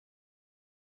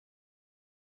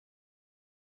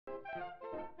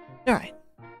Alright.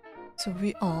 So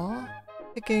we are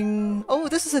picking... Oh,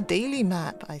 this is a daily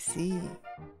map. I see.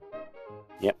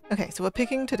 Yep. Okay, so we're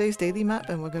picking today's daily map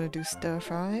and we're going to do stir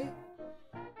fry.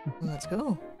 Let's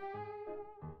go.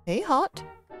 Hey, Hot.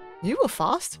 You were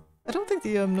fast. I don't think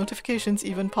the notifications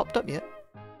even popped up yet.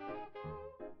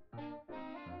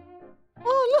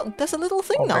 Oh, look, there's a little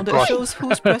thing now that shows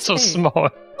who's pressed so A. small.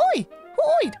 Oi!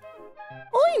 Oi!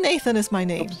 Oi, Nathan is my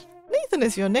name. Oops. Nathan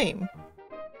is your name.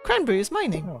 Cranberry is my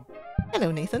name. Oh.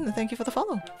 Hello, Nathan, and thank you for the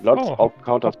follow. Lots of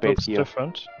counter That space looks here.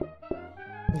 different.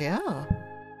 Yeah.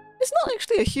 It's not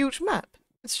actually a huge map.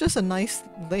 It's just a nice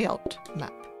layout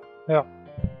map. Yeah.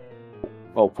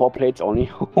 Oh, 4 plates only.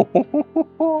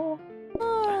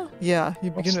 Yeah, you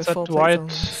begin What's with 4 that plates white?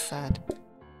 only. Sad.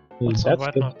 What's That's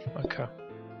white good. not? Okay.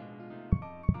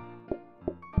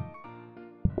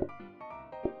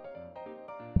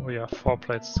 Oh yeah, 4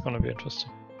 plates. It's gonna be interesting.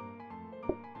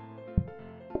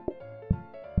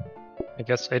 I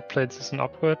guess 8 plates is an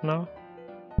upgrade now.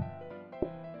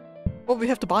 Well, we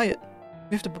have to buy it.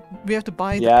 We have to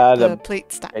buy Yeah, the the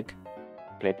plate stack.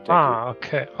 Plate stack. Ah,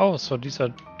 okay. Oh, so these are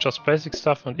just basic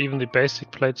stuff, and even the basic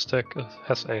plate stack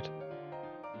has 8.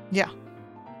 Yeah.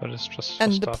 But it's just for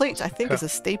And the starters. plates, I think, Okay. is a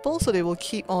staple, so they will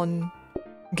keep on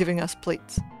giving us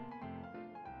plates.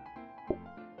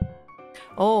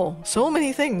 Oh, so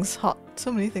many things hot.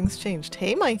 So many things changed.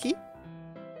 Hey, Mikey.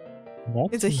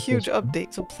 That's It's a huge interesting.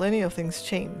 update, so plenty of things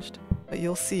changed. But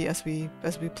you'll see as we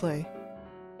play.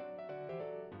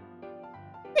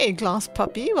 Hey, Glass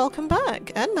Puppy, welcome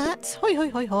back. And Matt. Hoi hoi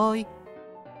hoi hoi.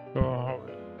 Oh,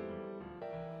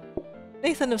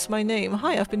 Nathan is my name.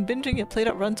 Hi, I've been binging your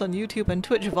PlateUp runs on YouTube and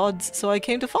Twitch VODs, so I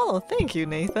came to follow. Thank you,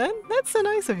 Nathan. That's so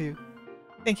nice of you.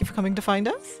 Thank you for coming to find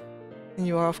us. And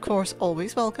you are, of course,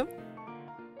 always welcome.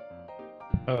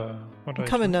 what do I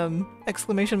Come do? and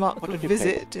exclamation mark What did you play,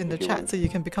 visit in the if you chat want? so you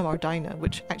can become our diner,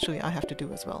 which actually I have to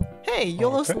do as well. Hey,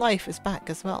 YOLO's Okay. Life is back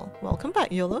as well. Welcome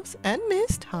back, YOLO's. And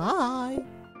Mist, hi.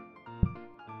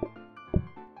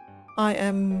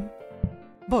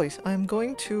 Boys, I'm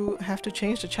going to have to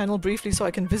change the channel briefly so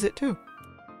I can visit too.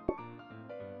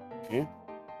 Okay.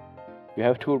 You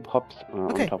have 2 hops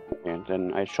Okay. on top. And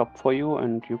then I shop for you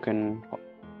and you can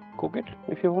cook it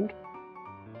if you want.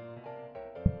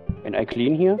 And I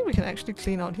clean here. We can actually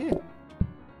clean out here.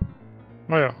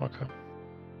 Oh yeah, okay.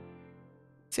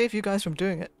 Save you guys from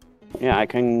doing it. Yeah, I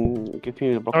can give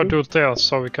you the Oh, broccoli. do it there,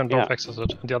 so we can both Yeah. access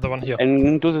it. And the other one here.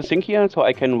 And do the thing here so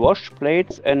I can wash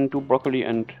plates and do broccoli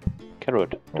and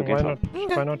carrot Oh, why together. not?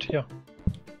 Okay. Why not here?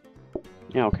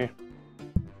 Yeah, okay.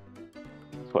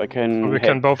 So I can. So we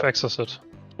can both access it.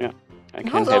 I can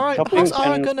How's have Ara toppings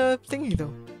and gonna thingy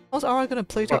though? How's Ara gonna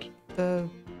plate What? up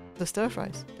the stir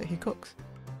fries that he cooks?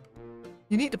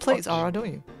 You need the plates, What? Ara, don't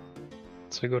you?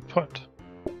 It's a good point.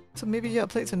 So maybe yeah,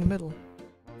 plates in the middle.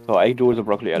 so I do the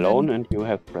broccoli And alone then- and you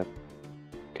have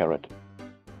carrot.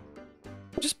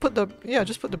 Just put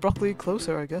the broccoli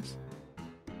closer, I guess.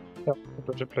 Yeah,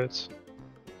 put the plates.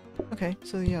 Okay,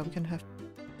 so yeah, we can have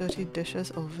dirty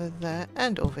dishes over there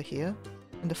and over here,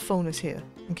 and the phone is here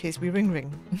in case we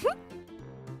ring.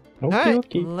 Okay, Alright,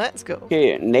 okay. let's go.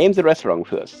 Okay, name the restaurant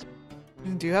first.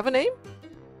 Do you have a name?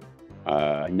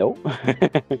 No.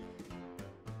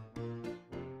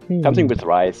 Hmm. Something with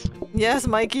rice. Yes,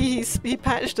 Mikey. He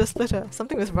patched the splitter.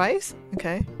 Something with rice.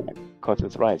 Okay. Because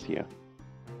it's rice here.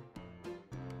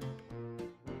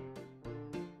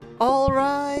 All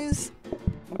rise.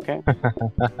 Okay.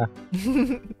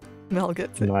 Mel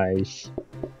gets it. Nice.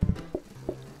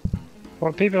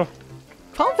 Well, people,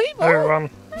 Call people. everyone.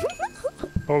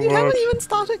 You haven't even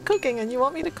started cooking, and you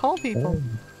want me to call people.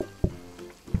 Oh,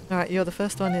 All right, you're the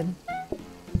first one in.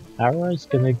 Ara is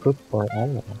gonna cook for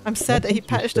Ara. I'm sad that he That's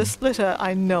patched the interesting. splitter.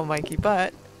 I know, Mikey,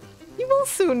 but he will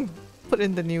soon put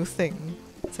in the new thing,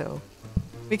 so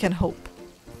we can hope.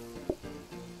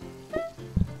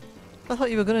 I thought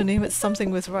you were gonna name it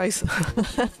something with rice.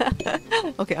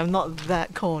 Okay, I'm not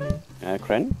that corny.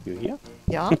 Cran, you here?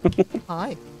 Yeah.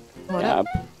 Hi. What Yeah. up?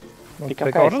 Pick up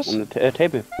Take guys orders? on the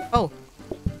table. Oh.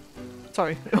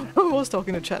 Sorry, I was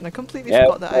talking to chat and I completely Yeah,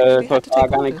 forgot that I actually had because to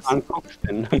take Aragami orders. can't cook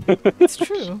then. It's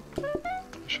true.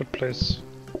 Should place.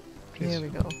 Please. Here we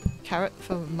go. Carrot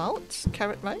for mounts?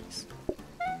 Carrot rice?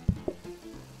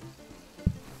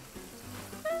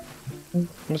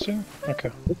 Missing?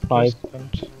 Okay. It's 5.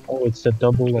 And Oh, it's a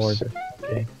double Yes. order.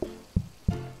 Okay.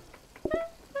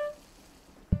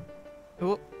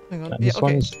 Oh, hang on. And Yeah, this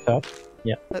one okay. is tough.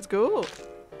 Yeah. Let's go.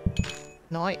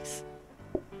 Nice.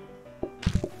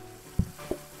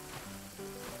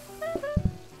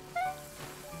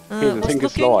 the was thing is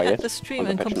looking slower, at yes, the stream on the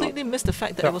and patch completely missed the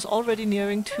fact that it was already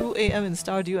nearing 2 AM in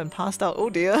Stardew and passed out. Oh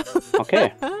dear.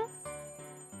 Okay.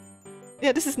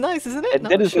 Yeah, this is nice, isn't it? Now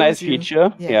That it is a nice shows you.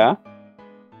 feature. Yeah.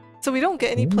 So we don't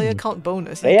get any player count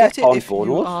bonus. You Player get it count if you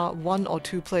bonus? are 1 or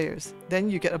 2 players. Then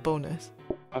you get a bonus.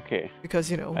 Okay. Because,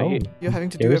 you know, Oh, you're having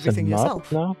to do There's everything a map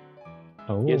yourself. now?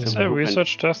 Oh. Yes, Is there a improvement.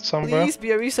 research desk somewhere? Please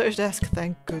be a research desk,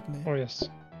 thank goodness. Oh yes.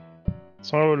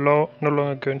 It's no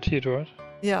longer guaranteed, right?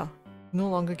 Yeah, no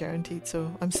longer guaranteed,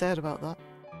 so I'm sad about that.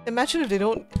 Imagine if they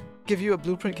don't give you a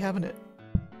blueprint cabinet.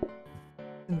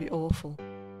 It'd be awful.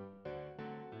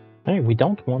 Hey, we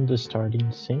don't want the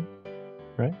starting scene,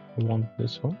 right? We want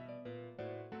this one.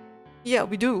 Yeah,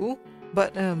 we do,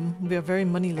 but we are very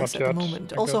moneyless Not at the yet,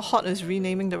 moment. I Also, guess. Hot is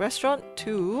renaming the restaurant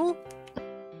to...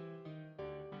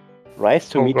 Nice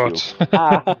to Oh meet god. you.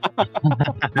 Ah.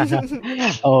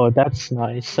 Oh, that's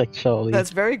nice, actually. That's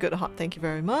very good, Hot. Thank you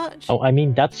very much. Oh, I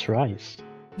mean, that's rice.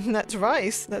 That's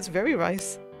rice. That's very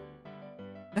rice.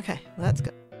 Okay, that's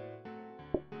good.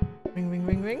 Ring, ring,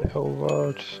 ring, ring. Oh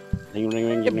world. Ring, ring,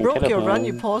 ring, It ring, broke your run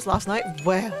you telephone. paused last night?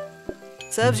 Well,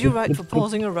 serves you right for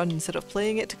pausing a run instead of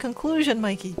playing it to conclusion,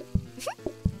 Mikey.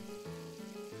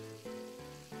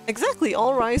 Exactly,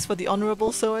 all rise for the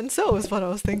honourable so-and-so is what I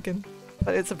was thinking.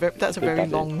 But it's that's a very Got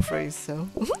it. long phrase, so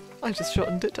I just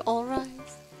shortened it to all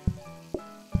rise.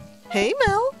 Hey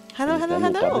Mel! Hello, And hello,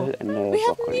 then a hello! double and a We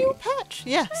have a broccoli. new patch,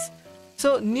 yes.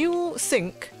 So new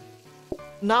sink.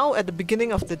 Now at the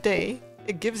beginning of the day,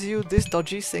 it gives you this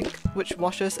dodgy sink, which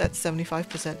washes at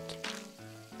 75%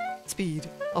 speed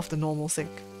of the normal sink.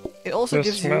 It also This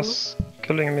gives you. mess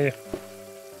killing me.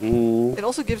 Mm. It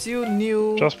also gives you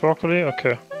new Just broccoli?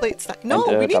 Okay. plate stack. No,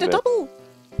 And, we need a double. double.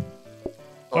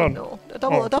 Oh Oh, no, a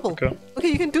double, a double. Okay. Okay,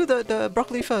 you can do the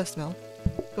broccoli first, Mel.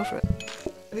 Go for it.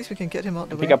 At least we can get him out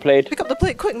the way. Pick a plate. Pick up the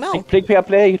plate, quick, Mel. Pick a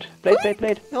plate.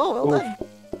 Plate. Oh, well Oof. done.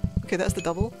 Okay, that's the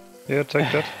double. Yeah,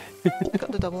 take that. I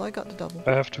got the double. I got the double.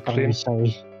 I have to I'm clean.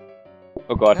 sorry.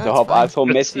 Oh god, That's the hop fine. are so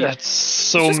messy. It's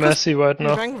so It's just 'cause messy right We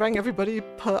now. rang everybody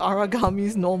per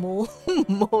Aragami's normal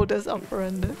modus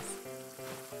operandus.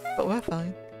 But we're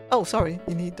fine. Oh, sorry,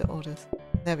 you need the orders.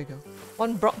 There we go.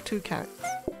 1 brock, 2 carrots.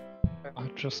 I'll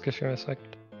just give you a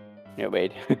second. Yeah,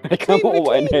 wait. I come Clean,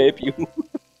 over and help you.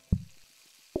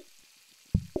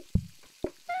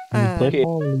 Okay.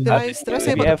 Did I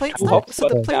say We about the have plate two stack? hops, So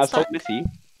the but they are plate so stack messy.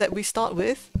 that we start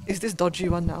with is this dodgy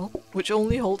one now, which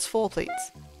only holds 4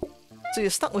 plates. So you're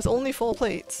stuck with only 4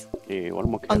 plates Okay, one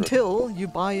more carrot. until you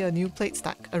buy a new plate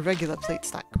stack, a regular plate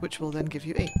stack, which will then give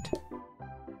you 8.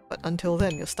 But until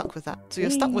then, you're stuck with that. So you're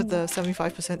stuck with the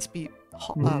 75% speed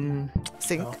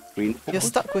sink. Green You're focus.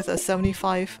 stuck with a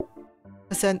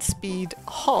 75% speed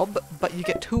hob, but you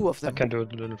get 2 of I them. can do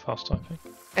it a little faster, I think.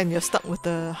 And you're stuck with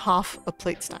the half a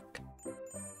plate stack.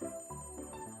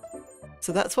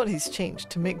 So that's what he's changed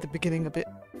to make the beginning a bit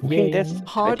Okay, that's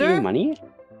harder. making money.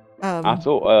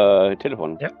 So,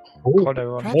 telephone. Yeah. Oh, Call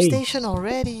everyone. Prep Hey. station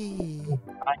already.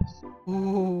 nice.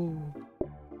 Ooh.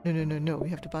 No. We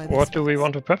have to buy this. What do we first.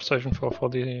 want a prep station for? For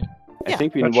the I Yeah.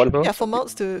 think we want. vegetables? Yeah, for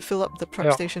mounts to fill up the prep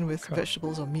Yeah. station with Okay.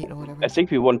 vegetables or meat or whatever. I think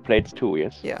we want plates too.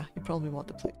 Yes. Yeah, you probably want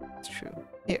the plate. That's true.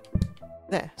 Here.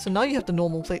 There. So now you have the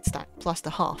normal plate stack plus the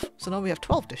half. So now we have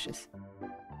 12 dishes.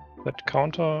 that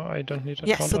counter, I don't need a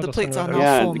Yes, counter. so the does plates are anyone now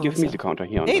else? Yeah, full, give me Melissa. the counter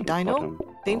here. On Hey, the Dino. bottom.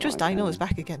 Dangerous Oh, I Dino can- is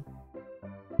back again.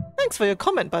 Thanks for your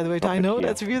comment, by the way, Stop it Dino. here.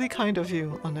 That's really kind of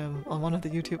you on one of the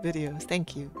YouTube videos.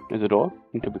 Thank you. Is the door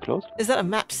need to be closed? Is that a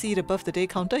map seed above the day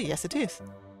counter? Yes, it is.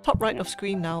 Top right of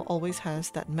screen now always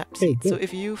has that map Hey, seed. So good.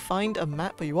 if you find a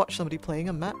map or you watch somebody playing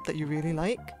a map that you really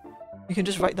like, you can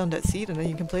just write down that seed and then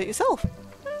you can play it yourself.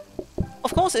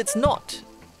 Of course, it's not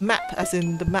map as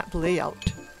in the map layout.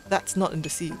 That's not in the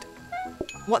seed.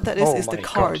 What that Oh is the my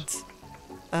God. cards.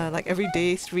 Like every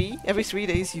 3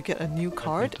 days you get a new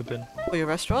card The bin. for your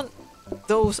restaurant.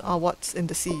 Those are what's in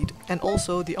the seed, and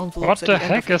also the envelopes What at the the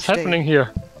end heck of is each day. happening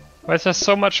here? Why is there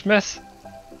so much mess?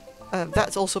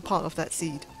 That's also part of that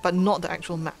seed, but not the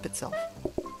actual map itself.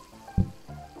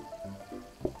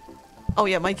 Oh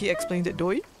yeah, Mikey explained it,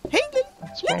 Doi. Hey Lily!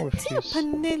 What's wrong with Lily these?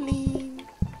 Panelli!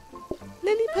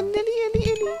 Lily Panelli,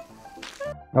 Ellie.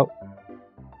 Oh,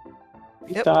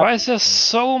 Yep. Start. Why is there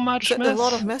so much Is that mess? a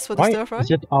lot of mess for the why stir fry?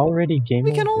 is it already game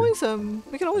We can over?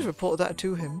 always report that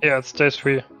to him. Yeah, it's day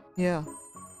 3. Yeah.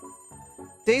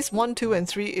 Days 1, 2, and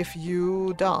 3, if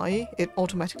you die, it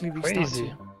automatically restarts Crazy.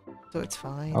 you. So it's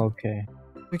fine. Okay.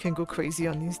 We can go crazy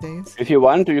on these days. If you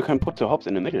want, you can put the hops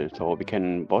in the middle, so we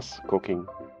can boss cooking.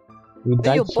 We Then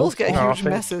died you'll so both get far. huge Oh,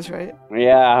 messes, right?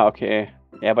 Yeah, okay.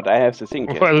 Yeah, but I have the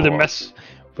sink. here, Well, the so mess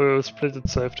will split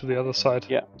itself to the other side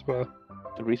Yeah. as well.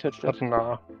 The research But desk.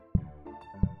 nah.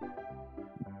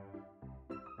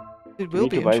 It You will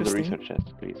need be to buy the interesting. research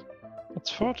chest, please.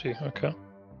 It's 40, okay.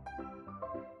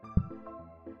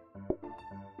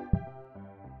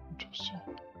 Interesting.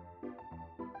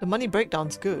 The money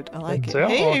breakdown's good. I like it. They are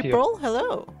Hey, all here. April.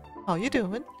 Hello. How you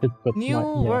doing? But New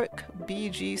yeah. work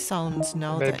BG sounds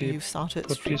now that Maybe you've started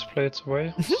Put stream. these plates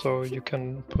away, so you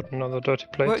can put another dirty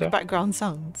plate Work there. background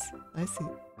sounds. I see.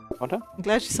 What? I'm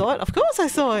glad you saw it. Of course I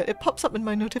saw it. It pops up in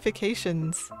my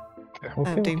notifications.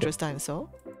 Okay, Dangerous dinosaur.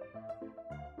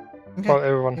 Okay. Call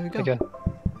here we everyone go. again.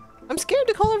 I'm scared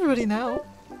to call everybody now.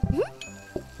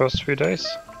 First 3 days.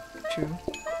 True.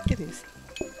 It is.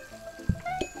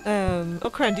 Oh,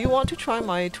 Cran, do you want to try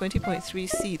my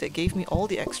 20.3C that gave me all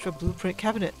the extra blueprint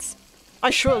cabinets? I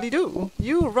surely do.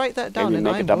 You write that down we and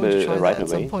make a I'm going to double try right that at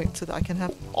some away? point so that I can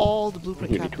have all the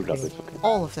blueprint Maybe 2 cabinets. doubles, okay.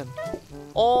 All of them.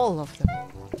 All of them.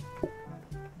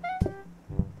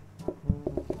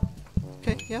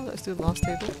 Okay, yeah, let's do the last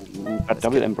table. But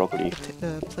double get and broccoli.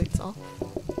 The plates off.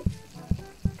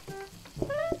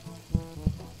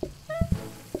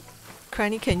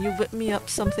 Cranny, can you whip me up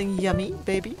something yummy,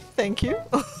 baby? Thank you.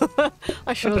 I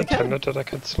I surely can. intended that I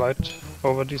could slide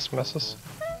over these messes.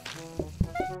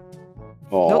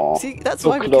 Oh, Nope, see, that's so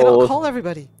why we cannot close. call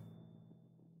everybody.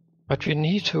 But we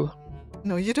need to.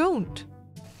 No, you don't.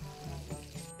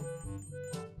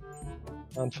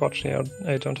 Unfortunately,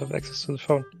 I don't have access to the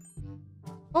phone.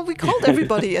 Well, we called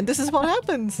everybody, and this is what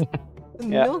happens.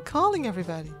 Yeah. No calling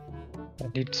everybody. I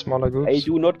need smaller groups. I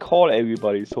do not call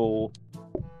everybody, so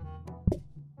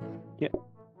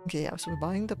Okay, yeah, so we're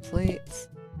buying the plates.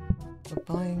 We're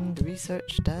buying the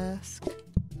research desk.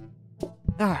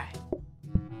 Alright.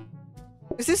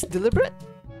 Is this deliberate?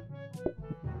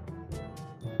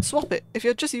 Swap it. If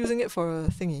you're just using it for a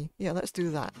thingy. Yeah, let's do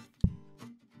that.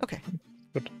 Okay.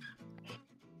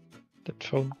 That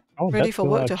phone. Oh, Ready that for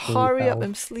will work to actually hurry up, help.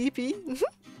 I'm sleepy.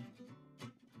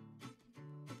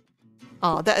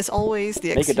 Ah, that is always the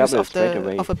Make a excuse double of straight the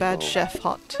away, of a bad so- chef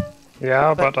hot.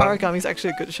 Yeah, But but Aragami's actually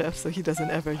a good chef, so he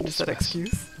doesn't ever use that Yes.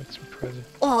 excuse. makes me crazy.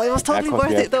 Oh, it was totally yeah, 'cause we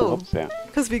worth have it 2 though, hubs there.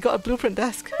 because we got a blueprint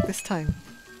desk this time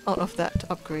out of that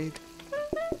upgrade.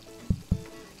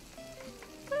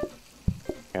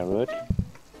 Carrot. Are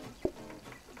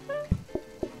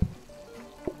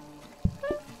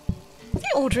they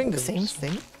ordering the same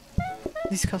thing?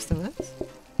 These customers?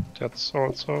 That's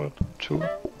also 2.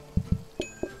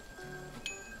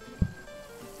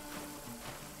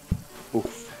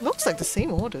 Oof. Looks like the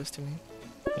same orders to me.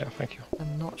 Yeah, thank you.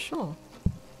 I'm not sure.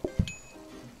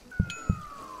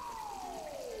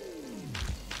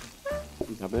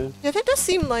 Double. Yeah, that does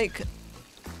seem like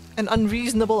an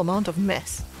unreasonable amount of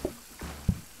mess.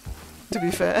 To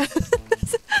be fair.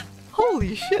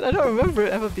 Holy shit, I don't remember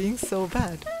it ever being so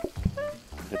bad.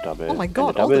 A double. Oh my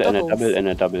god, and all a the double, and a doubles. double, and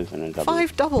a double, and a double.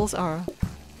 5 doubles are.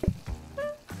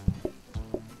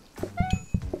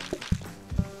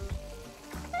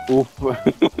 Oof.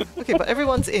 Okay, but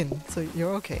everyone's in, so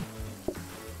you're okay.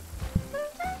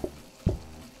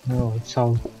 No, it's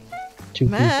all 2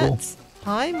 people. Mats!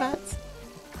 Hi, Mats.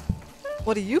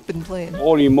 What have you been playing?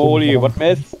 Holy moly, what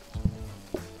mess!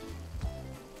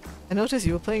 I noticed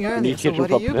you were playing I earlier, need so you to what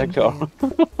have you been protect her.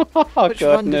 playing? Oh, Which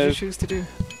one did you goodness. choose to do?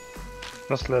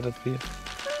 Just let it be.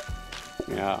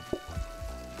 Yeah.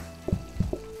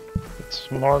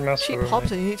 It's more mess. Cheap for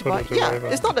hobs me. and you need to Put buy. it Yeah, away,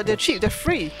 but it's not that they're cheap, they're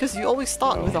free, because you always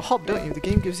start with a hob, don't you? The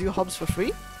game gives you hobs for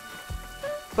free.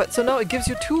 But so now it gives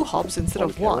you 2 hobs instead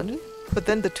of Okay. 1, but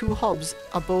then the 2 hobs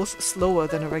are both slower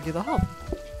than a regular hob.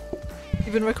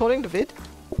 You been recording the vid?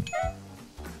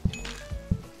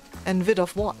 And vid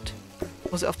of what?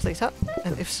 Was it of PlateUp?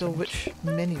 And if so, which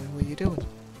menu were you doing?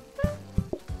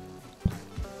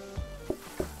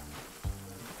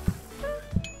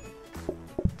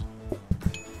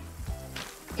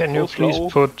 Can you So please slow.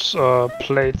 put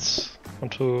plates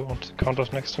onto the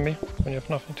counters next to me when you have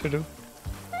nothing to do?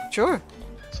 Sure,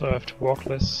 So I have to walk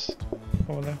less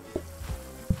over there.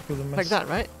 Through the mess. like that,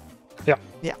 right? Yeah.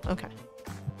 Yeah, okay.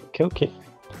 Okay, okay.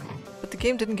 But the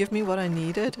game didn't give me what I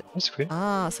needed. Ice cream.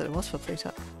 Ah, so it was for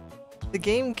PlateUp. The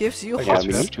game gives you Oh, yeah, hobs.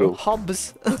 we need to.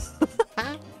 Hobs.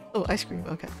 Oh, ice cream,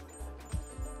 okay.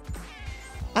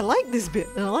 I like this bit,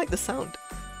 and I like the sound.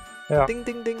 Yeah. Ding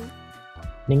ding ding.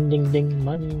 Ding ding ding,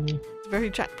 money. It's very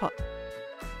jackpot.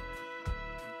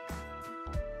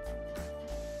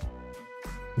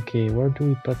 Okay, where do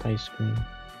we put ice cream?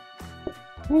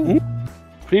 Hmm?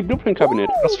 Free blueprint cabinet.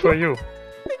 That's for you.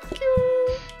 Thank you.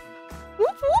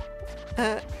 Whoop, whoop.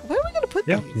 Where are we gonna put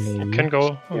Yeah. these? You can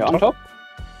go on Yeah, top. on top.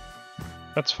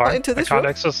 That's fine. into I this can't room?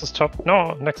 access this top.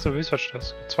 No, next to the research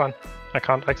desk. It's fine. I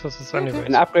can't access this Okay. anyways.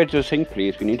 And upgrade the sink,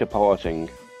 please. We need a power sink.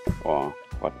 Or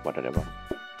whatever.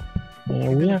 We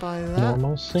gonna have buy that.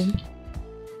 normal sink.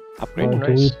 Upgrade. Or do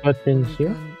we nice. put in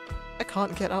here? I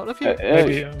can't get out of here.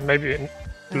 Maybe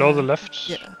below the left.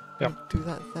 Yeah. Yeah. Do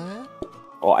that there.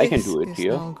 Or I can This do it is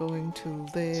here. now going to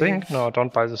live Sink? No,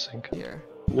 don't buy the sink. here.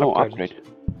 No, Upgrade.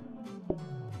 upgrade.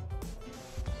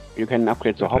 You can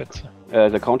upgrade the hop.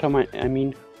 Upgrade. The counter, I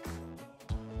mean.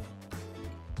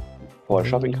 For a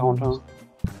shopping counter.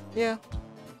 Yeah.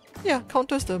 Yeah,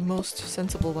 counter's the most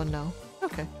sensible one now.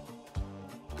 Okay.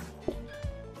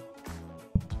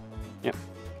 Yep.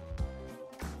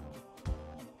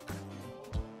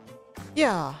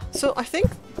 Yeah, so I think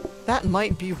that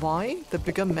might be why the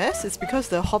bigger mess is because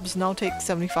the hobs now take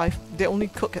 75, they only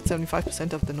cook at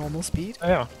 75% of the normal speed. Oh,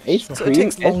 yeah. Ice So it cream.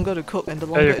 takes longer to cook, and the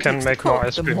longer you it can takes make to more cook,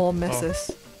 ice the cream. more Oh.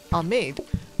 messes are made.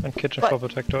 And kitchen But floor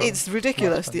protector. It's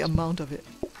ridiculous, the sense. amount of it.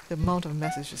 The amount of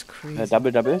mess is just crazy.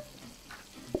 Double.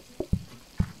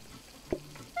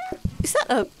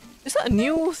 Is that a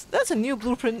new, that's a new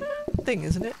blueprint thing,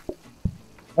 isn't it?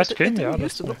 Ice It cream, didn't yeah.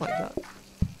 used to That's look like that.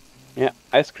 Yeah,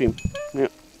 ice cream. Yeah.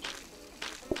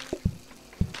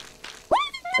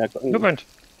 no point.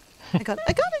 I got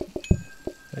it!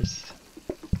 Nice.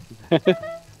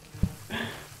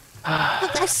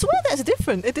 I swear that's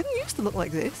different. It didn't used to look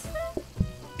like this.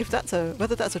 If that's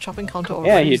whether that's a chopping counter or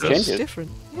Yeah, a he freezer, changed it's it.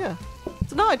 different. Yeah.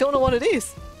 So now I don't know what it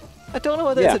is. I don't know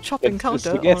whether Yeah, it's a chopping that's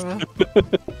counter the guess. or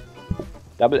a,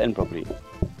 Double and broccoli.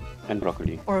 And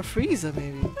broccoli. or a freezer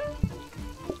maybe.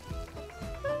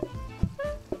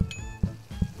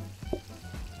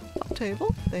 Top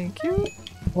table, thank you.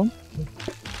 Oh.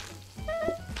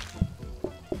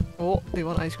 Oh, they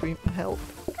want ice cream. Help.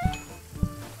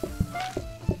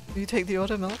 Will you take the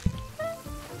order, Mel?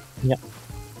 Yeah.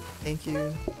 Thank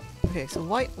you. Okay, so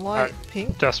white,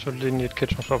 pink. Desperately need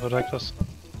kitchen floor protectors.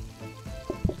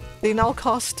 They now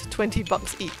cost 20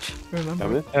 bucks each,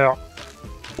 remember? Double. Yeah.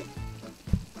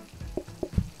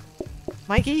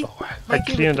 Mikey? Oh, I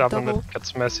Mikey clean with it the up and double- it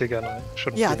gets messy again. I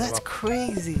shouldn't Yeah, clean them that's up.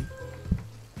 crazy.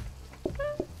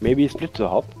 Maybe split the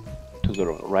hop to the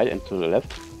right and to the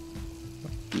left.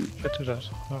 Should do that.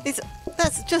 Yeah.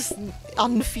 That's just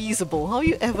unfeasible. How are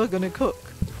you ever gonna cook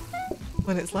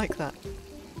when it's like that?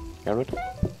 Carrot.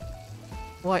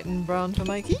 White and brown for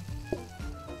Mikey.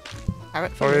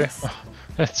 Carrot for Oh, yeah. Miss.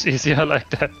 It's easier like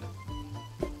that.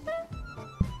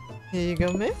 Here you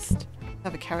go, Mist.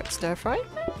 Have a carrot stir fry.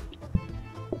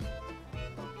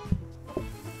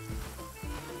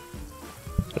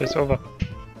 It's over.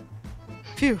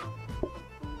 Phew.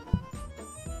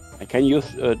 I can use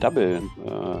double.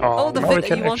 Oh, the now bit we that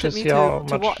can you wanted actually me see how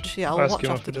to much watch. Yeah, I'll ice watch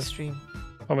cream after it the is. stream.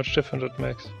 How much difference it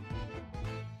makes.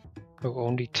 Oh,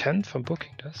 only 10 from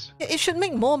booking this. Yeah, it should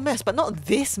make more mess, but not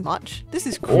this much. This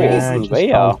is Oh, crazy. Yeah, just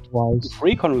conveyor. how it was.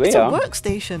 Free It's a conveyor.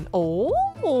 workstation.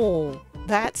 Oh,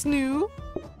 that's new.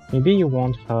 Maybe you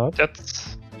want hub.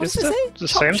 That's What is does it that say? the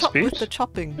Chop, same chop speed? with the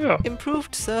chopping. Yeah.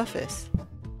 Improved surface.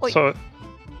 Wait, So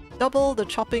double the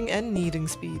chopping and kneading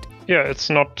speed. yeah,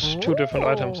 it's not two different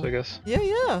items, Oh. I guess.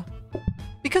 Yeah.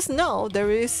 Because now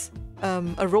there is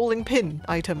a rolling pin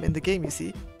item in the game, you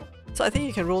see. So I think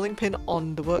you can rolling pin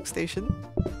on the workstation.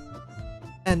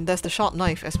 And there's the sharp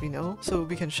knife, as we know, so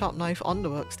we can sharp knife on the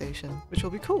workstation, which will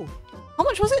be cool. How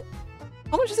much was it?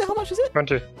 How much is it?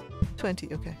 20.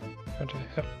 20, okay. 20,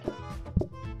 yeah.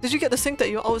 Did you get the sink that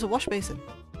you... Oh, it's a wash basin.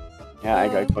 Yeah, I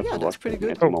got yeah, the that's wash pretty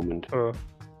button good. at the Oh. moment. Uh,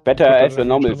 Better Put as that the in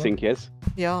normal each other. sink, yes.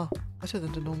 Yeah, better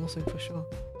than the normal sink for sure.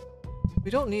 We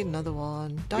don't need another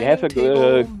one. We have a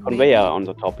Table, conveyor maybe. on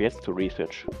the top, yes, to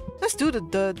research. Let's do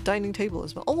the dining table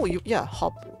as well. Oh, yeah,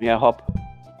 hob. Yeah, hop.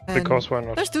 And because why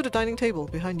not? let's do the dining table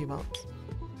behind you, Mounts.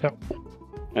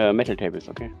 Metal tables,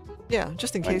 okay. Yeah,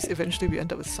 just in Fine. case eventually we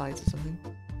end up with sides or something.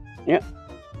 Yeah.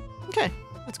 Okay,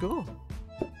 let's go.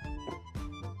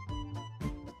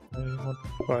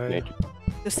 Why? Wait.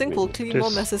 The sink will clean more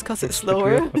This messes because it's looks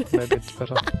pretty slower. weird, but maybe it's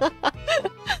better.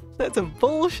 That's a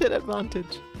bullshit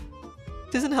advantage.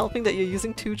 It isn't helping that you're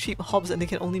using two cheap hobs and they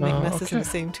can only make messes in the okay.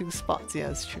 same two spots. Yeah,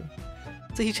 it's true.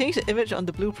 So he changed the image on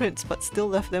the blueprints but still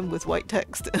left them with white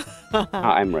text.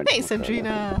 I'm ready. Hey,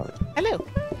 Sandrina! Hello!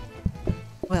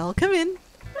 Welcome in!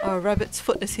 Our rabbit's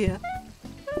foot is here.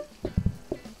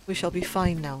 We shall be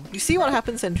fine now. You see what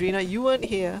happened, Sandrina? You weren't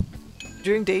here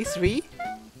during day 3,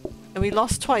 and we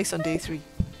lost twice on day 3.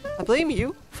 I blame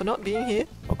you for not being here.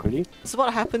 Broccoli. This is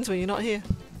what happens when you're not here.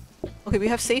 Okay, we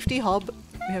have safety hob,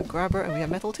 we have grabber, and we have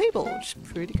metal table, which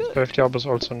is pretty good. Safety hub is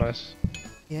also nice.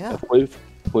 Yeah. Full.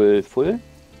 Full. Yeah.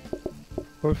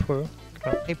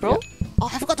 April? Oh,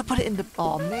 I forgot to put it in the...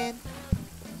 Oh, man.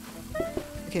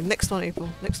 Okay, next one, April.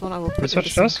 Next one I will put in the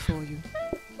Research sink desk? for you.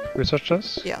 Research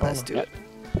this? Yeah, Oh, let's do it.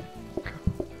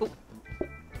 Oh.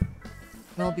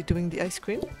 And I'll be doing the ice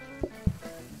cream.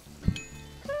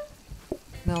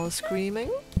 Mel is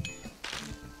screaming.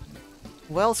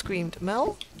 Well screamed,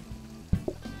 Mel.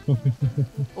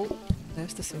 Oh,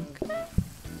 there's the sink.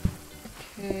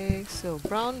 Okay, so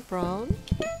brown, brown,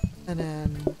 and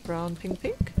then brown, pink,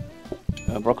 pink.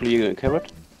 Broccoli and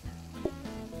carrot.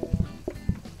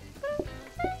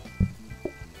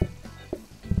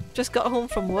 Just got home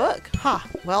from work? Ha!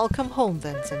 Welcome home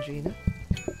then, Sandrina.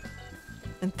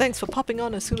 And thanks for popping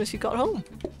on as soon as you got home.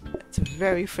 It's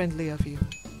very friendly of you.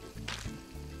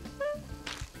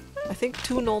 I think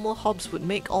 2 normal hobs would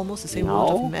make almost the same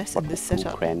amount of mess in this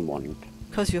setup.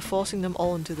 Because you're forcing them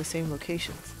all into the same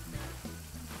locations.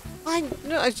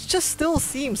 It just still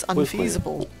seems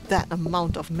unfeasible, that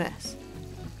amount of mess.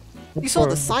 You saw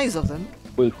the size of them.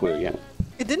 Yeah.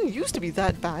 It didn't used to be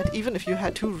that bad, even if you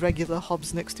had 2 regular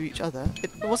hobs next to each other.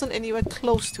 It wasn't anywhere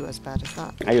close to as bad as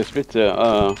that. I split the,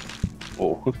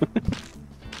 oh.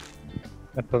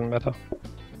 That doesn't matter.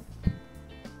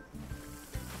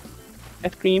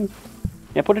 Ice cream.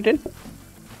 Yeah, put it in.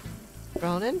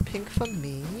 Brown and pink for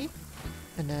me,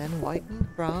 and then white and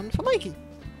brown for Mikey.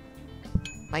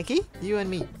 Mikey, you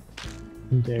and me.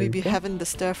 We be having the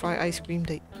stir-fry ice cream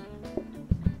date.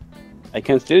 I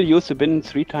can still use the bin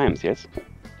 3 times, yes? I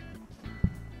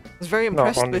was very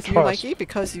impressed with you, twice. Mikey,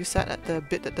 because you sat at the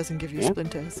bit that doesn't give you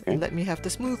splinters and let me have the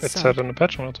smooth It side. said in the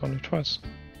patch notes only twice.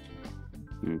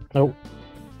 Oh.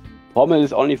 Formal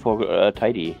is only for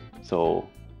tidy, so...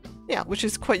 Yeah, which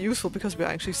is quite useful because we're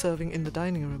actually serving in the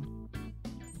dining room.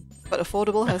 But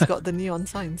affordable has got the neon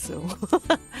sign, so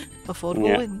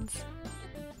affordable wins.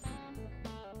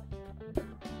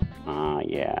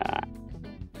 Yeah.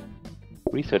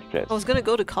 Research test. I was gonna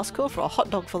go to Costco for a hot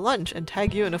dog for lunch and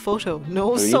tag you in a photo.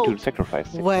 No So you soap. need to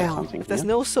sacrifice it or Well, something, if there's yeah?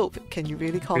 no soap, can you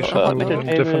really call We it a should hot do it dog? in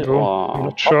a different room. I'm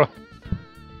not sure.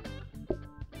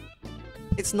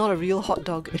 It's not a real hot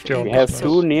dog if it We ain't We got have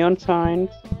soap. 2 neon signs,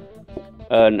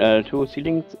 2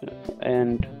 ceilings,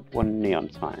 and 1 neon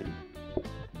sign.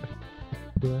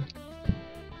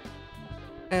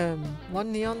 Yeah.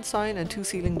 1 neon sign and 2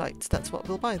 ceiling lights. That's what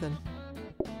we'll buy then.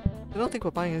 I don't think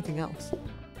we're buying anything else.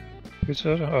 We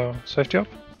said safety up?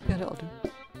 Yeah, that'll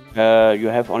do. You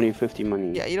have only 50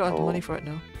 money. Yeah, you don't have the so money for it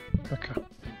now. Okay.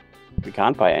 We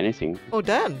can't buy anything. Oh,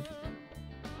 damn!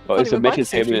 Oh, Can't it's a even buy metal the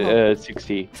safety table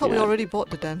 60. I thought we yeah. already bought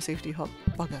the damn safety hub.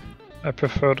 Bugger. I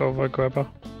preferred over grabber.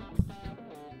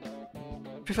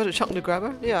 Prefer to chunk the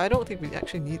grabber? Yeah, I don't think we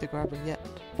actually need the grabber yet.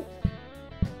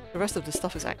 The rest of the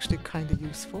stuff is actually kind of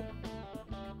useful.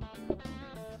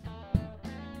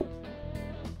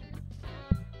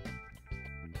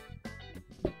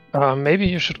 Maybe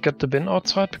you should get the bin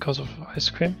outside because of ice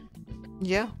cream.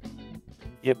 Yeah.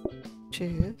 Yep.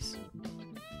 Cheers.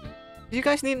 Do you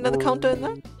guys need another counter in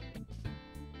there?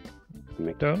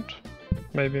 Don't.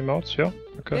 Maybe mouse, yeah.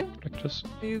 Okay, Yeah. like this.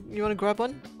 You want to grab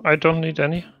one? I don't need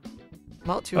any.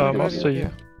 Mount, you want to grab Master, it? you- Yeah.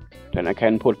 Then I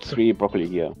can put 3 broccoli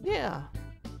here. Yeah.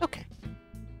 Okay.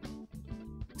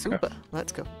 Super.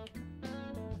 Let's go.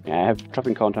 Yeah, I have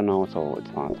chopping counter now, so it's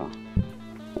faster.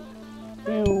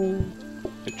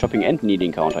 The chopping and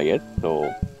kneading counter yet,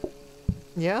 so...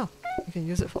 Yeah. You can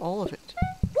use it for all of it.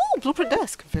 Ooh, blueprint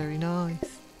desk. Very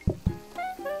nice.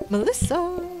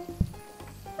 Melissa.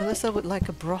 Melissa would like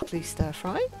a broccoli stir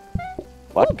fry.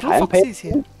 What? Ooh, Blue Palm Foxy's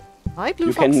paint? here. Hi, Blue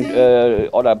You Foxy. can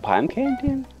order palm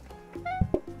candy?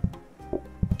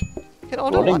 You can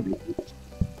order what?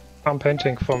 I'm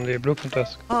painting from the blueprint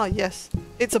desk. Ah, yes.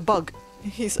 It's a bug.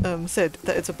 He's said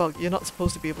that it's a bug. You're not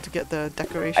supposed to be able to get the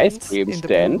decorations Ice cream in the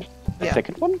stand. The yeah.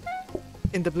 second one?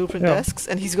 in the blueprint Yeah. desks,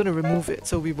 and he's going to remove it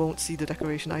so we won't see the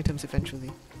decoration items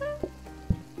eventually.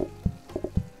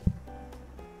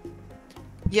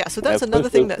 Yeah, so that's another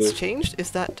thing that's changed,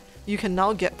 is that you can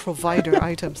now get provider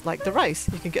items like the rice.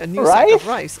 You can get a new sack of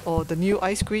rice, or the new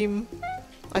ice cream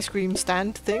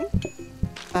stand thing,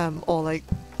 or like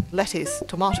lettuce,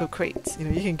 tomato crates. You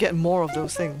know, you can get more of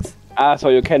those things. Ah, so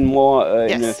you can more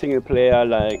in a Yes. single player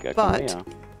like a But Cumbia.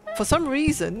 for some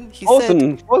reason, he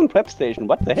said, Frozen prep station,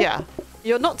 what the heck? yeah,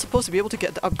 you're not supposed to be able to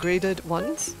get the upgraded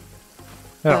ones.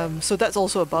 Yeah. So that's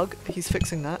also a bug. He's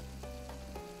fixing that.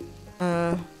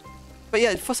 But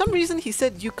yeah, for some reason he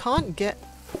said you can't get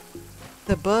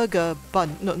the burger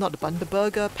bun. No, not the bun. The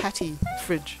burger patty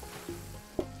fridge.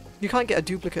 You can't get a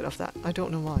duplicate of that. I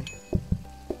don't know why.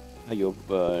 You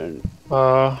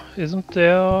Isn't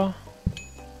there...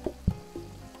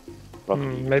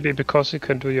 broccoli. maybe because you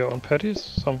can do your own patties?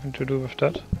 Something to do with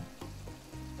that?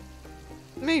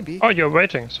 Maybe. Oh, you're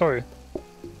waiting, sorry.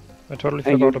 I totally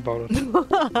Thank forgot you. about it.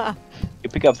 You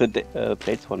pick up the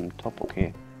plates on top,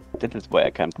 okay. That is where I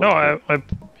can put No,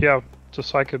 yeah, to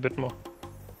cycle a bit more.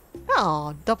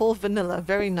 Oh, double vanilla.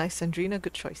 Very nice, Sandrina.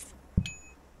 Good choice.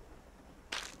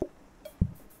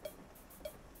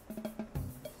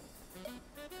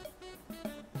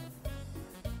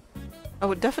 I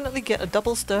would definitely get a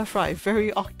double stir fry.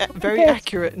 Very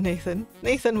accurate, Nathan.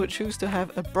 Nathan would choose to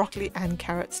have a broccoli and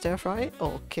carrot stir fry.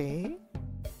 Okay.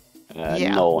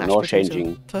 Yeah, no, mashed no potato.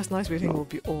 changing. Personalized rating will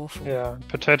be awful. Yeah,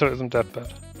 potato isn't that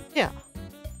bad. Yeah.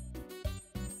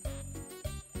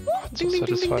 It's Ding, so ding,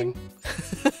 ding, satisfying.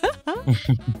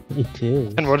 It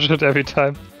is. And watch it every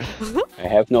time. I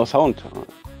have no sound.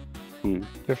 You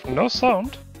have no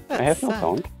sound. That's I have no sad.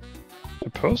 sound.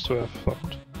 Supposed to have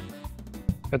sound.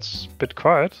 It's a bit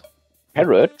quiet.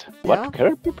 Carrot? What? Yeah.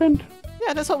 Carrot you print?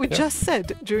 Yeah, that's what we Yeah. just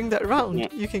said during that round. Yeah.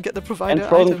 You can get the provider And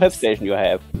frozen items. PlayStation you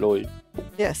have. Lol.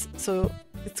 Yes, so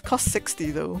it costs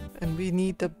 60 though, and we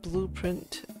need the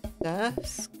blueprint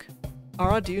desk.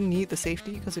 Ara, do you need the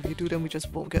safety? Because if you do, then we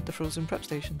just won't get the frozen prep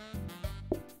station.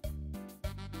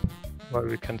 Well,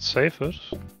 we can save it.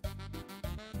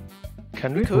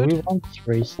 Can we? could. We want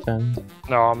 3 stand.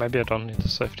 No, maybe I don't need the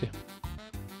safety.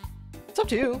 It's up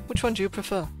to you. Which one do you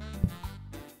prefer?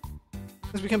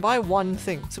 Because we can buy one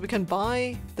thing. So we can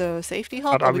buy the safety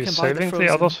hub, But or are we we can buy the saving frozen.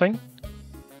 the other thing?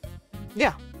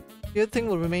 Yeah. The other thing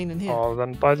will remain in here. Or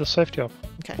then buy the safety up.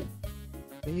 Okay.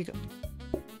 There you go.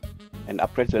 And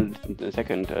upgrade the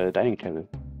second dining table.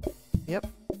 Yep.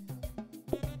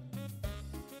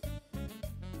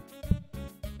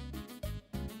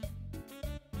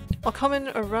 I'll come in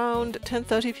around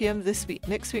 10:30 p.m. this week.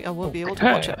 Next week I won't be able to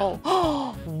watch it all.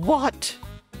 Oh, what?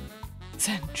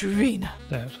 Sandrina.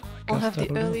 That. I'll have the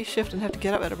early shift and have to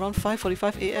get up at around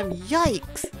 5:45 a.m.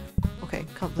 Yikes! Okay,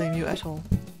 can't blame you at all,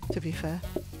 to be fair.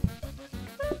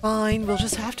 Fine, we'll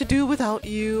just have to do without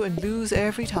you and lose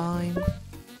every time.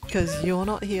 Because you're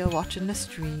not here watching the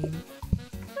stream.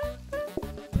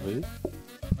 Really?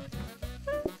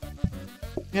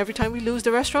 Every time we lose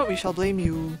the restaurant, we shall blame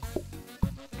you.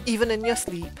 Even in your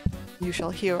sleep, you shall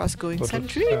hear us going, But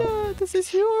it's, Sandrina, this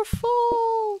is your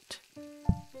fault!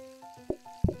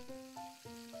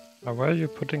 Where are you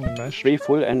putting the mesh? 3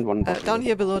 full and 1 bottle. Down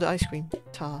here below the ice cream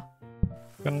tar.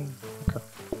 Okay.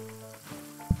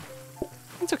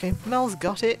 It's okay, Mel's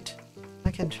got it.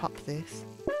 I can chop this.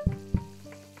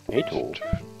 Potato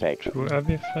bag. 2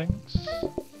 heavy things.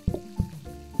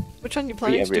 Which one you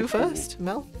planning to do everything. first,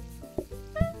 Mel?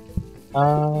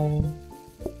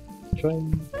 Try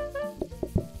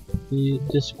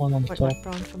this one on White, top. white,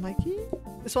 brown for Mikey.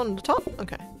 This one on the top?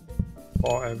 Okay.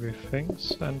 4 heavy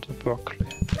things and a broccoli.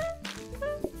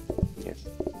 Yes.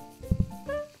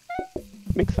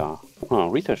 Mixer. Huh,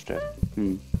 research that.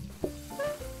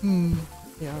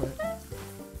 Yeah, alright.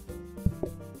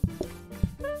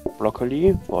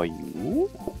 Broccoli for you.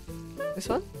 This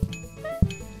one?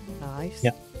 Nice.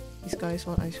 Yeah. These guys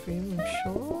want ice cream, I'm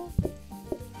sure.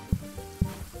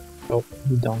 Oh,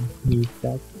 we don't need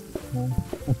that. No.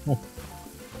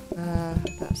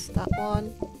 That's that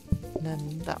one. And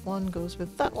then that one goes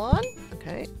with that one.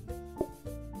 Okay.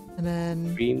 And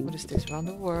then, Green. what is this? Around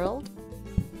the world.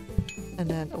 And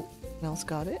then, oh, Mel's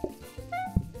got it.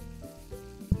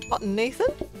 Hot and Nathan?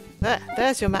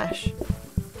 There's your mash.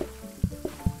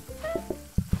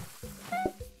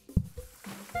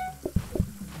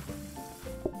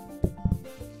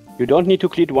 You don't need to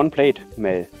clean 1 plate,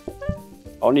 Mel.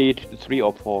 Only 3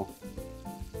 or 4.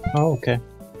 Oh, okay.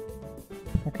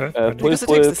 Okay. Full, Because it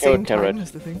takes the full same carrot. time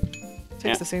as the thing. It takes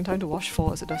Yeah. the same time to wash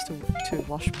 4 as it does to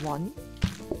wash 1.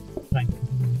 Right.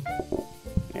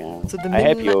 Yeah. So the I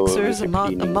help you min-maxers with the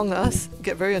cleaning. among us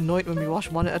get very annoyed when we wash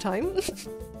 1 at a time.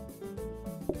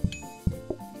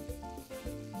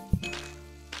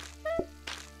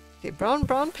 Okay, brown,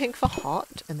 brown, pink for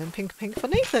hot, and then pink, pink for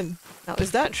Nathan. Now,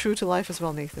 is that true to life as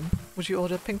well, Nathan? Would you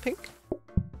order pink, pink?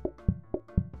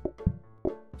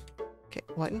 Okay,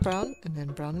 white and brown, and then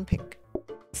brown and pink.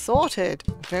 Sorted!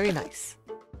 Very nice.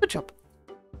 Good job.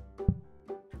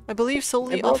 I believe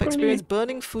solely Hey, off broccoli. experience,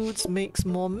 burning foods makes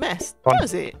more mess. Fun.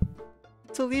 Does it?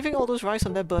 So leaving all those rice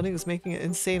on there burning is making an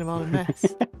insane amount of mess.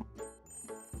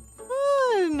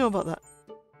 I didn't know about that.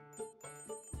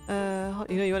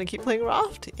 You want to keep playing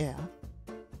Raft? Yeah.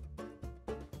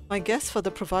 My guess for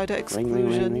the provider Ring, ring, ring, ring.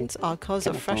 exclusions are cause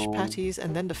of fresh Telephone. patties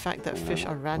and then the fact that fish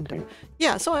are random. Okay.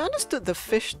 Yeah, so I understood the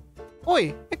fish...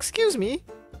 Oi, excuse me.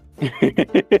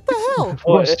 The hell?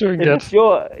 Who's doing that?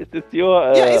 Is this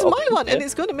your Yeah, it's my option? one, and Yes?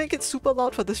 it's going to make it super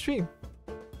loud for the stream.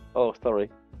 Oh, sorry.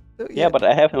 So, Yeah, but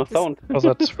I have no It's- sound. Oh,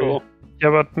 that's So- weird.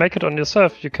 Yeah, but make it on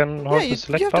yourself. You can hold you- the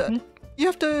select you have to- button You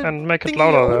have to and make it think of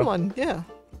your louder own there. one, yeah.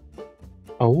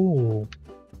 Oh,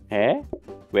 Huh?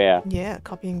 Where? Yeah,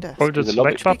 copying desk. Hold the The lobby-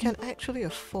 select Which we button. can actually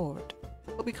afford.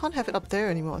 But we can't have it up there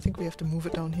anymore. I think we have to move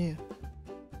it down here.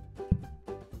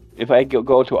 If I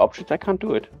go to options, I can't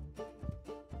do it.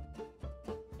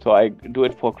 So I do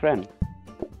it for Cran.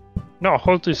 No,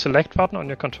 hold the select button on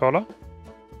your controller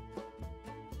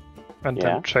And Yeah.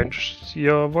 then change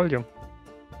your volume.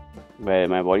 Well,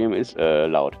 my volume is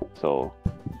loud, so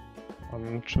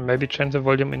And maybe change the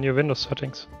volume in your Windows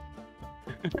settings.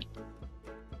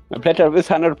 my PlateUp is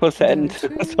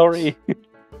 100%. Sorry.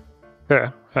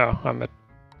 Yeah, I'm at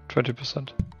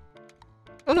 20%.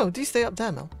 Oh no, do you stay up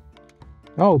there, Mel?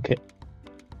 Oh, okay.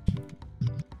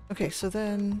 Okay, so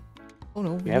then... Oh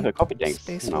no, We have need a copy tank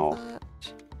space for now. that.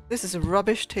 This is a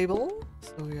rubbish table,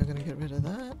 so we are going to get rid of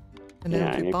that. And then Yeah,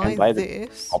 if and we you buy can buy the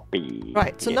this... copy.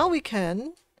 Right, so Yeah. now we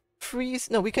can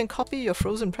freeze... No, we can copy your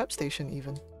frozen prep station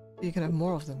even. You can have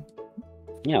more of them.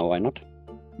 Yeah, why not?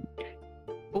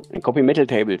 Oh. And copy metal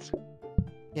tables.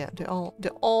 Yeah, they're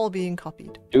all being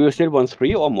copied. Do you still want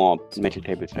 3 or more metal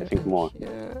tables? I think more.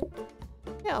 Here.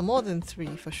 Yeah, more than 3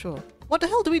 for sure. What the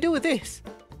hell do we do with this?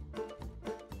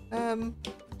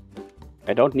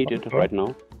 I don't need it right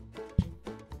now.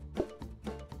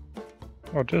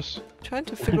 Oh, this. Trying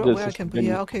to figure out This where I is can the be.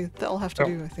 Yeah, okay, that'll have to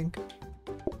Yeah. do, I think.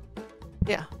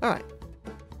 Yeah, alright.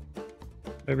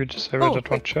 Maybe disable that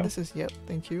one wait, chair. this is, yep,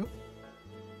 thank you.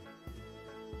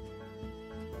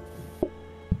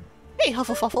 Hey,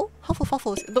 Hufflepuffle!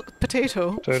 Hufflepuffle is, look,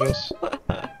 potato. Potatoes.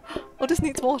 Oh, this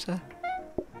needs water.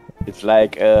 It's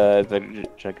like the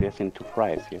Jaguarian to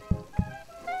fries here.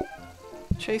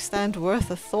 Chase stand worth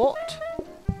a thought?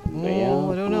 Yeah.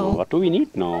 Oh, I don't know. What do we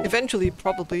need now? Eventually,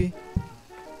 probably.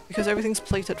 Because everything's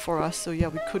plated for us, so yeah,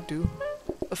 we could do.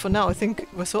 But for now, I think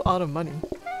we're so out of money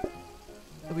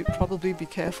that we'd probably be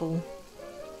careful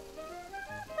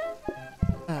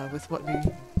with what we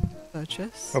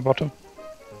purchase. Or bottom.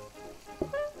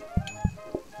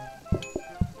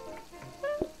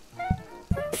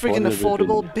 Friggin'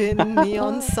 Affordable affordable bin,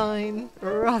 neon sign,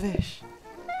 rubbish.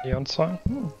 Neon sign.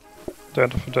 The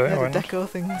end of the day, Yeah, why the not? deco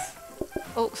things.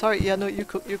 Oh, sorry, yeah, no, you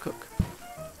cook, you cook.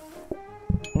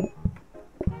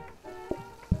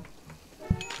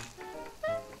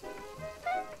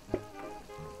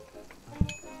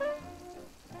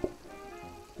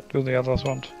 Do the others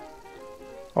want?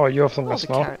 Oh, you have the Oh, mess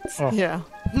the now. carrots. Oh. Yeah,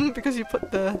 because you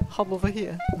put the hob over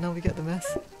here. Now we get the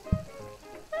mess.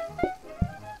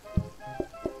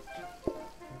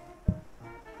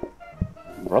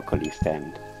 Broccoli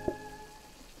stand.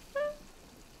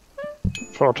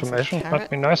 For automation, it might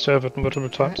be nice to have it multiple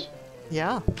times.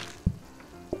 Yeah.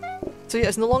 So yeah,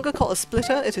 it's no longer called a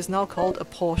splitter, it is now called a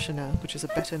portioner, which is a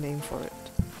better name for it.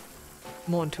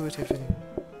 More intuitive anyway.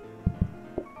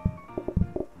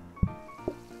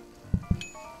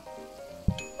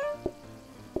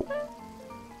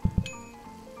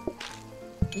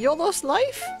 YOLO's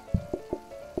life?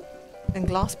 And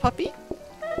glass puppy?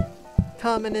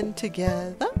 Coming in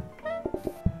together.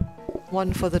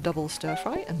 One for the double stir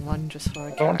fry and one just for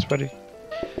a That one's carrot. ready.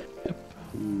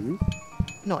 Mm-hmm.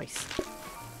 Nice.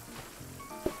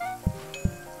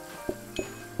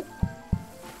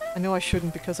 I know I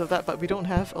shouldn't because of that, but we don't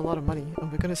have a lot of money,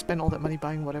 and we're going to spend all that money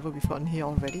buying whatever we've got in here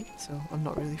already, so I'm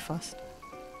not really fussed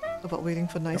about waiting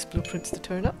for nice blueprints to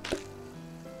turn up.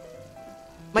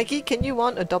 Mikey, can you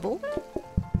want a double?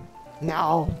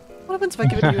 No. What happens if I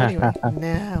give it to you anyway?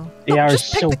 No. They Look, are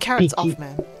just pick so the carrots picky. off,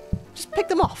 man. Just pick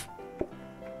them off.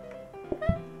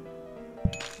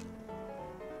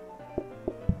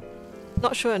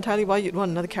 Not sure entirely why you'd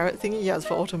want another carrot thingy. Yeah, it's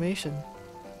for automation.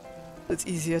 It's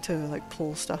easier to like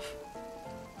pull stuff.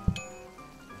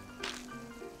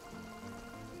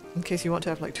 In case you want to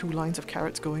have like 2 lines of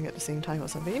carrots going at the same time or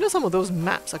something. You know, some of those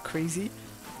maps are crazy,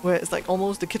 where it's like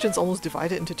almost, the kitchen's almost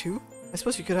divided into 2. I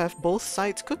suppose you could have both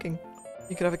sides cooking.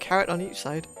 You could have a carrot on each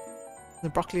side,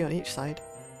 and a broccoli on each side,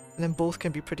 and then both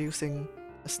can be producing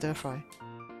a stir fry.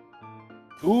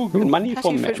 Ooh, good money for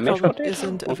Patty fridge mashed problem potatoes.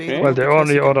 isn't Okay. available Well, they because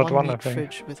only you get ordered one one, I meat think.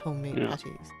 fridge with homemade Yeah.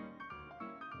 patties.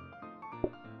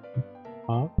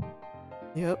 Huh?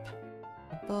 Yep.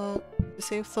 But the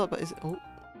same thought, but is it... Oh,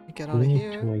 you get Do out we of need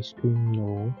here. 2 ice cream?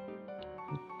 No.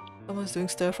 Someone's doing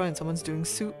stir fry and someone's doing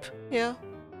soup. Yeah.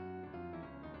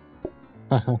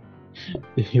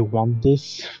 If you want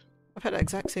this. I've had the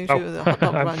exact same Oh, shit with the hot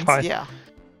dog I'm runs. fine. Yeah.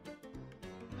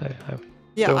 I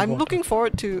Yeah, don't I'm want looking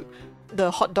forward to the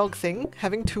hot dog thing,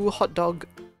 having 2 hot dog,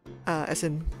 as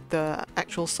in the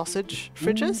actual sausage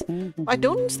fridges. I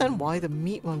don't understand why the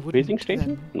meat one wouldn't. Freezing station?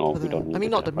 then, No, for we the- don't need I mean,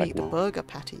 it not the right meat, the now. burger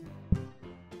patty.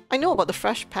 I know about the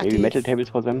fresh patty Maybe metal tables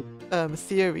for them.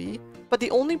 theory, but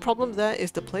the only problem there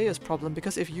is the player's problem,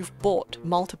 because if you've bought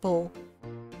multiple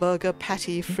burger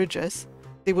patty fridges,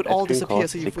 they would Ice all cream disappear,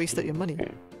 costs so you've 60. wasted your money.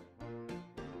 Okay.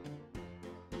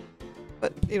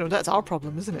 But, you know, that's our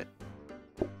problem, isn't it?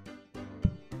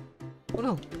 Oh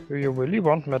no. Do you really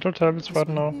want metal tables right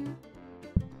now?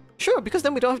 Sure, because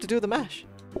then we don't have to do the mash.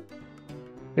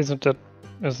 Isn't that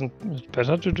Isn't it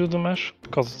better to do the mesh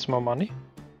because it's more money?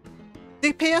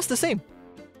 They pay us the same.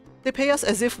 They pay us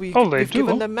as if we've do?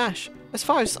 given them mash. As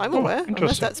far as I'm aware, unless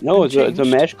interesting. that's No, been the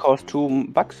changed. mesh costs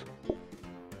 $2.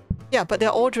 Yeah, but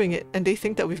they're ordering it and they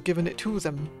think that we've given it to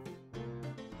them.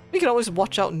 We can always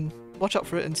watch out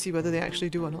for it and see whether they actually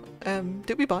do or not.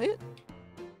 Did we buy it?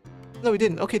 No, we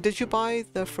didn't. Okay, did you buy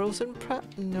the frozen prep?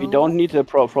 No. We don't need the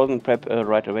frozen prep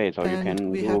right away, so you And can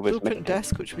we do have with blueprint metal.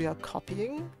 desk, which we are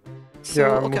copying. So, Yeah, I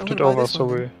okay, I'm moved gonna it buy over this so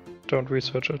one we then. don't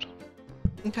research it.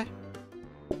 Okay.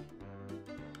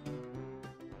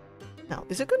 Now,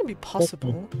 is it going to be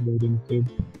possible Loading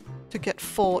table. to get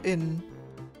 4 in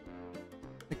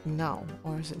like now,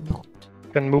 or is it not?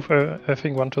 Can move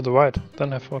everything one to the right,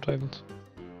 then have 4 tables.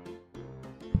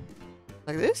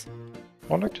 Like this?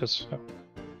 Or like this. Yeah.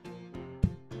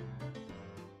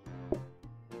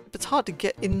 It's hard to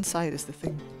get inside is the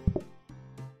thing.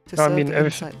 To No, I serve mean the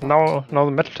everything. inside box. Now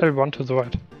the metal table one to the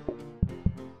right.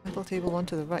 Metal table one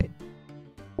to the right.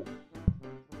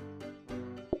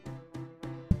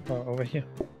 Over here.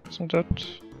 Isn't that?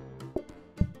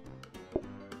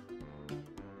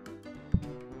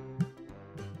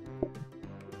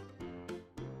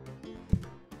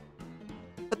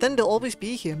 But then they'll always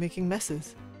be here making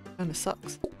messes. Kinda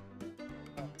sucks.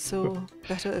 So,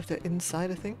 better if they're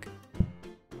inside, I think.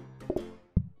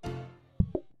 They're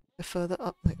further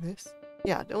up like this.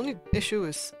 Yeah, the only issue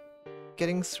is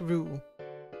getting through.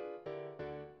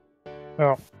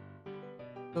 Yeah.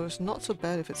 So it's not so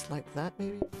bad if it's like that,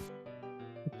 maybe?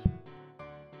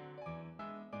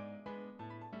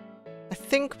 I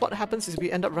think what happens is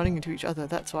we end up running into each other.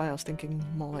 That's why I was thinking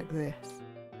more like this.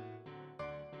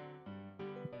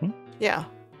 Yeah,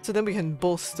 so then we can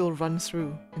both still run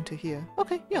through into here.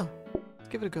 Okay, yeah. Let's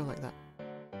give it a go like that.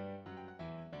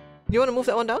 You want to move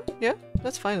that one down? Yeah,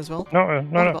 that's fine as well. No,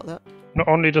 What about that? no,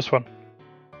 only this one.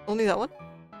 Only that one?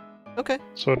 Okay,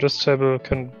 So this table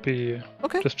can be,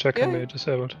 okay. this check can yeah. be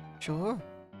disabled. Sure.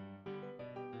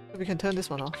 So we can turn this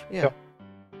one off. Yeah. Yeah.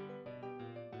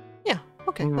 Yeah,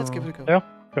 okay, let's give it a go. Yeah,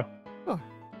 yeah. Sure.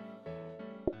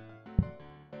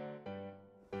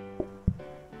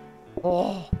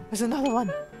 Oh, there's another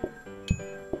one.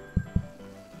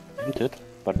 Printed,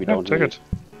 but we Yeah, don't take need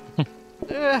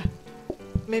it.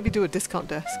 Maybe do a discount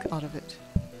desk out of it.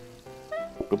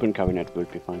 Blueprint cabinet will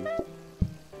be fine.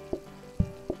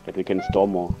 That we can store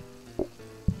more.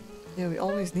 Yeah, we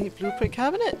always need blueprint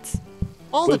cabinets.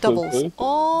 All the Cool, cool, doubles. cool.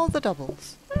 All the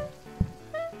doubles.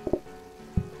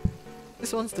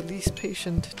 This one's the least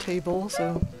patient table,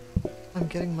 so I'm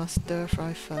getting my stir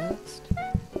fry first.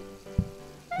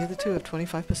 The other two have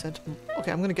 25%.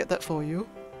 Okay, I'm gonna get that for you,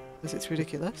 because it's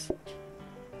ridiculous.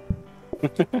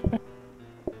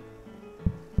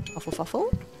 Fuffle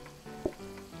Fuffle.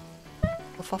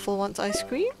 Fuffle wants ice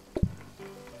cream.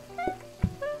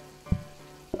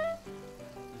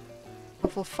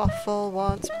 Fuffle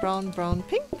wants brown, brown,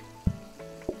 pink.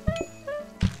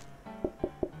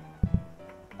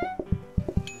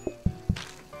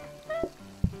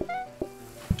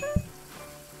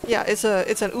 Yeah, it's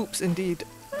an oops indeed.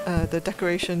 The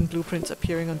decoration blueprints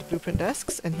appearing on the blueprint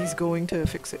desks, and he's going to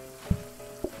fix it.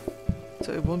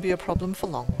 So it won't be a problem for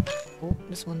long. Oh,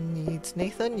 this one needs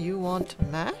Nathan. You want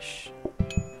mash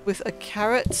with a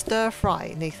carrot stir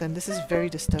fry, Nathan. This is very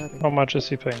disturbing. How much is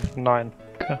he paying? 9.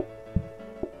 Okay.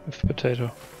 With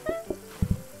potato.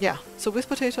 Yeah, so with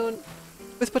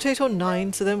potato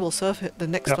 9, so then we'll serve the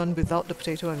next one without the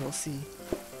potato and we'll see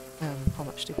how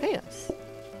much they pay us.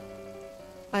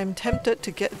 I'm tempted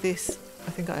to get this,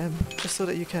 I think I am, just so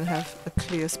that you can have a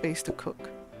clear space to cook.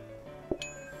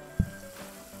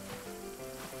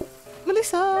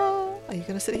 Melissa! Are you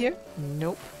gonna sit here?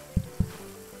 Nope.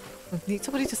 I need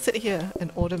somebody to sit here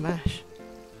and order mash.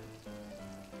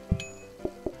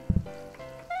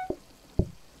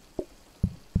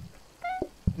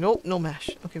 Nope, no mash.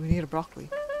 Okay, we need a broccoli.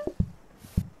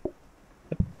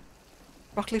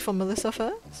 Broccoli for Melissa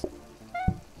first?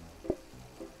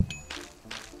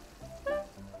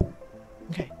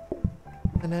 Okay.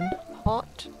 And then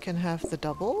Hot can have the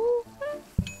double.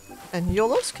 And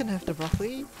Yolos can have the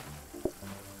broccoli.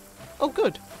 Oh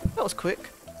good, that was quick.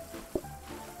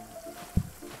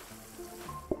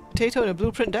 Potato and a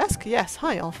blueprint desk? Yes,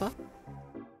 hi Alpha.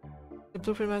 The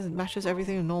blueprint matches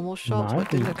everything in normal shots, but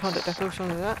didn't account that decoration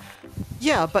like that.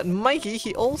 Yeah, but Mikey,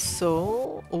 he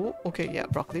also... Oh, okay, yeah,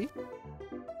 broccoli.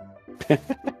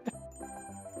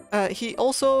 He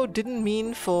also didn't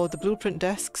mean for the blueprint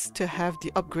desks to have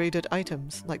the upgraded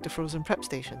items, like the frozen prep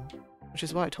station. Which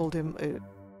is why I told him,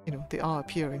 you know, they are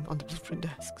appearing on the blueprint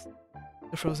desks.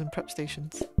 The frozen prep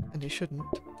stations, and they shouldn't.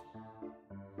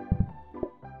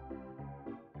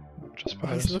 just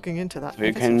buy He's this. looking into that. So you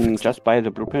I guess he'll can fix it. just buy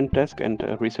the blueprint desk and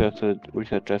research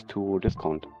desk to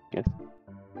discount. Yes.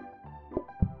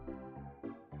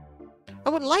 I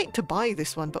would like to buy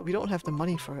this one, but we don't have the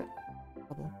money for it.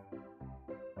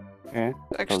 Okay.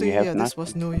 Actually, have yeah, this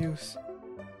was nothing. no use.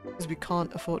 Because we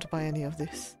can't afford to buy any of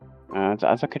this. The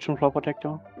other kitchen floor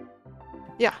protector.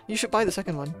 Yeah, you should buy the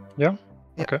second one. Yeah?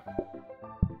 Yeah. Okay.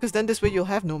 Because then this way you'll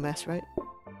have no mess, right?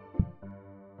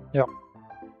 Yeah.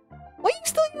 Why are you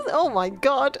still using? Oh my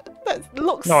god, that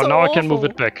looks No, so now I can move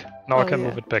awful. it back. Now Oh, I can yeah.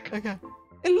 move it back. Okay.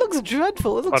 It looks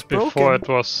dreadful. It looks But before broken. it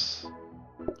was...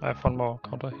 I have one more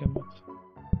counter here.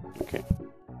 Okay.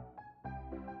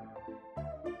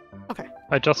 Okay.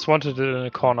 I just wanted it in a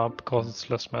corner because it's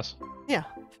less mess. Yeah,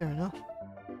 fair enough.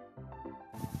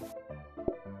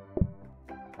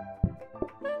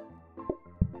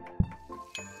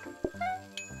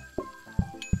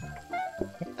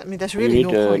 I mean, there's You really need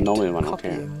no a point normal one, okay.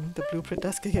 copying the blueprint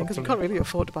desk again because we can't really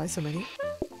afford to buy so many.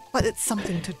 But it's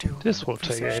something to do. This will with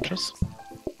take research ages. desks.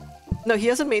 No, he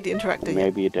hasn't made the interactor yet.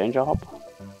 Maybe a danger hop.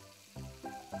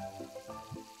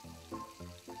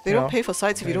 They don't Yeah, pay for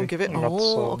sites if you don't give it. Not Oh,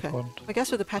 so okay. important. I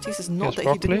guess with the patties, it's not Here's that he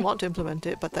broccoli. didn't want to implement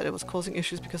it, but that it was causing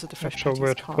issues because of the fresh Not sure patties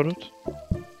where to card. put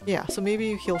it. Yeah, so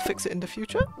maybe he'll fix it in the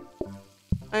future.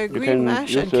 I agree, can mash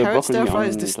use and the carrot broccoli stir fry on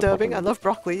is the disturbing. I broccoli. love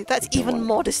broccoli. That's If you even want.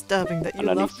 more disturbing that you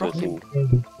love Underneath the broccoli.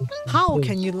 sink. How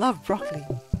can you love broccoli?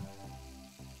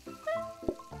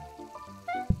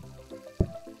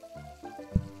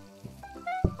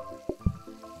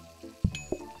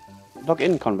 Log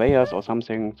in conveyors or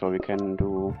something so we can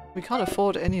do. We can't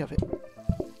afford any of it.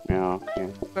 Yeah, okay.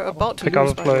 We're about to Pick up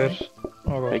lose, a by the way. plate.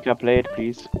 Oh, God. Take a plate,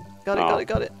 please. Got it, Oh. got it,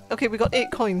 got it. Okay, we got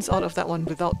 8 coins out of that one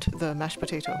without the mashed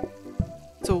potato.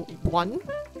 So, 1.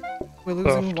 We're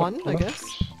losing Left, 1, I left.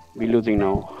 guess. We're losing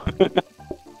now.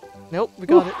 Nope, we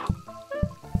got it.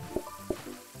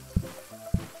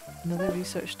 Another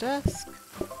research desk.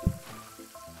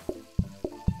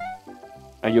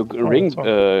 You ring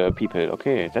sorry. people,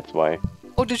 okay, that's why.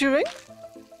 Oh, did you ring?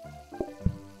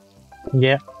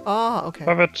 Yeah, Ah, okay.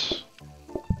 Have it.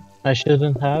 I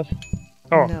shouldn't have.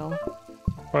 Oh, No.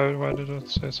 why did it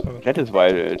say so? That is why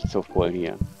it's so full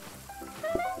here.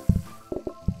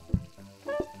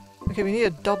 Okay, we need a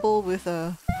double with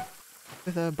a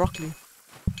broccoli.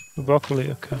 The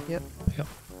broccoli, okay.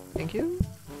 Thank you.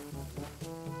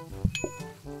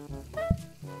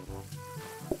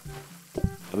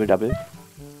 Double.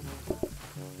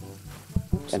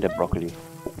 And a broccoli.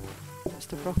 That's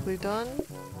the broccoli done.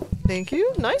 Thank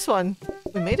you. Nice one.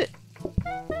 We made it.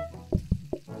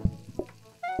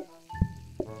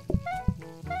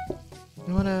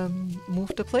 You wanna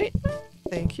move the plate?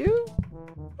 Thank you.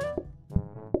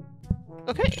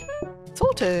 Okay.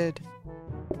 Sorted.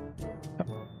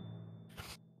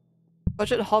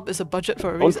 Budget hob is a budget for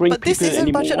a Don't reason. bring But this people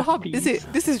isn't budget anymore, hob, is please.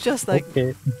 it? This is just like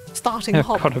Okay. starting I've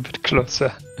hob. got a bit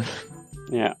closer.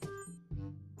 Yeah.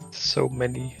 So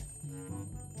many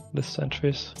list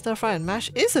entries. Stir fry and mash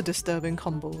is a disturbing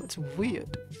combo. It's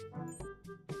weird.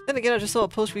 Then again, I just saw a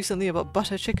post recently about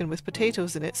butter chicken with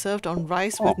potatoes in it, served on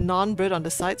rice with naan bread on the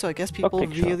side. So I guess people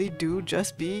picture. really do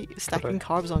just be stacking Correct.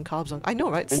 carbs on carbs on. I know,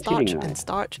 right? And Starch feeling and nice.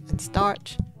 starch and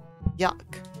starch. Yuck.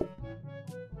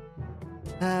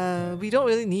 We don't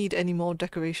really need any more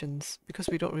decorations because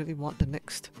we don't really want the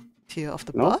next tier of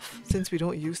the Nope. buff since we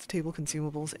don't use the table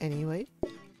consumables anyway.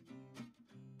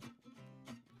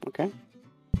 Okay.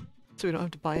 So we don't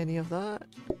have to buy any of that.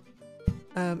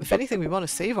 If anything, we want to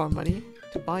save our money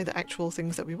to buy the actual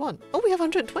things that we want. Oh, we have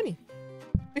 120.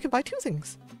 We can buy 2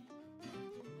 things.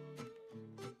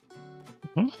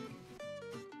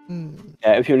 Hmm.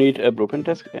 Yeah, if you need a blueprint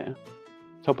desk, yeah.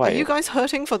 So buy Are you it. guys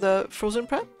hurting for the frozen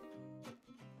prep?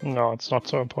 No, it's not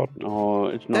so important. No,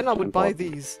 it's not Then I would buy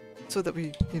important. these so that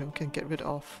we, can get rid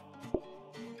of.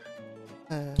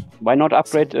 Why not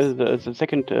upgrade the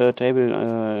second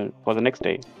table for the next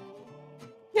day?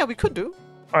 Yeah, we could do.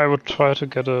 I would try to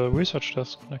get a research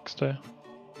desk next day.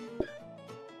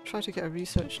 Try to get a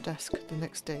research desk the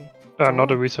next day. Not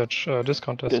a research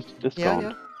discount desk. Discount.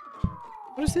 Yeah.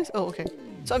 What is this? Oh, okay.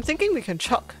 So I'm thinking we can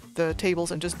chuck the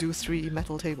tables and just do 3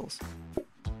 metal tables.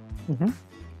 Mm-hmm.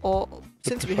 Or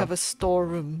since we prefer. have a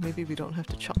storeroom, maybe we don't have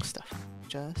to chuck stuff.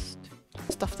 Just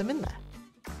stuff them in there.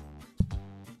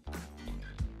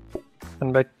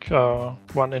 And make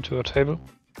one into a table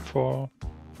for...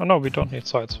 Oh no, we don't need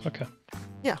sides. Okay.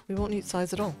 Yeah, we won't need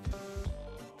sides at all.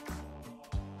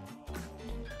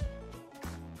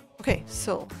 Okay,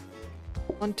 so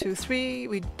 1, 2, 3.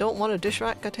 We don't want a dish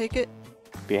rack, I take it?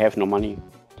 We have no money.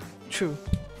 True.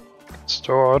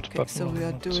 Store it, Okay, but so no, we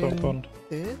are not so doing important.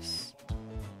 this.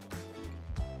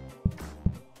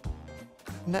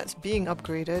 And that's being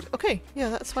upgraded. Okay, yeah,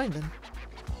 that's fine then.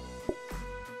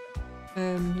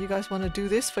 You guys want to do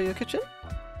this for your kitchen?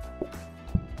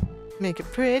 Make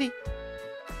it pretty.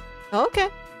 Okay.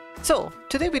 So,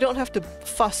 today we don't have to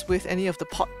fuss with any of the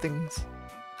pot things.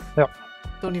 Yep.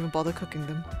 Don't even bother cooking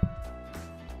them.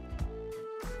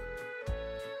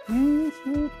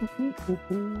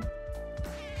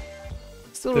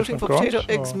 Still looking for Different potato, gods,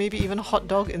 eggs, or- maybe even a hot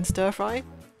dog in stir fry.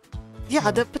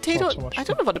 Yeah, the potato. not so much I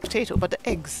don't know about the potato, but the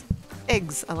eggs.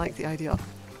 Eggs, I like the idea of.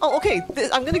 Oh, okay.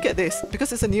 I'm gonna get this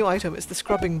because it's a new item. It's the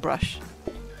scrubbing brush.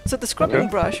 So the scrubbing Okay.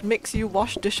 brush makes you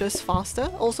wash dishes faster.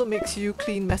 Also makes you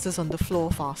clean messes on the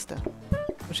floor faster,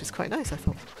 which is quite nice, I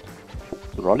thought.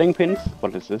 Rolling pins?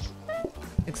 What is this?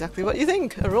 Exactly what you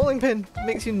think. A rolling pin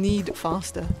makes you knead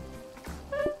faster.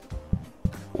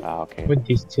 Ah, okay. Would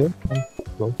these still come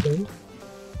locally?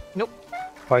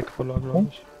 Bike-Roller, glaube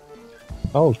ich.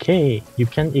 Okay, you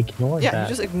can ignore Yeah, that. you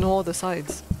just ignore the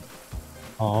sides.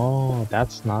 Oh,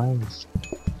 that's nice.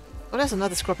 Oh, there's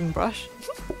another scrubbing brush.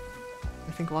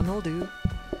 I think one will do.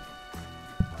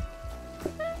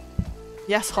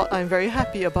 Yes, Hot, I'm very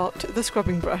happy about the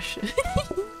scrubbing brush.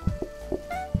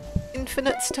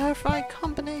 Infinite stir-fry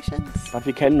combinations. But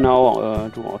we can now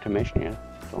do automation here.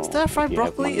 So Stir-fry we have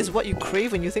broccoli one- is what you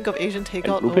crave when you think of Asian And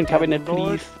takeout. blueprint Oh, cabinet,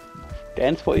 Lord. please.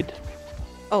 Dance for it.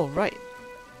 Oh, right.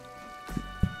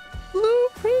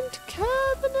 Blueprint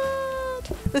cabinet!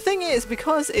 The thing is,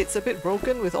 because it's a bit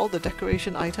broken with all the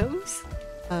decoration items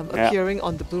appearing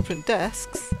on the blueprint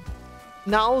desks,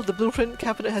 now the blueprint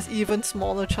cabinet has even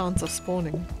smaller chance of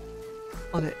spawning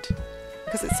on it.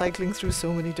 Because it's cycling through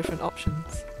so many different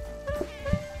options.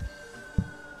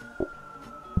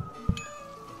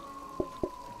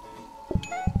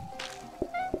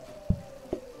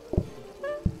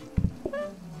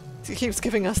 It keeps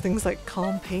giving us things like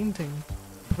calm painting,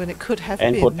 when it could have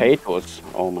And been... potatoes.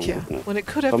 Oh my Yeah, goodness. when it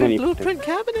could have So been many blueprint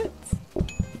cabinets.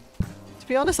 To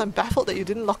be honest, I'm baffled that you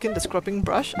didn't lock in the scrubbing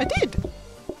brush. I did!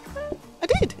 I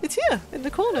did! It's here, in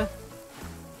the corner.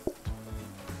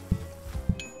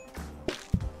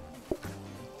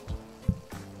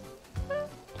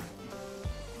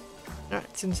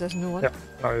 Alright, since there's no one, Yeah,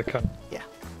 now you can.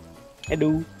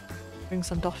 Hello. bring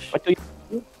some dosh. What do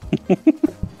you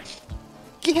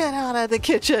Get out of the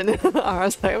kitchen! I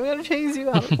was like, I'm gonna chase you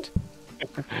out.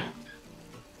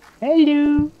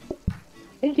 Hello.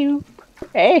 Hello.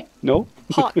 Hey. No.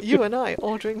 Hot, you and I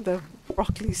ordering the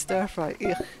broccoli stir fry.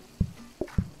 Ugh.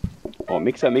 Oh,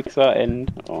 mixer,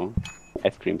 and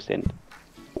ice cream stand.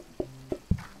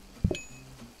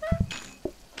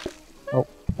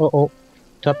 Oh,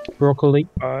 chopped broccoli.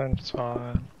 Fine, it's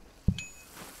fine.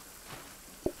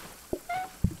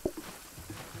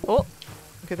 Oh!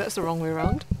 Okay, that's the wrong way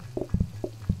around.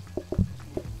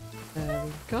 There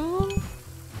we go.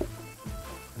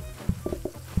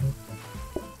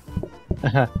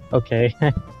 Okay,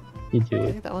 you do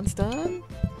Okay, it. that one's done.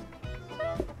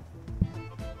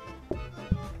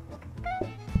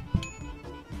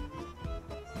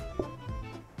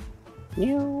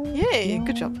 Yay,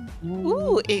 good job.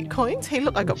 Ooh, 8 coins. Hey,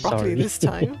 look, I got broccoli Sorry. this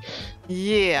time.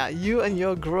 Yeah, you and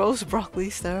your gross broccoli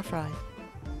stir fry.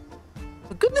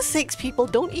 For goodness sakes, people,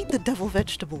 don't eat the devil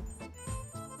vegetable.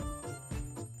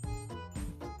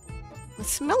 It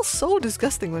smells so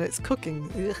disgusting when it's cooking.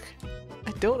 Ugh.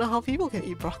 I don't know how people can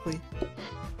eat broccoli.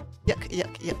 Yuck,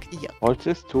 yuck, yuck, yuck. What's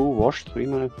this to wash 3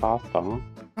 minutes faster, huh?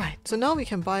 Right, so now we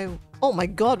can buy... Oh my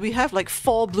god, we have like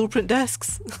 4 blueprint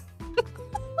desks.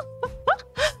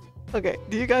 Okay,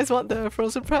 do you guys want the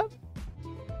frozen prep?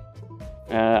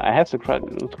 I have the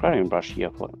scrubbing brush here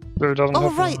for Bill doesn't Oh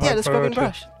have right, a yeah, high the scrubbing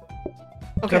priority. brush.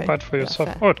 Okay. Yeah, buy it for yeah, yourself.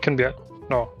 fair. Oh, it can be.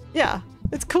 No, Yeah,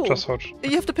 it's cool. just watch.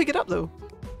 You have to pick it up though.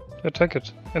 Yeah, take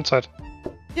it. Inside.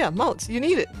 Yeah, mounts, you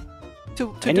need it.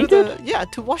 To I do need the... it? Yeah,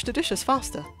 to wash the dishes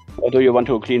faster. Or do you want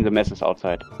to clean the messes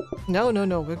outside? No,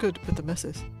 we're good with the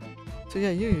messes. So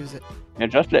yeah, you use it. Yeah,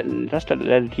 just let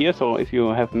it here, so if you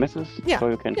have messes, Yeah, so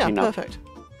you can yeah, clean up. perfect.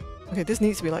 Okay, this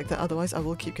needs to be like that, otherwise I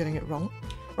will keep getting it wrong.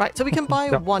 Right, so we can buy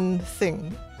Yeah. one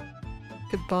thing.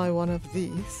 Could buy one of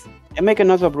these. And make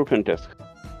another blueprint desk.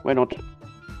 Why not?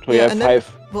 So you Yeah, have and then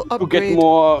 5 we'll to get upgrade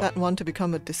more. that one to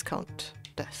become a discount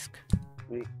desk.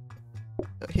 Mm.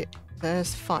 So here,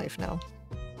 there's 5 now.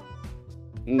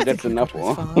 I That's think we're enough, good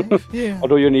or? with 5. Yeah. Or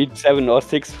do you need 7 or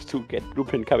 6 to get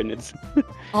blueprint cabinets?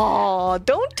 Oh,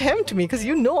 don't tempt me, because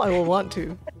you know I will want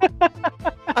to.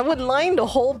 I would line the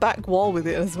whole back wall with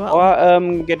it as well.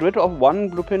 Or get rid of 1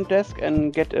 blueprint desk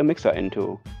and get a mixer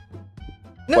into.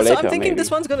 No, for so I'm later, thinking this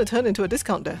maybe. one's going to turn into a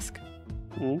discount desk.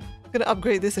 Hmm? I'm going to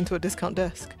upgrade this into a discount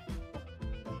desk.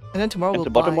 And then tomorrow And we'll the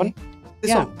bottom buy... one? This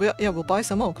Yeah. one. We'll buy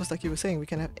some more, because like you were saying, we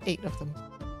can have 8 of them.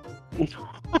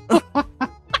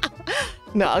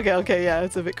 No, okay, yeah,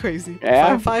 it's a bit crazy.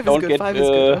 Yeah, Five is don't good. get, 5 is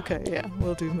good. Okay, yeah,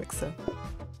 we'll do mixer.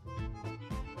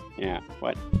 Yeah,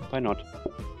 what? Why not?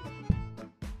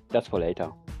 That's for later.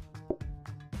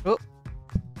 Oh.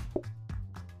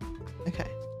 Okay.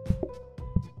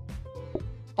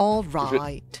 All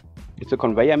right. It's a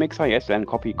conveyor mixer, yes, and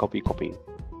copy.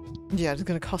 Yeah, it's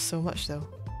gonna cost so much though.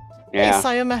 Yeah.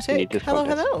 Hey, we need Cymatic. this Hello,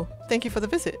 contest. hello. Thank you for the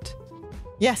visit.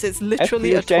 Yes, it's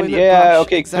literally a As we toilet understand, yeah, brush.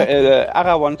 okay, Exactly.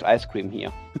 Ara wants ice cream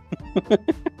here.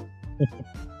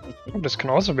 This can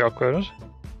also be upgraded.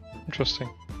 Interesting.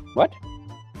 What?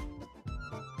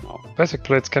 No. Basic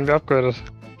plates can be upgraded.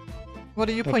 What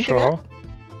are you Not pointing sure at? how.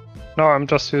 No, I'm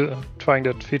just trying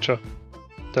that feature.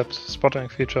 That spotting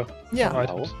feature. Yeah. On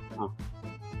items. Oh.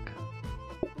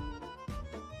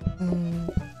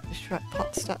 Distract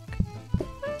pot stack.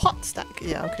 Pot stack!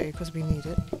 Yeah, okay, because we need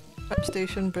it. Prep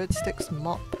station, breadsticks,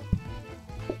 mop.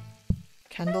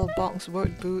 Candle box,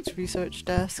 work boots, research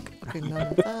desk. Okay, none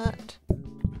of that.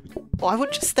 Oh, I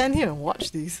would just stand here and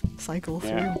watch these cycle through.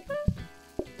 Yeah.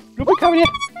 Look, come here!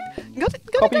 Got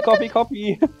it.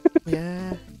 Copy!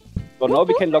 Yeah, So now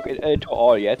we can log it into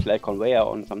all, yes, like conveyor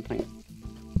or something.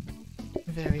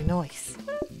 very nice.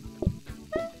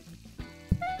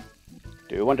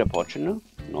 Do you want a portion?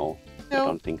 No, I No.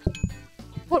 don't think so.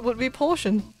 What would be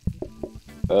portion?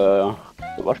 The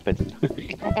wash basin.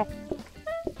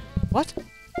 What?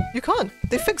 You can't.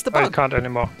 They fixed the I bug. can't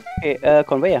anymore. Okay,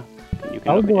 conveyor. You can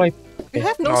How log do it I? in. We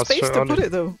have no No, it's space too to put early.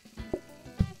 it though.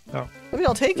 No. I mean,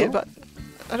 I'll take it, No? but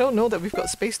I don't know that we've got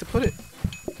space to put it.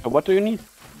 So what do you need?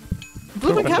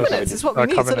 Blooming Cabinets. cabinets is what we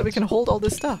need so that we can hold all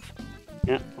this stuff.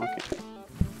 Yeah, okay.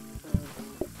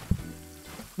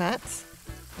 Mats?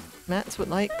 Mats would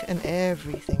like an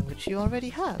everything, which you already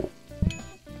have.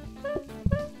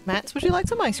 Mats, would you like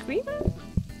some ice cream?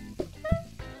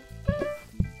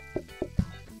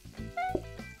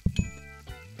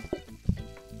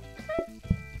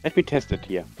 Let me test it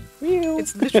here.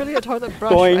 It's literally a toilet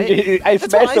brush, Boing. right? I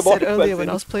That's what smashed I the said water earlier when basin.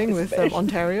 I was playing with Smashed.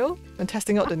 Ontario and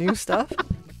testing out the new stuff.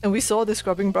 And we saw this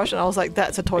scrubbing brush and I was like,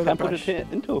 that's a I toilet can't put brush. it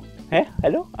into. Huh?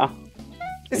 Hello? Ah.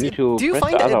 I need to Do you press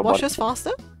find the that other it washes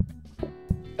faster?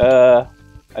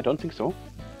 I don't think so.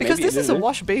 Because Maybe this is a little bit.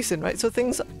 wash basin, right? So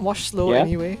things wash slow Yeah.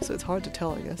 anyway, so it's hard to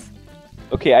tell, I guess.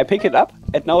 Okay, I pick it up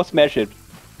and now smash it.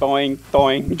 Doing,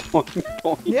 doing, doing,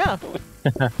 doing. Yeah.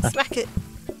 Smack it.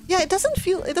 Yeah, it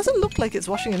doesn't look like it's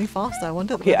washing any faster. I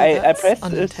wonder Okay, whether I that's press this,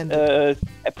 unintended.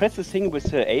 I press the thing with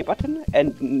the A button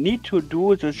and need to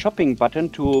do the shopping button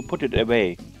to put it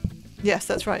away. Yes,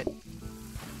 that's right.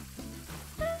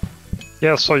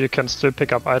 Yeah, so you can still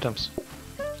pick up items.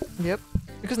 Yep.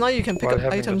 Because now you can pick While up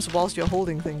having items whilst you're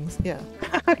holding things. Yeah.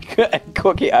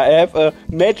 Okay, I have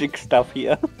magic stuff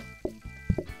here.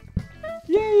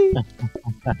 Yay!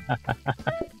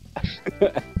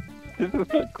 This is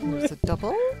so cool. There's a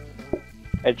double.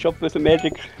 I chop with a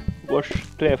magic wash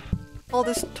clef. All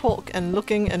this talk and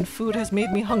looking and food has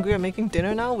made me hungry. I'm making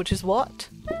dinner now, which is what?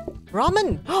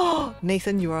 Ramen! Oh,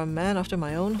 Nathan, you are a man after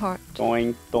my own heart.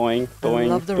 Doing, doing,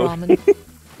 doing. I love the doing. ramen.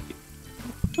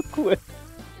 So cool.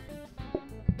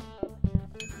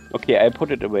 Okay, I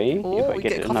put it away. Oh, if I we get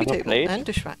get a coffee another table plate. and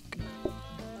dish rack.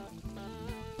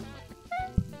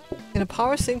 In a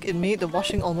power sink, it made the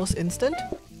washing almost instant.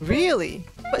 Really?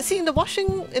 But see, in the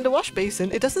wash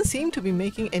basin, it doesn't seem to be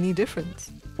making any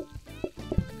difference.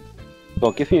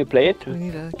 So give me a plate We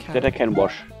need a that carrot. I can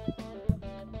wash.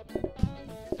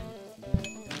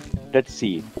 Let's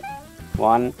see.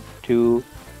 1, 2,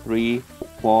 3,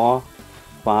 4,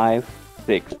 5,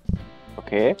 6.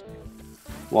 Okay.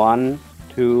 1,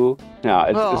 2. No,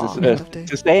 Oh, it's lovely.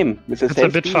 the same. It's the It's same a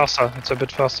bit speed. faster. It's a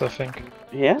bit faster, I think.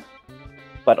 Yeah?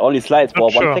 But only slides for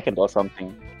Not 1 sure. second or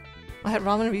something. I had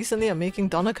ramen recently. I'm making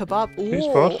doner kebab. Please, Ooh,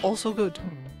 what? also good.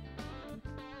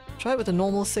 Try it with a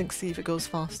normal sink, see if it goes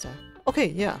faster. Okay,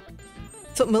 yeah.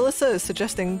 So Melissa is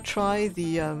suggesting try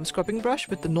the scrubbing brush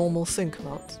with the normal sink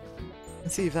mount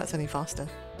and see if that's any faster.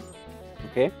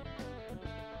 Okay?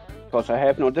 Because I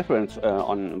have no difference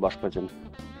on wash basin.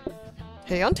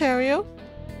 Hey Ontario,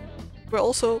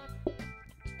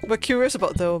 we're curious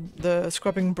about the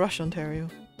scrubbing brush, Ontario.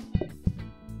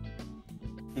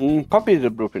 Copy the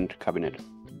blueprint cabinet.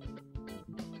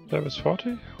 That was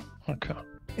 40? Okay.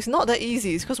 It's not that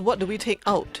easy. It's because what do we take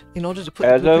out in order to put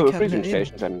The the blueprint freezing cabinet in?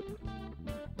 stations then.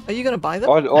 Are you gonna buy them?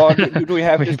 Or do we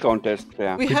have We- discount test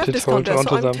there? We we have did discount hold there, so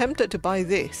onto I'm them. tempted to buy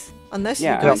this. Unless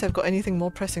Yeah. you guys have got anything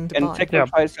more pressing to And buy.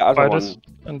 sacrifice the other Buy one. this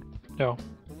and yeah,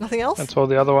 Nothing else? and throw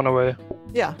the other one away.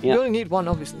 Yeah, Yeah. we only need one,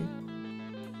 obviously.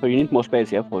 So you need more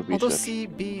space, yeah, for Although research.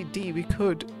 CBD, we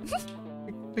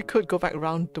could go back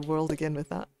around the world again with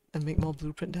that. and make more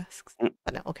blueprint desks.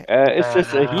 But no, okay. Is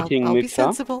this a heating I'll be mixer?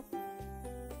 sensible.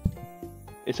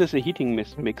 Is this a heating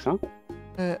mixer?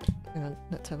 Hang on,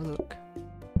 let's have a look.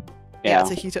 Yeah.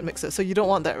 It's a heated mixer, so you don't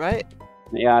want that, right?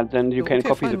 Yeah, then you can Okay,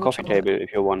 copy fine, the we'll coffee try that. table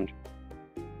if you want.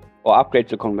 Or upgrade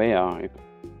the conveyor.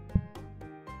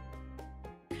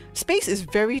 Space is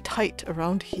very tight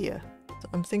around here. So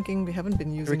I'm thinking we haven't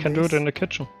been using We can do this. it in the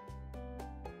kitchen.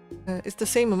 It's the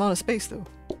same amount of space though.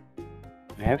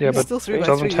 Have Yeah, you? but still 3 it by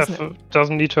doesn't 3, have isn't it?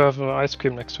 doesn't need to have ice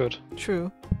cream next to it.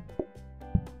 True.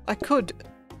 I could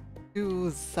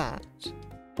do that.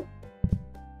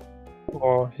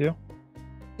 Or here.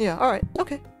 Yeah, alright,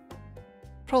 okay.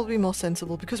 Probably more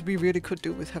sensible because we really could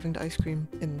do with having the ice cream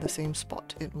in the same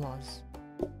spot it was.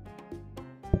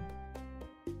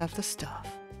 Have the stuff.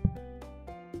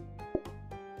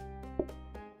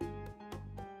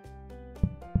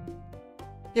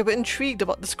 Yeah, we're intrigued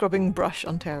about the scrubbing brush,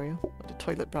 Ontario. Or the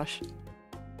toilet brush.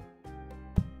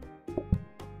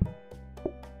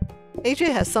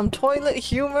 AJ has some toilet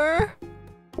humor.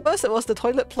 First it was the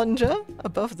toilet plunger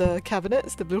above the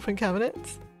cabinets, the blueprint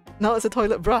cabinets. Now it's a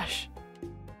toilet brush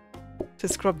to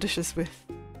scrub dishes with.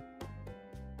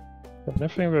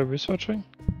 Anything we're researching?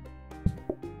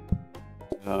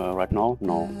 Right now?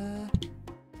 No.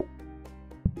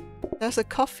 There's a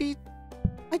coffee.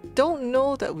 I don't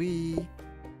know that we.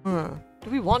 Do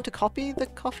we want to copy the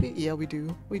coffee? Yeah, we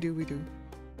do. We do.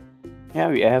 Yeah,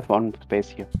 we have one space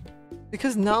here.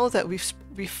 Because now that we've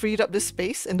freed up this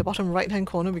space in the bottom right-hand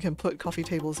corner, we can put coffee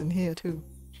tables in here too.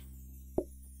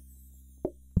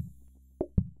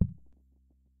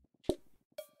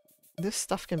 This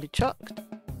stuff can be chucked.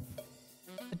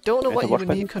 I don't know There's what a you wash would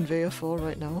button. need conveyor for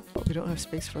right now, but we don't have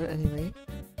space for it anyway.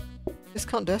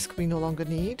 Discount desk we no longer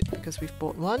need because we've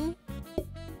bought one.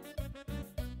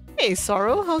 Hey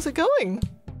Sorrow, how's it going?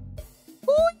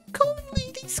 Oh, you call me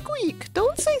Lady Squeak!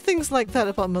 Don't say things like that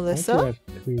about I do Melissa! have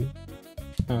 3.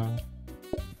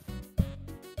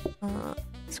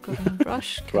 Scrubbing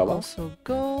brush can Rubber. also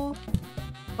go.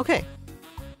 Okay.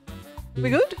 We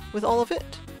good with all of it?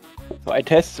 So I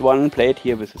test one plate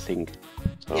here with a sink.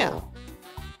 So Yeah.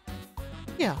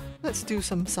 Yeah, let's do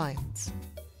some science.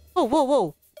 Oh, whoa,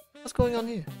 whoa! What's going on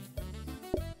here?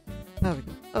 There we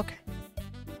go. Okay.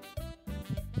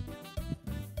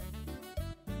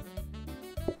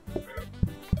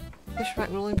 Dish rack,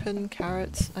 rolling pin,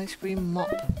 carrots, ice cream, mop.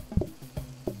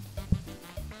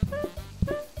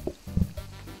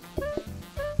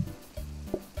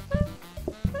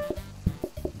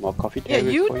 more coffee Yeah,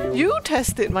 tables for you. you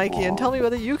test it, Mikey, and tell me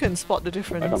whether you can spot the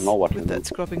difference don't know what with to that do.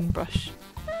 scrubbing brush.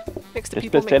 Makes the Is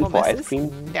people this make then more for messes. ice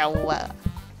cream? No.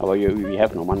 Oh, well, we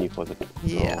have no money for that.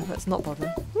 Yeah, So, let's not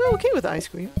bother. We're okay with the ice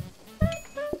cream.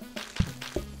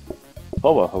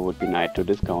 Boer would be nice to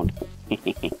discount.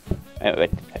 Wait.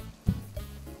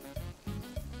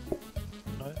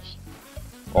 Nice.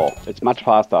 Oh, it's much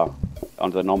faster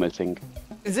on the normal sink.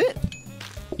 Is it?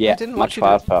 Yeah, I didn't much watch you do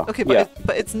it. faster. Okay, but yeah.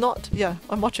 but it's not. Yeah,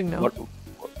 I'm watching now. What,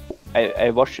 I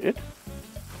watched it.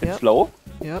 It's Yep. slow,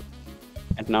 Yep.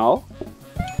 and now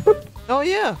Oh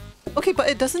yeah. Okay, but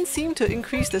it doesn't seem to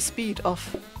increase the speed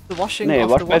of the washing no, of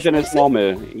wash the wash basin is basin.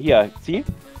 normal. Here, see?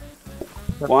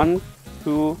 1,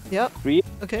 2, Yep. 3.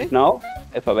 Okay. Now,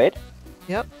 if I wait,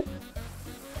 Yep.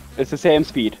 it's the same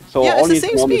speed. So Yeah, it's only the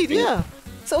same normal speed. speed. Yeah.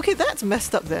 So okay, that's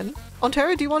messed up then.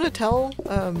 Ontario, do you want to tell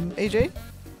AJ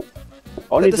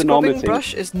Only that the the normal scrubbing thing.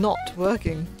 brush is not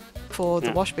working for the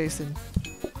Yeah. wash basin?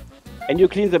 And you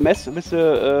clean the mess with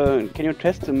the. Can you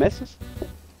test the messes?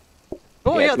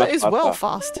 Oh Yeah, yeah, it's that much is well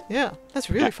faster. fast. Yeah, that's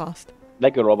really Yeah. fast.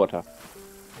 Like a robot.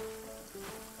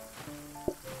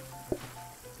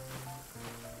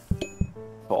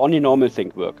 So only normal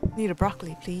thing work. Need a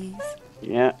broccoli, please.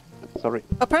 Yeah, sorry.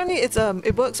 Apparently,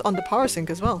 it works on the power sink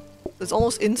as well. It's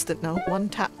almost instant now. One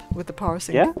tap with the power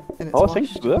sink. Yeah? and it's Power washed.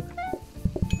 things work?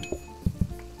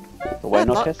 So why Bad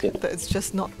not luck test it? that it's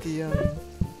just not the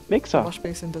Mixer. wash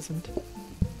basin doesn't.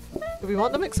 Do we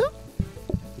want the mixer?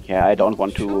 Yeah, I don't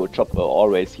want to chop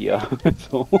always here.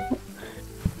 So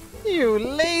You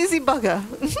lazy bugger!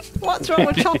 What's wrong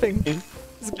with chopping?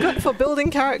 It's good for building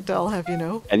character, I'll have you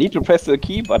know. I need to press the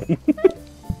key button.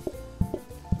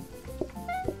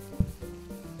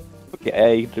 Okay,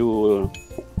 I do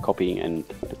copying and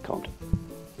discount.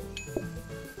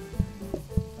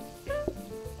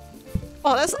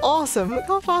 Oh, that's awesome! Look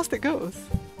how fast it goes.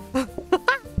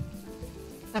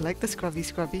 I like the scrubby.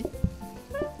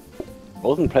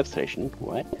 Frozen prep station?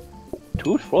 What?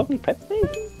 2 frozen prep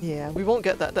stations? Yeah, we won't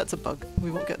get that. That's a bug. We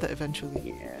won't get that eventually.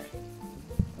 Yeah.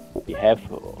 We have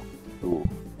to.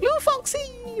 Blue Foxy!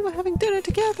 We're having dinner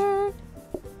together!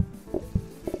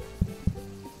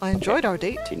 I enjoyed our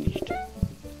date. Finished.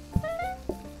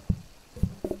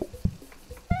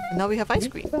 And now we have ice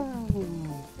cream.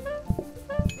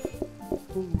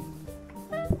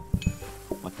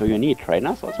 What do you need?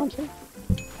 Trainers or something?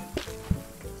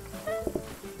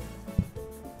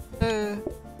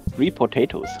 3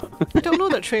 potatoes. I don't know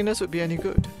that trainers would be any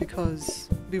good because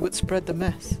we would spread the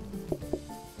mess.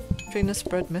 Trainers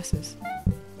spread messes.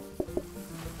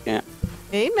 Yeah.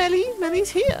 Hey, Melly, Melly's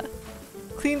here.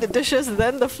 Clean the dishes,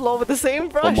 then the floor with the same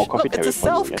brush. more coffee Look, it's a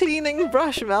table for you, yes. self-cleaning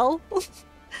brush, Mel.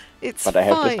 It's But I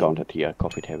have fine. discounted here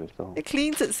coffee table, so. It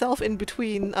cleans itself in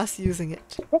between us using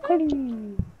it.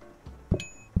 Broccoli.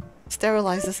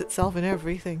 Sterilizes itself and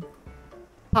everything.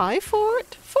 Hi,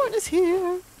 Fort. Fort is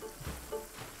here.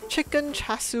 Chicken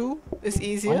chasu is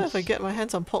easier. Nice. If I get my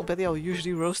hands on pork belly, I'll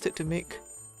usually roast it to make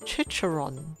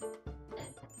chicharron.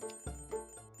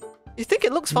 You think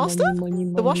it looks faster?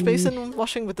 The wash basin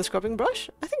washing with the scrubbing brush?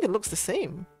 I think it looks the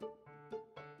same.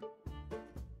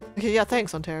 Okay, yeah,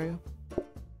 thanks, Ontario.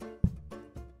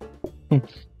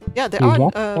 Yeah, there You aren't.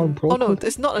 want more Oh no, broccoli?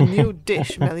 it's not a new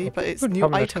dish, Melly, but it's Good new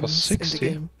cabinet costs items in the 60.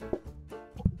 game.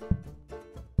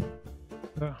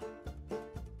 Yeah.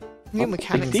 New What's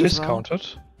mechanics 60? as well.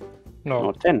 Discounted? No,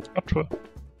 No, 10. not true.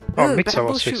 Oh, Ugh, mixer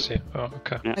bamboo was shoot. 60. Oh,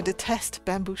 okay. Yeah. I detest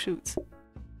bamboo shoots.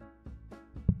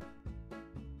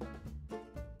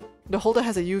 The holder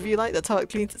has a UV light, that's how it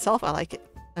cleans itself. I like it.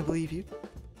 I believe you.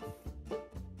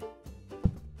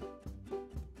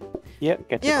 Yeah,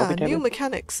 get the Yeah, coffee new table.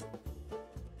 mechanics.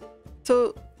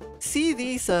 So, see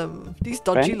these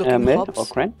dodgy Gran, looking milk or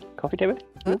hobs? Gran? Coffee table?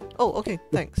 Huh? Oh, okay,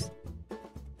 thanks.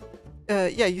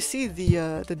 Yeah, you see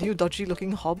the new dodgy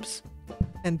looking hobs?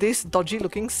 And this dodgy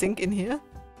looking sink in here?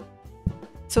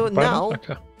 So Why now, not?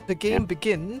 Okay. the game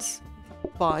begins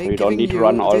by You don't giving need to you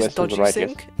run always this to the dodgy right, yes.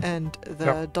 sink and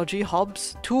the dodgy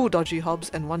hobs, 2 dodgy hobs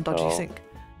and 1 dodgy Oh. sink.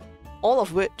 All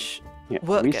of which Yeah.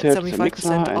 work at Research the 75%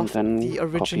 mixer and off then the coffee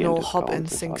original and hob and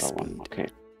discount sink this other speed. one. Okay.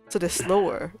 So they're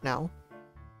slower now.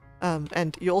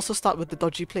 And you also start with the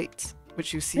dodgy plates,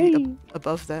 which you see Hey.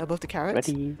 above there, above the carrots,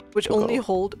 Ready which to only go.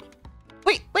 hold...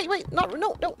 Wait, not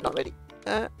ready.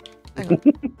 Hang on.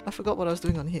 I forgot what I was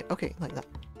doing on here. Okay, like that.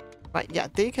 Right, yeah,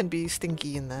 they can be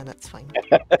stinky in there, that's fine.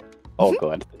 Oh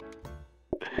god.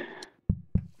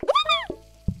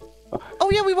 Oh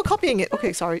yeah, we were copying it.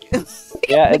 Okay, sorry.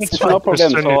 Yeah, It's it's fine. no We problem. still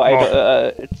So need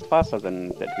more. it's faster than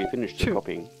that we finished the True.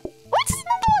 copying. What's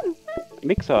another one?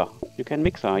 Mixer. You can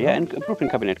mixer. Yeah, and a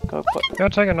blueprint cabinet. Yeah,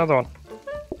 take another one.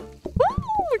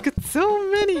 Ooh, we got so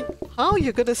many. How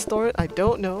you're gonna store it, I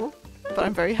don't know. But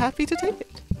I'm very happy to take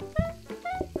it.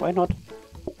 Why not?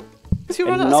 Because you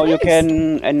run And out now of you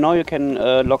space. can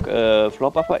lock a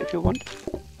floor buffer if you want.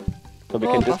 So we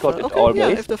Floor can discount buffer. it Okay, always. yeah,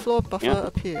 if the floor buffer Yeah.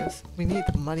 appears. We need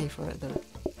the money for it though.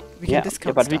 We can Yeah,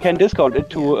 discount but we stuff, can right? discount it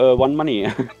to 1 money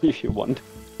if you want.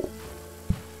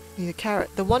 Need a carrot.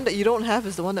 The one that you don't have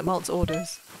is the one that mounts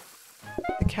orders.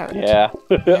 The carrot. Yeah,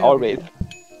 Yeah, always. yeah.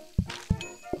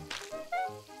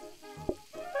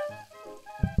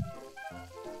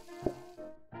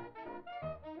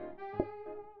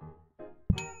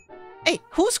 Hey,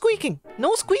 who's squeaking?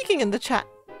 No squeaking in the chat.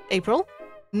 April,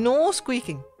 no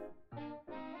squeaking.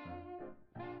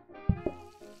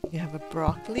 You have a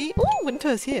broccoli. Oh,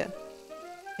 Winter's here.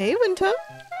 Hey, Winter.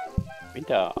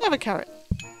 Winter. I have a carrot.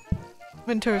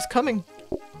 Winter is coming.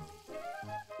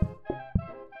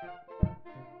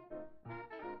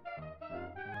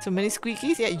 So many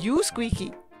squeakies? Yeah, you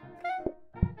squeaky.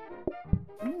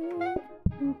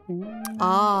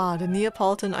 Ah, the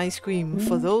Neapolitan ice cream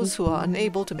for those who are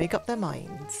unable to make up their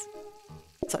minds.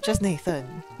 Such as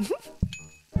Nathan.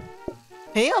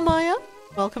 Hey, Amaya.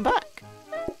 Welcome back.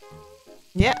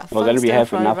 Yeah, Well, fun then we have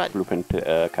stir-fry enough rat- blueprint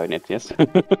cabinets, yes.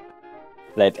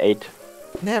 Like 8.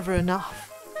 Never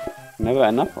enough. Never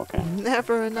enough? Okay.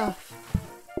 Never enough.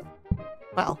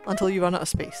 Well, until you run out of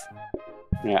space.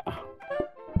 Yeah.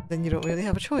 Then you don't really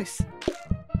have a choice.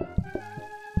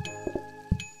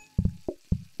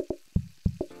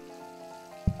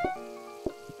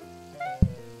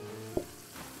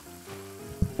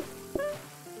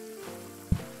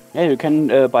 Yeah, you can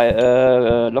buy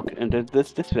lock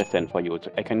this then for you.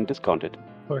 I can discount it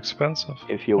So expensive.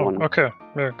 if you Oh, want. okay.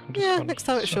 Yeah, I can Yeah, discount next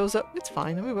time it So- shows up, it's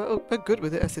fine. I mean, we're good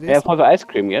with it as it is. Yeah, for the ice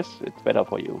cream, yes, it's better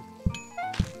for you.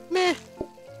 Meh.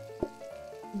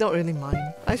 Don't really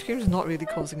mind. Ice cream's not really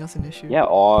causing us an issue. Yeah,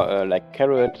 or like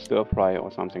carrot stir fry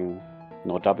or something.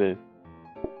 No double.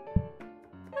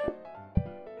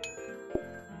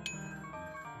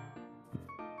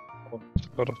 It's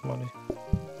a lot of money.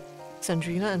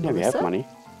 Sandrina and Yeah, we Melissa, have money.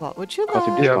 what would you Because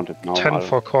we like? discounted now. 10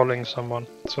 for calling someone.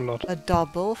 It's a lot. A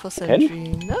double for 10?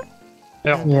 Sandrina.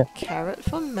 Yeah. And Yeah. a carrot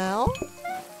for Mel.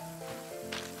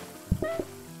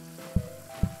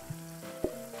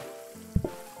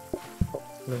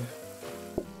 Lovely.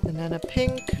 And then a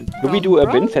pink. Do we brown, do a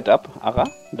brown, bin setup, Ara,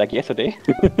 like yesterday?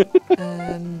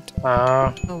 And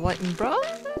Ah, a white and brown.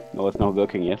 No, it's not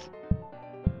working, yes.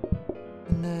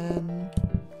 And then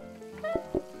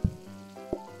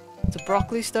the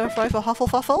broccoli stir fry for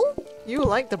Hufflepuffle. You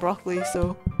like the broccoli,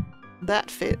 so that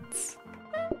fits.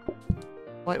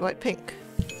 White, white, pink.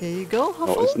 Here you go,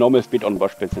 Huffle. No, it's normal speed on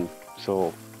Waschbällchen,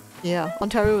 so... Yeah,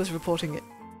 Ontario is reporting it.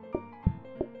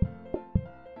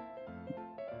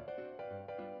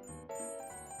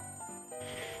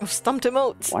 I've stumped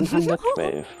emotes.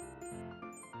 112.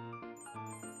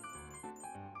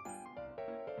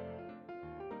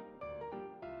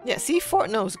 Yeah, see, Fort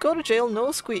knows. Go to jail,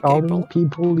 no squeak, Calling April.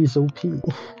 people is OP.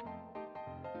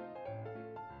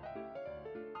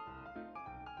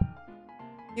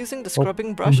 Using the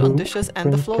scrubbing brush on blue, dishes and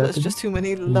the green floor, there's cabinet. just too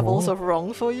many levels No. of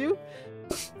wrong for you.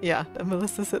 Yeah, and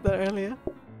Melissa said that earlier.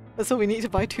 So we need to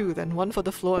buy two then. One for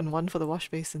the floor and one for the wash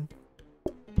basin.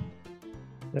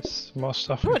 yes, more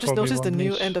stuff. Oh, we I just probably noticed the won't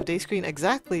new need. end of day screen.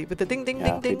 Exactly, with the ding ding Yeah,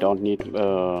 ding we ding. don't need...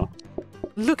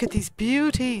 Look at these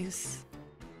beauties.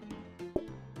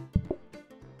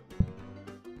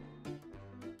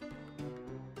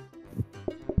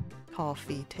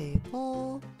 Coffee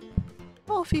table.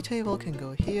 Coffee table can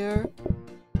go here.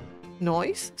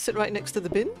 Noise, sit right next to the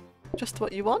bin. Just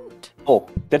what you want. Oh,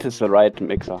 that is the right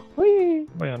mixer. Whee!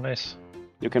 Oh yeah, nice.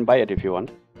 You can buy it if you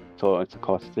want. So it's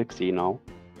cost 60 now.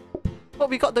 Oh,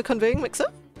 we got the conveying mixer?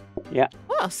 Yeah.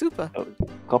 Ah, super.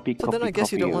 Copy, So copy, then I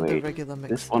guess you copy, don't want the wait. regular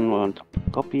mixer. This one want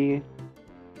copy.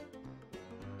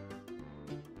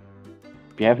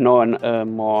 We have no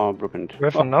more blueprint. We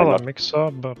have Oh, why another not? mixer,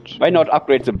 but Why not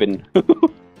upgrade the bin?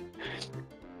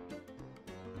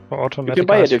 for automatic you can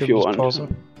buy it ice if cream you want. disposal.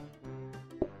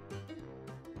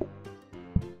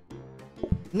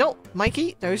 No,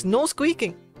 Mikey, there is no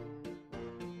squeaking.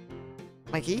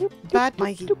 Mikey, bad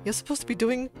Mikey. You're supposed to be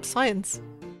doing science.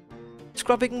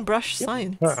 Scrubbing brush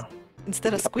science. Yeah.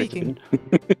 Instead of Upgrade the squeaking.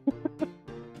 bin.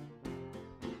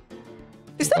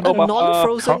 Is that Oh, a but,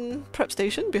 non-frozen prep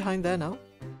station behind there now?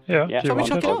 Yeah, Yeah, do you Shall we want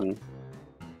check it? it out? frozen.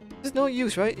 There's no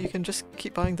use, right? You can just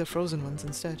keep buying the frozen ones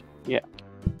instead.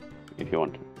 If you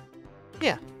want.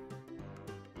 Yeah.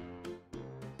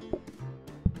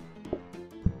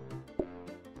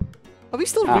 Are we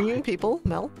still Ah. ringing people,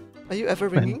 Mel? Are you ever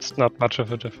ringing? It's not much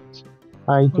of a difference.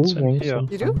 I do What's in ring here?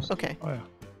 You do? sometimes. Okay, Oh yeah.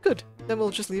 good. Then we'll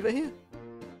just leave it here.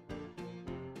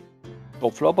 Oh,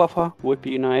 floor buffer would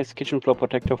be a nice kitchen floor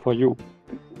protector for you.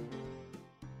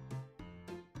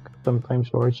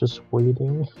 Sometimes we're just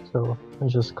waiting, so I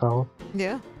just call.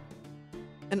 Yeah.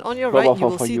 And on your Floor right, you buffer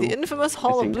will for see the you. infamous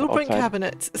Hall of think Blueprint outside.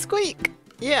 Cabinets. Squeak!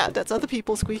 Yeah, that's other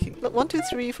people squeaking. Look, 1, 2,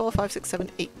 3, 4, 5, 6, 7,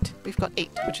 8. We've got 8,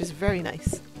 which is very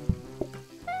nice.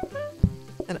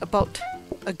 And about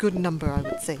a good number, I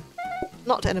would say.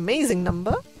 Not an amazing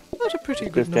number, but a pretty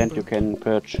The good stand number. you can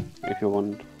purge if you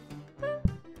want.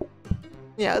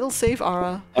 Yeah, it'll save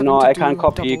Ara. Oh having no, to I can't do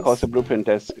copy because doubles. the blueprint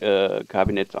desk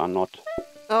cabinets are not.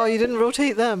 Oh, you didn't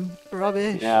rotate them.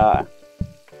 Rubbish. Yeah,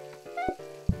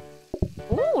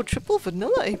 Oh, triple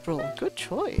vanilla April. Good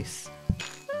choice.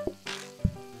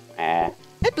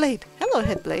 Headblade. Hello,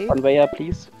 Headblade. conveyor,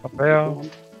 please. Up there.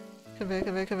 Come here,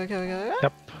 come here, come here, come here.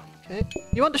 Yep. Okay.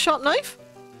 You want the sharp knife?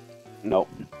 No.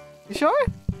 You sure?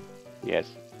 Yes.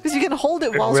 Because you can hold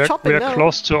it whilst We're chopping now.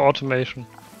 close to automation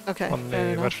Okay, on fair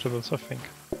the enough. vegetables, I think.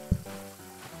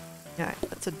 Alright,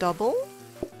 that's a double.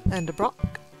 And a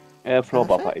brock. Floor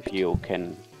buffer Perfect. if you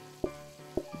can.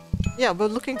 Yeah, we're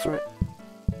looking for it.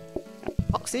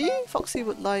 Foxy? Foxy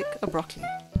would like a broccoli.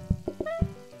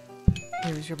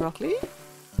 Here's your broccoli.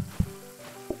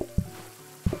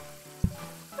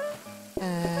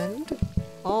 And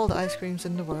all the ice creams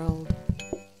in the world.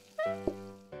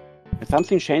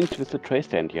 Something changed with the tray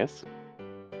stand, yes?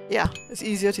 Yeah, it's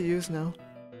easier to use now.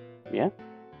 Yeah?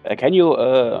 Can you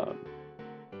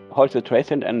hold the tray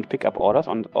stand and pick up orders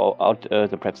on out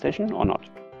the prep station or not?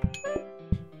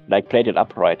 Like plate it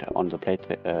up right on the plate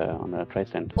on the tray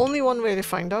stand. Only one way to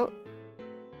find out.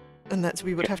 And that's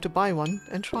we would have to buy one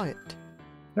and try it.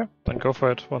 Yeah, then go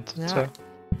for it once it's Yeah. there.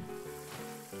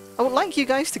 I would like you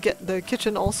guys to get the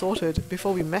kitchen all sorted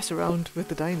before we mess around with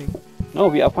the dining. No,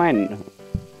 we are fine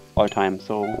all time,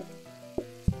 so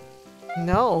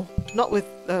No, not with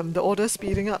the orders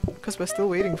speeding up, because we're still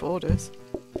waiting for orders.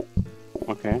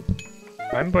 okay.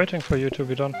 I'm waiting for you to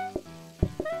be done.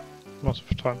 Most of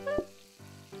the time.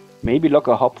 Maybe lock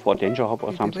a hop for danger hop or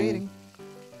We'll be something. waiting.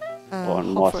 Or Hop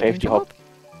more for a safety danger hop.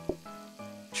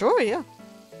 Sure, yeah.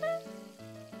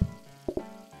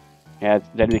 Yeah,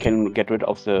 then we can get rid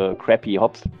of the crappy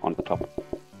hops on the top.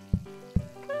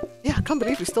 Yeah, I can't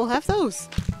believe we still have those.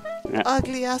 Yeah.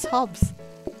 Ugly ass hobs.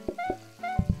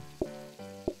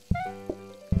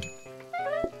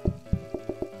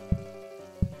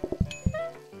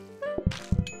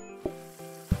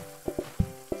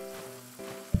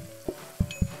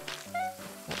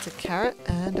 carrot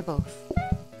and a both.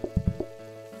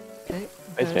 Okay,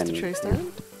 Tray there's the stand, tray yeah.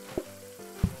 stand.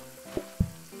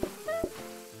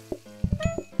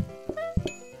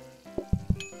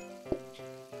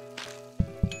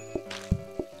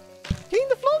 Clean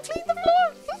the floor, clean the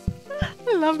floor!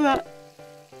 I love that.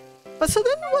 But so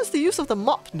then what's the use of the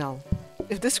mop now?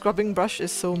 If this scrubbing brush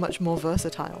is so much more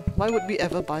versatile, why would we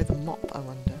ever buy the mop, I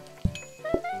wonder?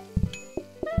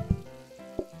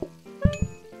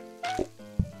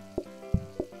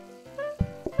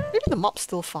 Maybe the mop's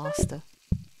still faster.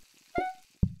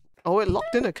 Oh, it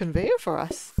locked in a conveyor for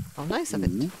us. How nice of it.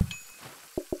 Mhm.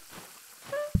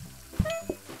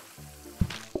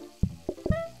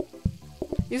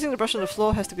 Using the brush on the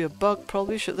floor has to be a bug.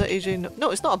 Probably should let AJ know.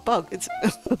 No, it's not a bug. It's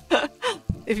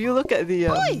if you look at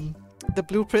the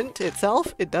blueprint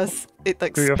itself, it does it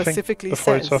like Do your thing specifically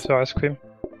before says it's off the ice cream.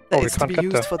 that we it's to can't be get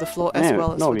used there. for the floor as Yeah,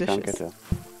 well as no, for we dishes. can't get there.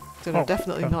 So no, Oh,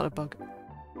 definitely okay. not a bug.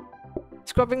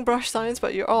 Scrubbing brush science,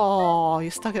 but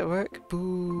you're stuck at work.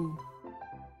 Boo.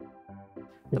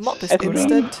 The mop is It's good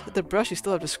instant. The brush you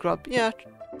still have to scrub. Yeah.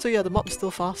 So yeah, the mop is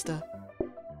still faster.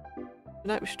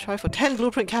 Tonight we should try for 10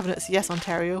 blueprint cabinets. Yes,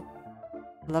 Ontario.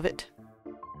 Love it.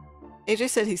 AJ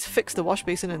said he's fixed the wash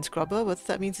basin and scrubber. Whether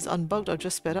that means it's unbugged or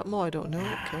just sped up more, I don't know.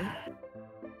 Okay.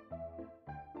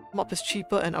 Mop is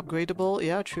cheaper and upgradable.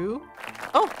 Yeah, true.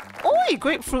 Oh! Oi!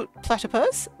 Grapefruit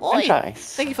platypus! Oi!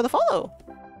 Franchise. Thank you for the follow!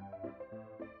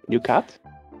 New card?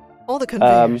 All the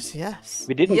conveyors, yes.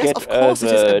 we didn't yes, get, of course it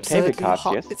is the table absurdly cards,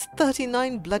 hot. yes? It's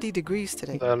 39 bloody degrees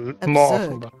today. More often,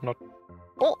 Absurd. but not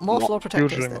Oh, more Not floor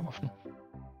protectors usually then. more often.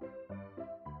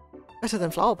 Better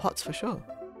than flower pots for sure.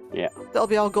 Yeah. That'll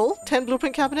be our goal. 10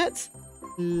 blueprint cabinets.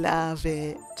 Love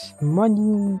it.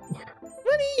 Money.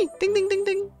 Money! Ding ding ding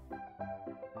ding.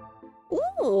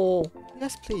 Ooh!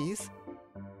 Yes, please.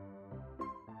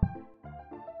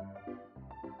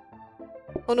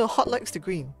 Oh no, hot likes the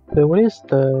green. So what is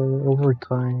the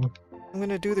overtime? I'm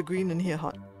gonna do the green in here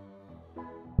hot.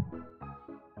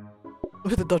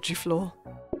 With a dodgy floor.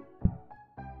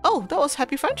 Oh, that was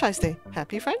Happy Franchise Day.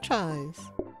 Happy Franchise.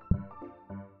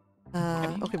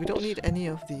 Okay, we don't need any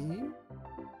of these.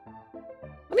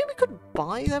 I mean, we could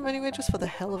buy them anyway, just for the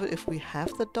hell of it, if we have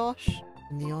the dosh.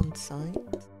 Neon signs.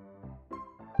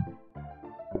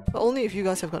 But only if you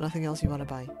guys have got nothing else you want to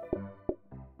buy.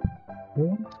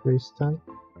 Yeah, first time.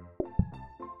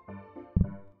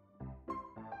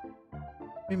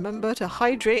 Remember to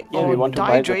hydrate Yeah, or we want to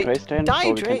buy the dihydrate. tray stand so we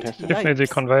can Dihydrate. test it. Give me the Yikes.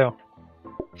 conveyor.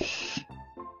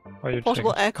 Are you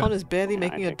Portable checking? aircon is barely Yeah,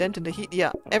 making I a checked. dent in the heat.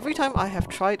 Yeah, every time I have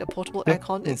tried a portable Yeah,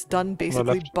 aircon, mm, it's done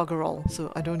basically left. bugger all,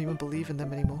 so I don't even believe in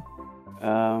them anymore.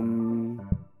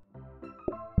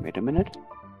 Wait a minute.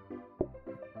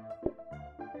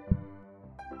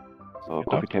 So Yeah.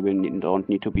 coffee table don't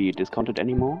need to be discounted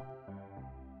anymore.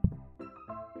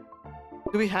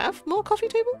 Do we have more coffee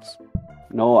tables?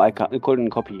 No, I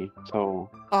couldn't copy. So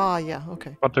Ah, yeah,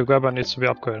 okay. But the grabber needs to be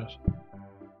upgraded.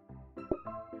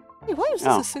 Hey, why is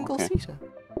this Oh, a single okay. seater?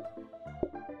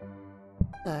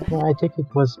 The heck? Yeah, I think it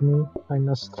was me. I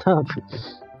messed up.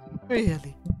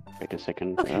 Really? wait a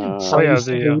second. Okay. Oh yeah, Sorry,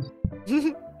 the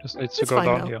just needs to It's go fine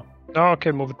down now. here. No,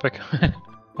 okay, move it back.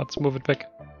 Let's move it back.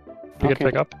 Pick it Okay.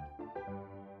 back up.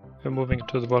 We're moving it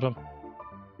to the bottom.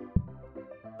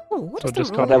 Oh, what So is the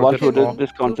discount But I role want of to Pokemon hidden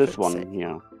discount this blueprint one say?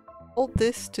 here. Hold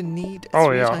this to need Oh,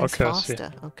 3 yeah, times okay, I see.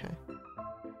 faster. Okay.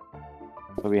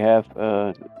 So we have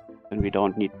then we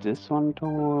don't need this one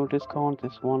to discount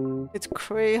this one. It's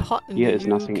cray hot in Here the is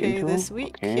nothing UK into, this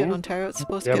week. okay. Here in Ontario, it's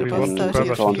supposed Yeah, to we get above want to 30 grab in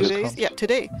a us some few days. discounts. Yeah,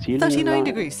 today. Ceiling 39 light.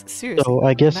 degrees. Seriously. So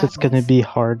I guess it's gonna madness. be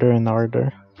harder and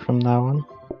harder from now on.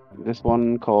 This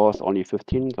one costs only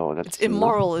 15, so that's It's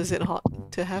immoral, is it hot,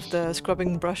 to have the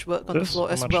scrubbing brush work on the This? floor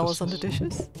How as much well is as on the this?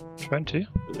 dishes? 20?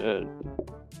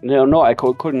 No, I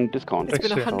couldn't discount. It's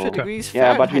been Actually, 100 okay. degrees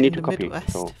Yeah, but Fahrenheit we need in to the copy, Midwest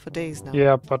so- for days now.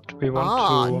 Yeah, but we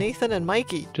want to Nathan and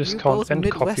Mikey, you discount both and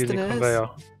copy the Midwesterners. conveyor.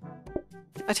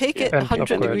 I take it And 100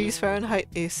 upgrade. degrees Fahrenheit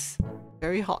is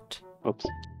very hot. Oops.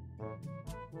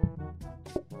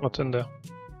 What's in there?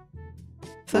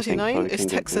 39 so we is can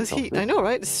get Texas rid of heat. this. I know,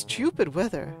 right? It's stupid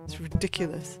weather. It's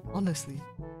ridiculous, honestly.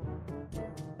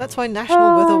 That's why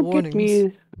national weather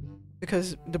warnings,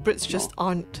 because the Brits just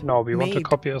aren't No, we want to made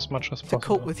copy as much as to possible.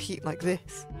 cope with heat like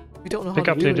this. We don't know Pick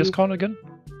how up to the do it. discount again?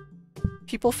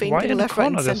 People Why fainting in the left, right,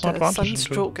 and corner? There's no centre, advantage in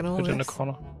sunstroke and all put it in the this.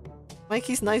 corner.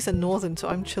 Mikey's nice and northern, so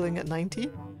I'm chilling at 90.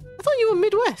 I thought you were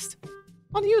Midwest.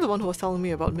 Aren't you the one who was telling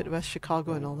me about Midwest,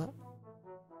 Chicago and all that?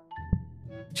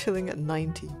 Chilling at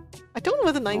 90. I don't know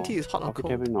whether 90 is hot or Coffee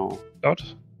cold. table, no. Out?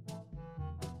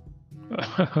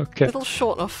 Okay. Little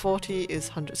short of 40 is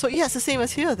 100. So yeah, it's the same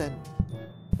as here then.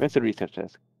 Where's the research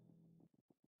desk?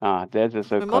 Ah, there's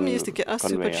a My mum used to get us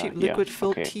super conveyor, cheap yeah,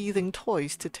 liquid-filled okay. teething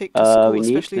toys to take to school, We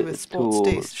need especially with sports to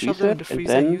days. Shove them in the research, and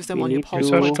freezer, then use them we on your need to- PowerPoint,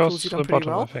 Research cools goes you to down the pretty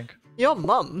bottom, well. I think. Your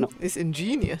mum No. is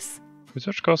ingenious.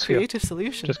 Research goes here. Creative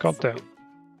solutions. Just got there.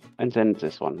 And then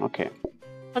this one, okay.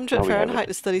 100 Now we have Fahrenheit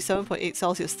it. is 37.8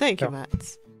 Celsius. Thank you, Yeah.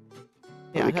 Mats.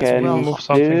 Yeah, we that's can well move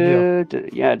something here.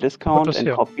 build, yeah, discount this and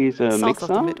here. copy the south of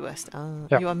the mixer. Midwest.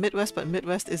 Yeah. You are Midwest, but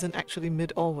Midwest isn't actually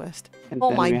mid or west. And Oh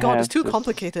then my we god, it's have too this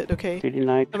complicated, okay? Daily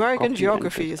light to American copy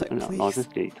geography and is like, no, please. this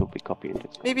daily to be copied and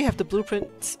this. Maybe have the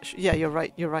blueprints. Yeah, you're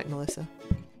right, Melissa.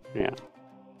 Yeah. This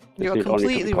You're need only to be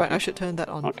completely right, I copied. should turn that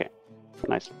on. Okay,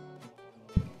 nice.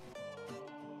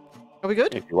 Are we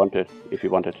good? If you want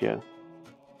it, yeah.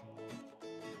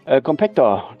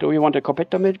 Compactor. Do we want a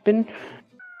compactor bin?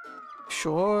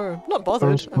 Sure. Not bothered.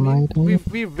 First I mean, one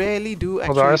we rarely do the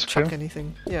actually ice chuck cream?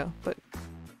 anything. Yeah, but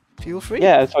feel free.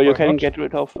 Yeah, so you Why can not? get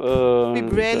rid of. We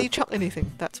rarely chuck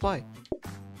anything, that's why.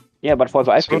 Yeah, but for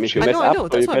the ice cream, So if you I mess know,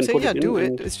 up, that's so you what I'm can saying. put Yeah, it in do it.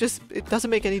 and- It's just, it doesn't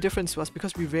make any difference to us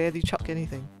because we rarely chuck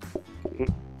anything.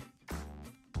 Mhm.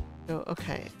 So,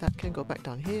 okay, that can go back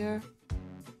down here.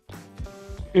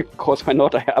 Of course, why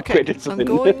not? I Okay, upgraded the I'm bin.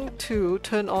 going to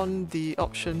turn on the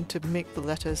option to make the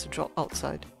letters drop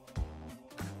outside.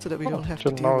 So that we don't have to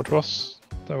Didn't deal know with it was.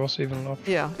 There was even an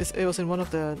option. Yeah, it was in one of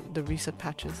the reset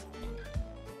patches.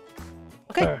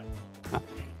 Okay, There.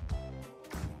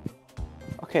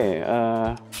 Okay,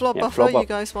 floor yeah, buffer floor you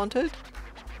guys wanted?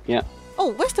 Yeah.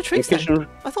 Oh, where's the tray and stand? kitchen,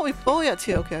 I thought we... Oh yeah, it's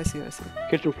here. Okay, I see.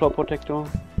 kitchen floor protector. You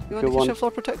want You the kitchen want-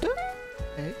 floor protector?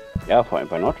 Yeah, why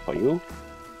not? For you.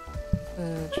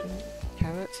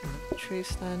 Carrots and a tray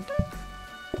stand.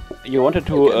 You wanted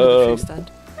You get another tray to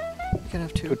stand. You can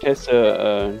have two. test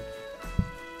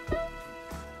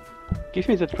give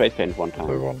me the tray stand one We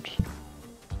time. want.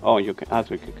 Oh, you can. Ah,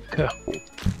 so you can. Yeah.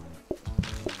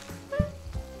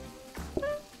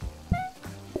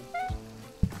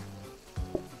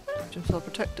 Kitchen floor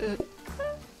protected.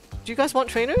 Do you guys want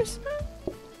trainers?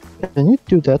 Can you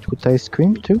do that with ice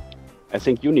cream too? I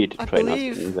think you need I trainers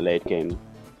believe- in the late game.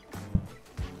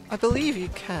 I believe you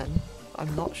can.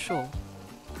 I'm not sure.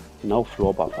 No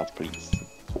floor buffers, please.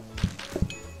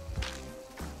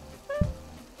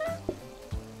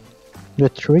 The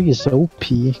tree is OP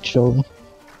actually.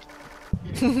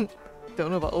 Don't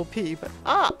know about OP, but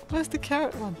where's the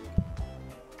carrot one?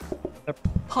 Yep.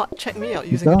 Hot, check me out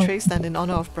using a No. tray stand in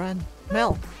honor of Bran.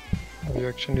 Mel, You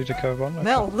actually need to go one. I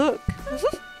Mel, look,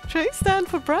 tray stand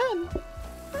for Bran.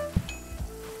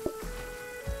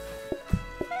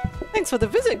 Thanks for the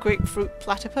visit, grapefruit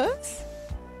platypus.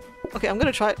 Okay, I'm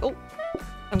gonna try it. Oh,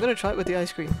 I'm gonna try it with the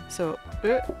ice cream. So,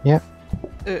 Yeah.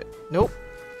 Nope.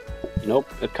 Nope,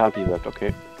 it can't be that.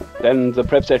 Okay. Then the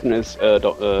prep station is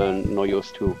no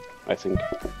use too. I think.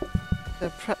 The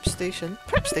prep station.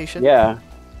 Prep station. Yeah.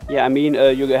 Yeah, I mean,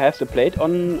 you have the plate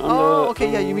on the.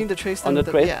 Okay, yeah, you mean the tray stand on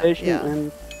the with tray yeah, station yeah,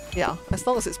 and. yeah. As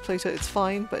long as it's plated, it's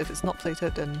fine. But if it's not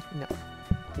plated, then no.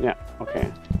 Yeah.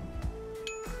 Okay.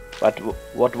 But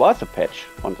what was the patch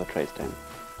on the tray stand?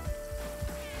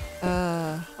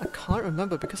 I can't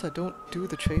remember because I don't do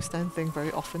the tray stand thing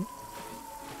very often.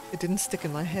 It didn't stick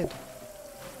in my head.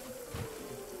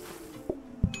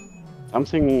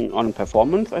 Something on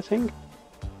performance, I think.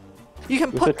 You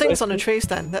can With put the things tray on a tray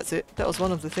stand. That's it. That was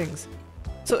one of the things.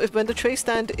 So if when the tray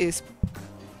stand is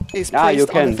placed you on the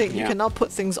can, thing, you yeah. can now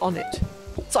put things on it.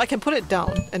 So I can put it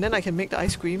down, and then I can make the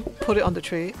ice cream, put it on the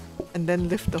tray, and then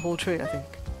lift the whole tray. I think.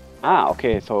 Ah,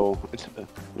 okay. So it's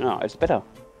it's better.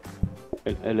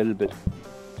 A little bit.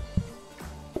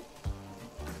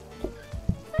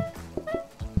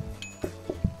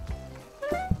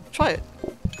 Try it.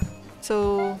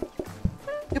 So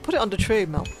you put it on the tray,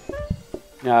 Mel.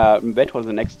 Yeah, wait for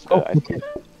the next. I okay. think.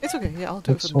 It's okay. Yeah, I'll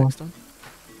do it for Next the one. next one.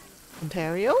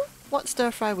 Ontario, what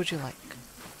stir fry would you like?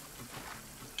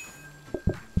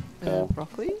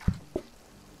 Broccoli.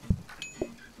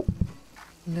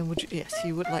 And then would you? Yes,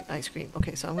 you would like ice cream.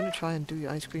 Okay, so I'm gonna try and do your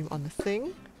ice cream on the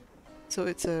thing. So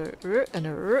it's a and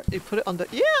a. You put it on the.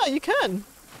 Yeah, you can.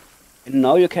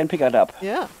 Now you can pick it up.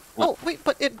 Yeah. Oh wait,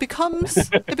 but it becomes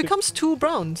it becomes 2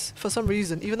 browns for some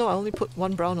reason, even though I only put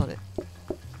 1 brown on it.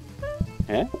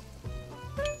 Yeah.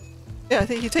 Yeah, I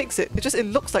think he takes it. It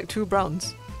looks like 2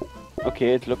 browns.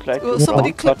 Okay, it looks like. Will two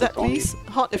somebody brown, clip but that, it's only- please?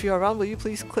 Hot, if you're around, will you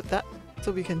please clip that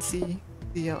so we can see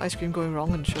the ice cream going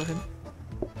wrong and show him?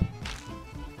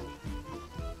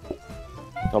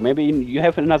 So maybe you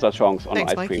have another chance on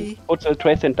Thanks, ice cream. Mikey. Put the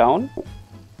tray stand down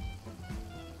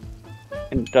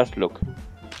and just look.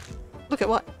 Look at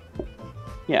what?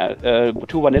 Yeah, 2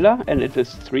 vanilla and it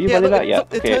is 3 Yeah, look, vanilla. it- Yeah,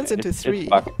 look, it okay. turns into it's 3.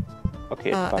 bug. Okay,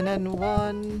 it's bug. And then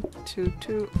 1, 2,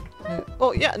 2.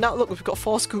 Oh yeah, now look, we've got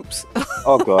 4 scoops.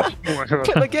 Oh god. Oh my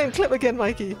god. Clip again,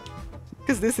 Mikey.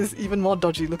 Because this is even more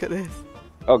dodgy, look at this.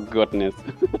 Oh goodness.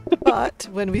 But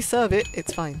when we serve it,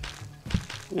 it's fine.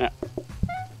 Yeah.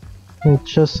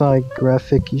 It's just like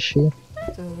graphic issue.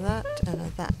 So that and a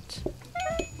that.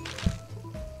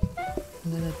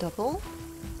 And then a double.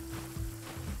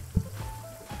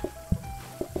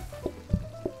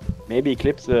 Maybe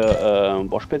clip the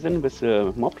wash basin with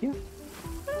the mop here?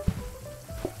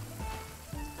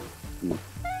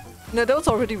 No, that was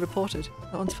already reported.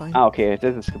 That one's fine. Ah, okay,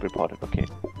 this is reported, okay.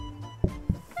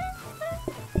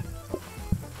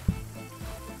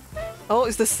 Oh,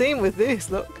 it's the same with this,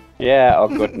 look. Yeah, oh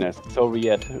goodness, so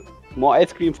weird. More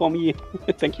ice cream for me,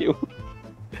 thank you.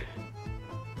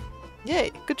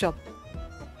 Yay, good job.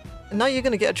 And now you're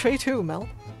gonna get a tray too, Mel.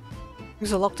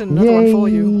 Because I locked in another one for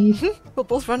you. We'll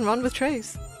both run around with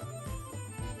trays.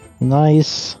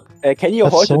 Nice. Can you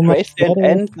That's hold so the much tray stand better.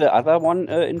 and the other one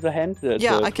in the hand?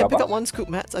 Yeah, I can pick up 1 scoop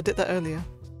mats. I did that earlier.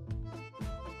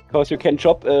 Because you can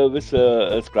chop with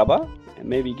a scrubber. And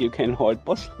maybe you can hold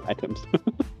both items.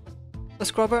 A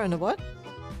scrubber and a what?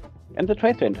 And the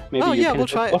tray stand. Maybe Oh you yeah, can we'll hold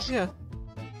try it. both. Yeah.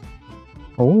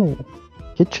 Oh,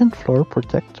 kitchen floor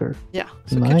protector. Yeah.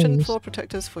 So kitchen Nice. floor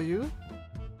protectors for you.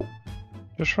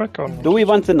 Just Shrek on. Do we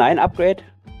want the 9 upgrade?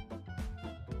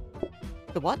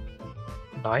 The what?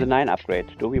 The 9? 9 upgrade.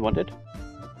 Do we want it?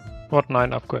 What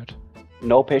 9 upgrade?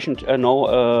 No patient, no,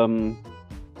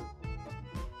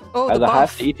 Oh, the Either buff.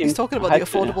 half the eating- He's talking about the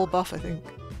half- affordable buff, I think.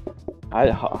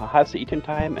 half the eating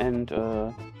time and,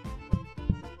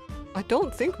 I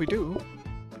don't think we do.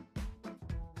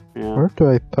 yeah. Where do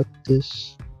I put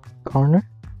this corner?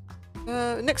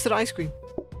 Next to the ice cream.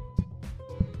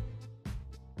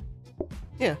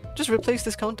 Yeah, just replace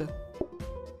this counter.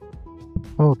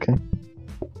 Okay.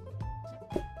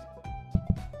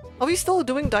 Are we still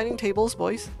doing dining tables,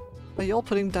 boys? Are you all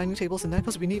putting dining tables in there?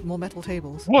 Because we need more metal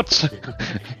tables. What?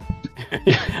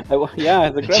 Yeah,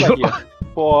 the grab idea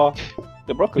for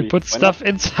the broccoli. You put Why stuff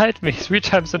inside me 3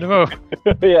 times in a row.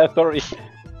 not? Yeah, sorry.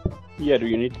 Yeah, do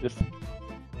you need this?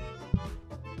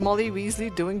 Molly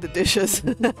Weasley doing the dishes.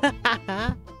 Because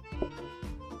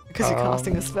you're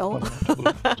casting a spell.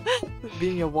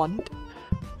 Being your wand.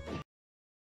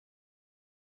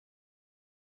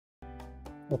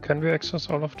 Oh, can we access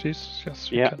all of these? Yes,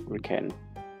 we Yeah, can. we can.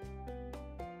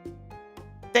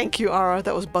 Thank you, Ara.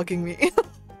 That was bugging me.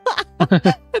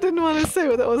 I didn't want to say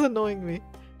it. That was annoying me.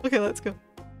 Okay, let's go.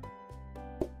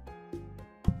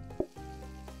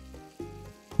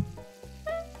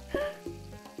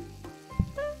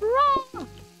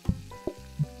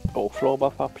 Oh, floor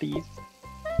buffer, please.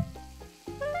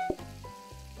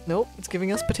 Nope, it's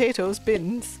giving us potatoes,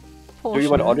 bins. Do you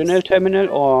want portioners. ordinal terminal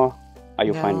or are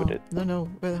you fine with No, it? No, no,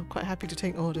 we're quite happy to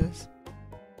take orders.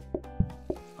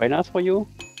 Trainers for you?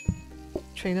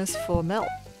 Trainers for Mel.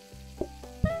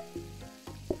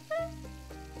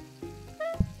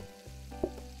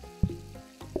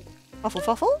 Fuffle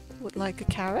Fuffle would like a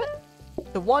carrot.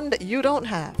 The one that you don't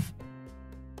have.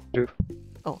 Do.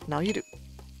 Oh, now you do.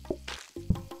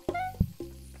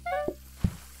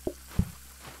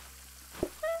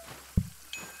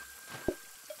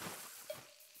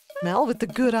 Mel with the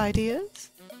good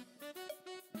ideas.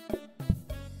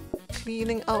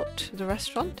 Cleaning out the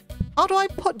restaurant. How do I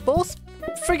put both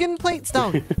friggin' plates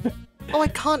down? Oh, I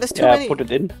can't. There's too Yeah, many. put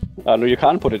it in. No, you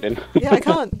can't put it in. Yeah, I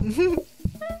can't.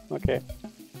 Okay.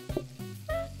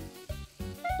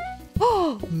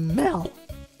 Oh, Mel.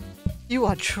 You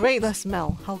are trayless,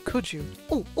 Mel. How could you?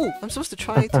 Oh, oh, I'm supposed to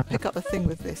try to pick up a thing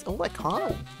with this. Oh, I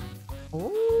can't.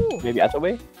 Oh. Maybe other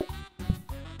way?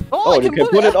 Oh, I you can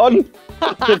put it on!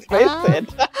 It's wasted!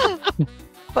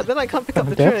 But then I can't pick up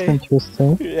the That's tray.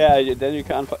 interesting. Yeah, then you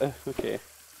can't. Okay.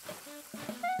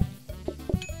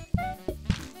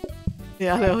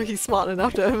 Yeah, I know. He's smart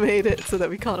enough to have made it so that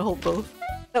we can't hold both.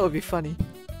 That would be funny.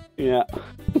 Yeah.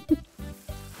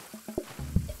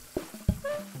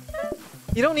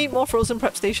 You don't need more frozen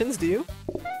prep stations, do you?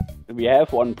 We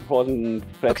have one frozen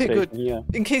prep Okay, station good. here.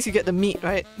 In case you get the meat,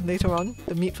 right? Later on.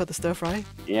 The meat for the stir fry.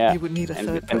 Yeah. You would need a And,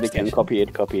 third and prep we can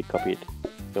station. copy it.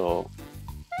 So,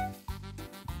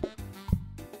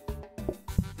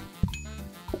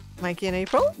 Mikey and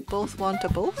April both want a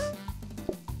both.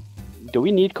 do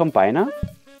we need combiner?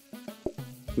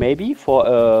 Maybe for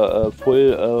a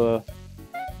full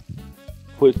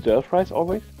stir fries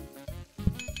always?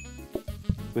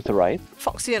 With the rice?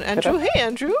 Foxy and Andrew. Hey,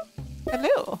 Andrew.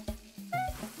 Hello.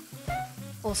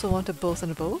 Also want a both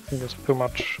and a both. There's too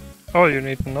much. Oh, you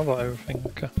need another everything.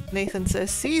 Okay. Nathan says,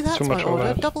 see, that's Too my much order.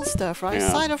 overhead. Double stir fry, Yeah.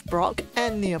 side of Brock,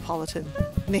 and Neapolitan.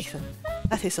 Nathan,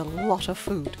 that is a lot of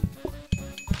food.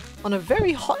 On a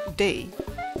very hot day,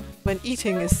 when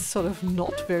eating is sort of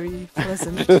not very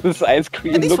pleasant. This ice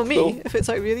cream At least looks for me, if it's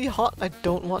like really hot, I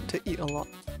don't want to eat a lot.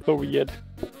 so weird.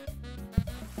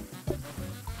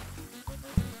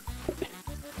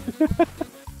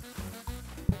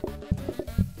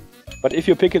 But if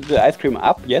you pick the ice cream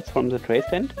up, yes, from the tray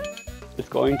stand, it's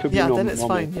going to be Yeah, normal. then it's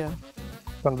fine, yeah.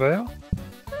 Conveyor?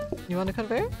 You want a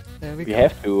conveyor? There we We go.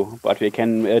 have to, but we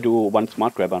can do one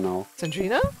smart grabber now.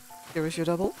 Sandrina, here is your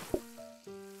double.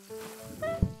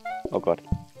 Oh god.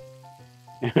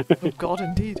 Oh god,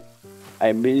 indeed.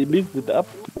 I messed it up.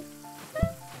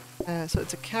 So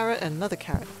it's a carrot and another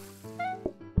carrot.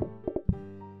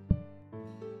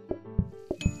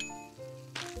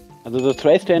 The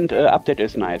tray stand update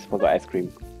is nice for the ice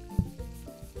cream.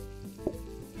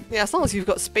 Yeah, as long as you've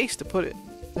got space to put it,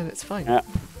 then it's fine. Yeah.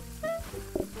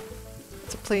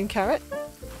 It's a plain carrot.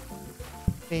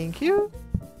 Thank you.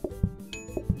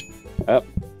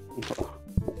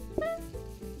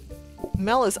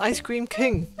 Mel is ice cream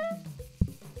king.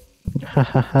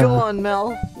 Go on,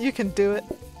 Mel. You can do it.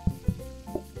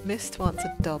 Mist wants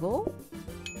a double.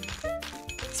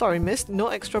 Sorry, Mist, no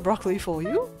extra broccoli for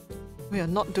you. We are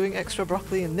not doing extra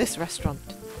broccoli in this restaurant.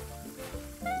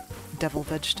 Devil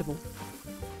vegetable.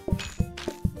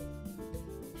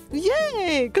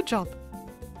 Yay! Good job.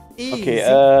 Easy.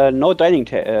 Okay, no dining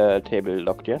table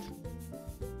locked, yes?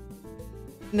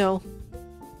 No.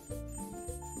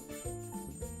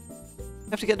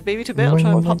 Have to get the baby to bed. I'll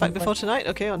try and pop back before tonight.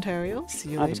 Okay, Ontario. See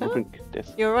you later.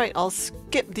 This. You're right. I'll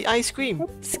skip the ice cream.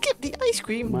 Skip the ice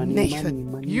cream. Money,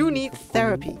 Nathan, money, you money, need money.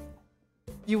 therapy.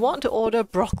 You want to order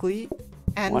broccoli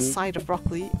and One. side of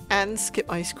broccoli and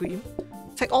skip ice cream.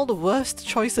 It's like all the worst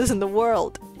choices in the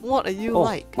world. What are you Oh,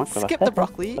 like? what was Skip that? the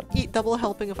broccoli, eat double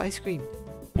helping of ice cream.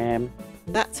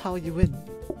 That's how you win.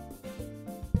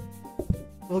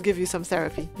 We'll give you some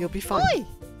therapy. You'll be fine. Oi!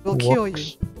 We'll cure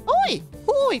you. Oi!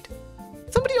 Who oid?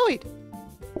 Somebody oid!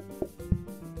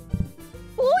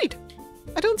 Who oid?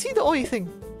 I don't see the oi thing.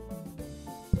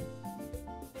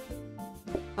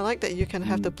 I like that you can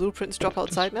have the blueprints drop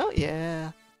outside now.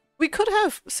 Yeah. We could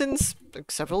have since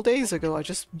like, several days ago. I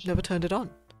just never turned it on.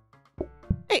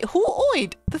 Hey, who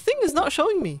oid? The thing is not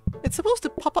showing me. It's supposed to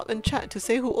pop up in chat to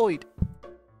say who oid.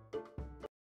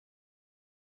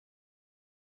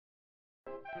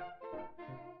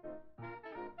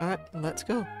 Alright, let's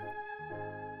go.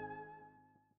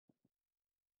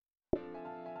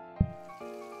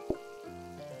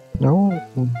 No.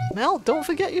 Mel, don't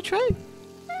forget your tray.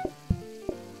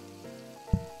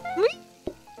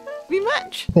 We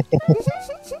match.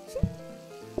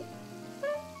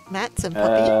 Mats and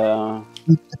puppy.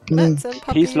 Mats and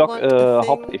puppy. Please lock want the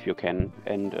hop thing. if you can,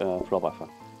 and floor buffer.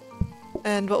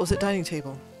 And what was it? Dining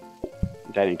table.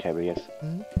 Dining table, yes.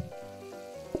 Hmm?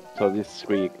 So these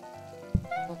three.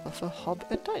 Floor buffer, hob,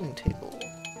 and dining table.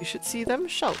 You should see them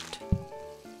shout.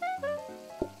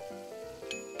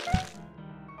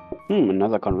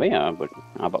 Another conveyor, but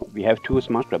we have 2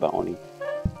 smart grabber only.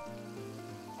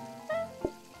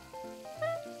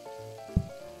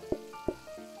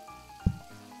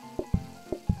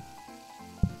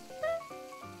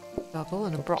 Double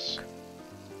and a brock.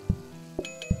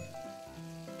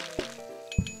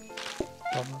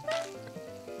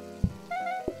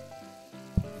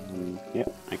 Yeah,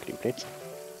 I clean plates.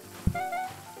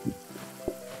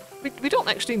 We don't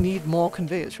actually need more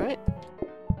conveyors, right?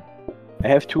 I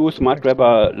have 2 smart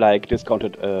grabber like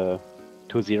discounted to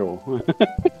 0.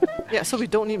 Yeah, so we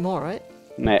don't need more, right?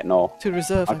 No. To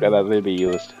reserve. Smart grabber will be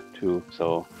used too,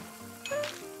 so.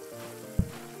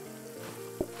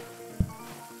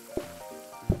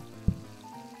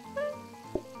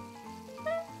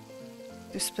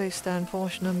 Display stand,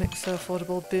 portioner, mixer,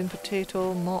 affordable bin,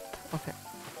 potato, mop. Okay.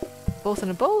 Both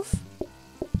and a both.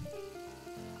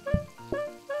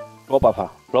 Floor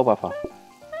buffer.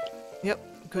 Yep,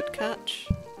 good catch.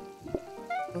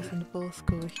 Both and the both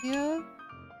go here.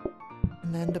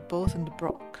 And then the both and the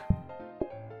brock.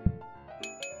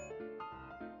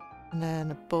 And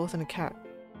then a both and a carrot.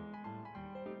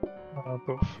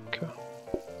 Both. Okay.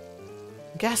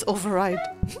 Gas override.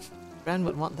 Ran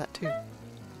would want that too.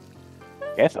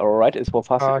 Yes, alright, it's for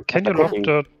fast. Can you lock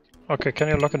the... Okay, can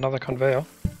you lock another conveyor?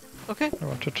 Okay. I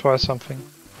want to try something.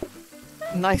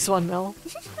 Nice one, Mel.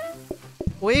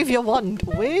 Wave your wand.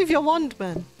 Wave your wand,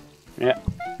 man. Yeah.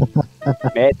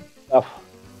 Mad stuff.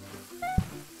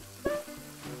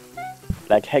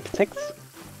 Like hack 6.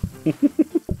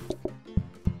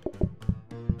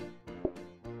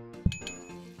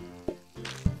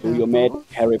 Do your mad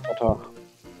Harry Potter.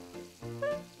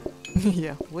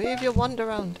 Yeah, wave your wand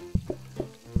around.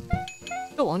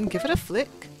 Go on, give it a flick.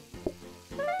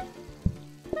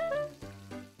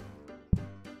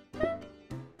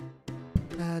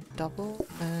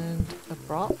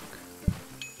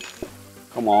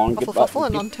 Come on, Waffle Fuffle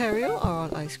and Ontario are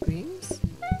on ice creams.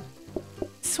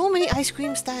 So many ice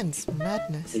cream stands.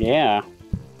 Madness. Yeah.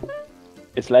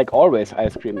 It's like always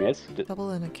ice cream, yes? Double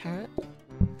and a carrot.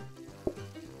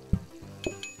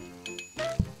 Good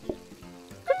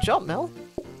job, Mel.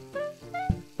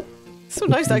 So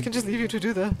nice that I can just leave you to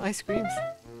do the ice creams.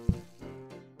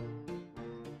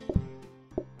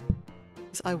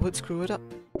 Because I would screw it up.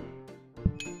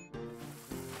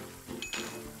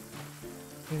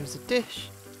 Here's a dish.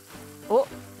 Oh,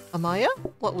 Amaya,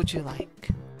 what would you like?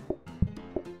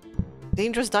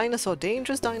 Dangerous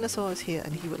Dinosaur is here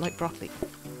and he would like broccoli.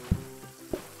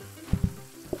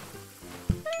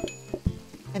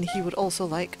 And he would also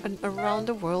like an around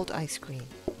the world ice cream.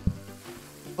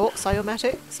 Oh,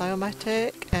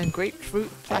 Cyomatic and grapefruit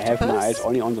platypus. I have my eyes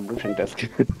only on the blueprint desk.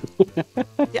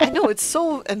 Yeah, I know, it's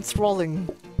so enthralling.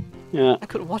 Yeah. I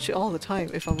could watch it all the time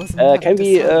if I wasn't Can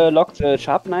we lock the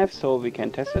sharp knife so we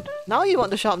can test it? Now you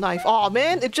want the sharp knife. Oh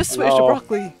man, it just switched to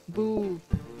broccoli. Boo.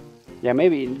 Yeah,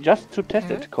 maybe just to test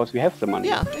it, because we have the money.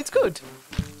 Yeah, it's good.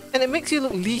 And it makes you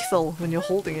look lethal when you're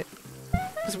holding it.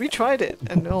 Because we tried it,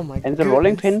 and oh my god. And the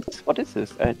rolling pins? What is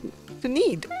this? To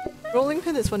knead. Rolling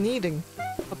pin is for kneading.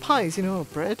 For pies, you know, or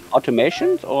bread.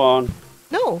 Automations or...?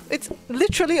 No, it's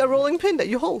literally a rolling pin that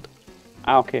you hold.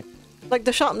 Ah, okay. Like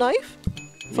the sharp knife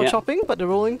for chopping, but the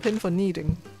rolling pin for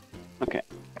kneading. Okay.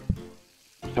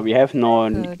 So we have no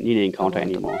kneading counter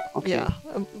anymore. Okay. Yeah,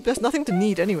 there's nothing to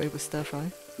knead anyway with stir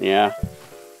fry. Yeah.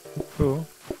 Cool.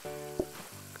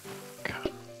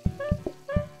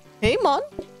 Hey, Mon!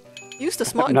 Use the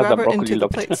smart Another grabber into the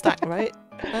locked. plate stack, right?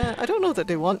 I don't know that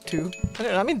they want to.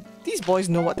 I mean, these boys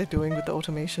know what they're doing with the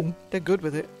automation. They're good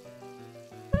with it.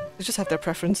 They just have their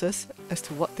preferences as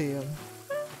to what they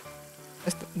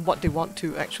want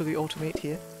to actually automate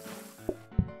here.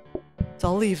 So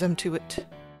I'll leave them to it.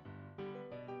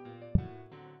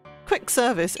 Quick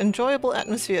service, enjoyable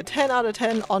atmosphere, 10 out of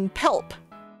 10 on Pelp.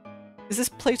 Is this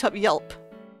PlateUp Yelp?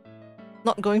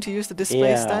 Not going to use the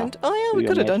display stand? Oh yeah, we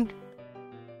could have done.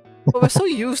 But we're so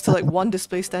used to like one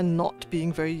display stand not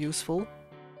being very useful.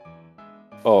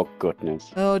 Oh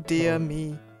goodness. Oh dear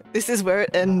me. This is where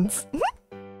it ends.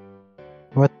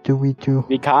 What do we do?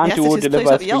 We can't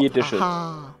deliver 3 dishes.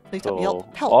 Aha. PlateUp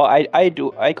Yelp. Pelp. Oh,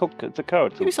 I cooked the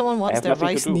carrot soup. Maybe someone wants their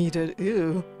rice kneaded.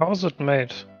 Ew. How is it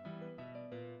made?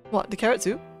 What, the carrot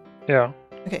soup? Yeah.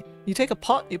 Okay, you take a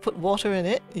pot, you put water in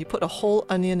it, you put a whole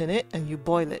onion in it, and you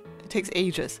boil it. It takes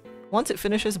ages. Once it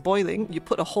finishes boiling, you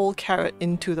put a whole carrot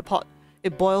into the pot.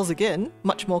 It boils again,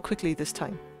 much more quickly this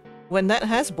time. When that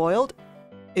has boiled,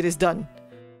 it is done.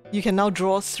 You can now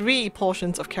draw 3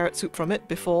 portions of carrot soup from it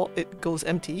before it goes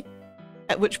empty,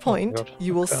 at which point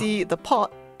you will see the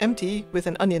pot empty with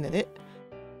an onion in it.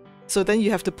 So then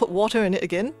you have to put water in it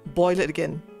again, boil it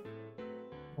again.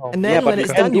 And then when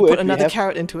it's done, you put another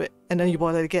carrot into it, and then you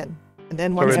boil it again. And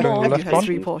then once more, you have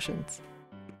 3 portions.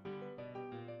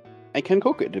 I can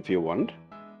cook it if you want.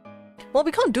 Well,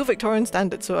 we can't do Victorian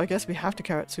standard, so I guess we have to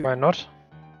carrot soup. Why not?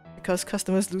 Because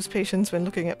customers lose patience when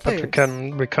looking at players. But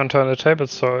we can turn the table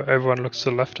so everyone looks to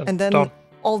the left and then down.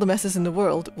 All the messes in the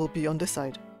world will be on this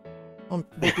side. Will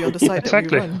be on the side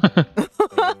that we run.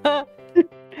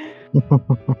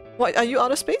 What, are you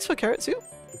out of space for carrot soup?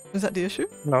 Is that the issue?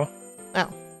 No. Oh,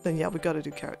 then yeah, we gotta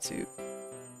do carrot soup.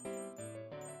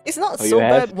 It's not so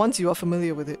bad once you are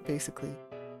familiar with it, basically.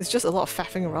 It's just a lot of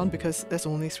faffing around because there's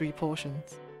only 3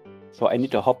 portions. So I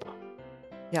need a hop.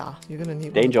 Yeah, you're gonna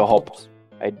need danger hop. Hops.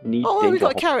 I need Oh, danger we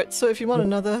got hop. carrots, so if you want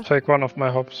another Take one of my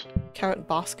hops. carrot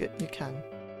basket, you can.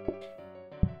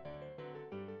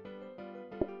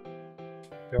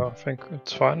 Yeah, I think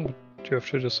it's fine, but you have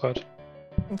to decide.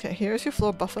 Okay, here's your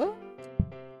floor buffer.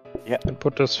 Yeah. And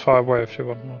put this far away if you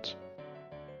want not.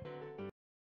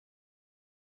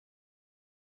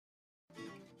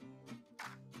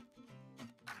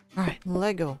 Alright,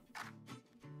 Lego.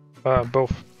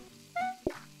 Both.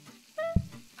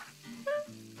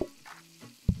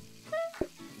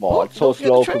 Oh, it's so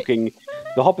slow cooking.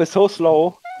 The hop is so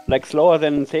slow, like slower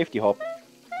than safety hop.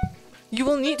 You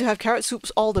will need to have carrot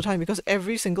soups all the time because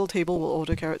every single table will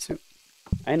order carrot soup.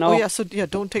 I know. Oh yeah, so yeah,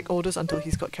 don't take orders until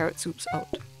he's got carrot soups out.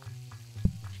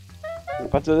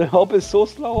 But the hop is so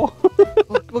slow.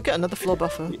 We'll get another floor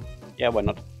buffer. Yeah, why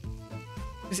not?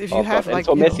 Because if you have like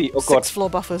so messy. 6 floor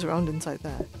buffers around inside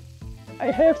there. I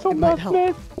have so much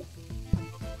mess.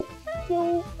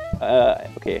 No.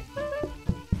 Okay.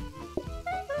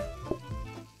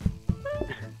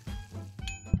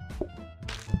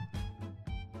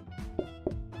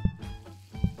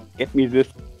 Get me this.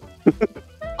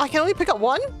 I can only pick up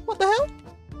 1? What the hell?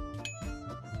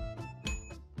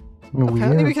 Weird.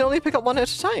 Apparently we can only pick up 1 at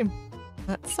a time.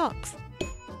 That sucks.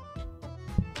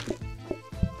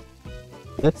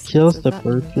 That So kills the that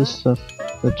and purpose of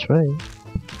the tray.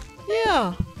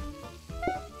 Yeah.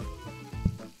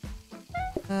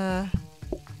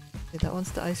 Okay, that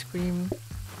one's the ice cream.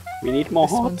 We need more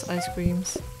This one's hops. ice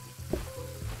creams.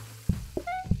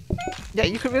 Yeah,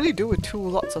 you could really do with 2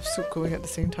 lots of soup going at the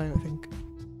same time, I think.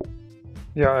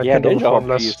 Yeah, I Yeah, can do danger with hop, one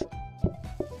less. please.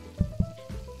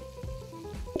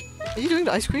 Are you doing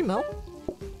the ice cream, Mel?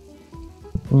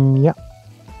 Yeah.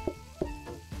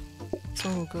 So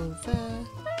we'll go there.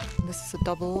 This is a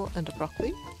double and a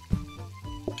broccoli.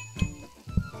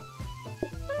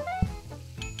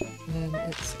 And then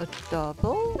it's a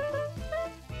double.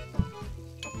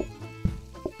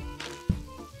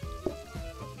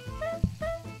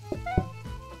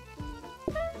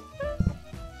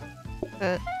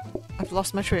 I've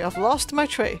lost my tray. I've lost my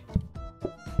tray.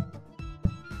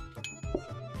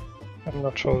 I'm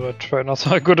not sure that trainers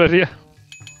are a good idea.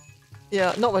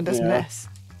 Yeah, not when there's Yeah. mess.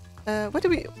 Where do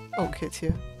we... Oh, okay, it's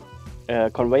here.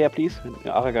 Conveyor, please.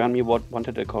 Aragami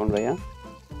wanted a conveyor.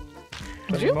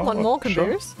 Did you want more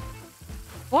conveyors?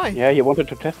 Why? Yeah, he wanted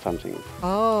to test something.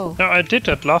 Oh. No, I did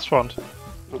that last round.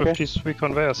 Okay. With these 3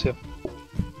 conveyors here.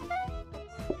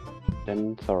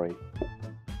 Then sorry.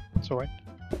 It's alright.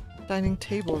 Dining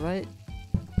table, right?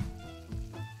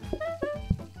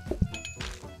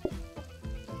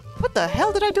 What the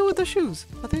hell did I do with the shoes?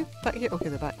 Are they back here? Okay,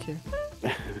 they're back here.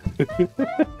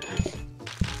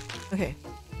 Okay.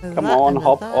 Come on,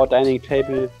 hop or dining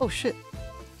table. Oh shit.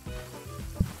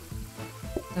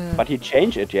 But he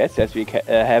changed it, yes, as we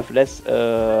have less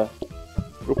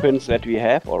blueprints that we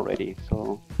have already,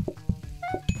 so...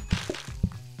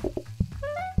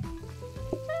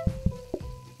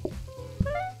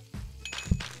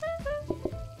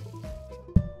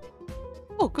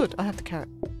 Oh good, I have the carrot.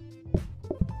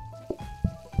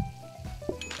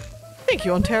 Thank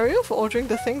you, Ontario, for ordering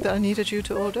the thing that I needed you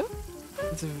to order.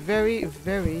 It's very,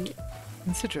 very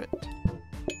considerate.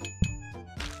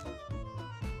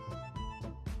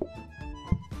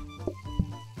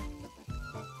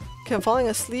 Okay, I'm falling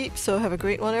asleep, so have a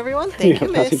great one, everyone. Thank You you,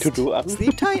 have nothing Mist. to do, Anne.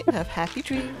 Sleep tight, have happy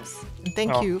dreams. And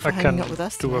thank Oh, you for I hanging can out with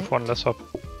us do tonight. with one less hop.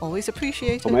 Always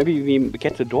appreciated. So maybe we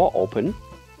get the door open,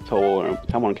 so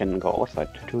someone can go outside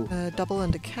too. Double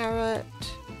and a carrot.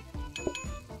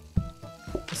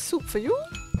 A soup for you?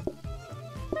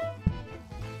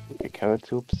 Okay, carrot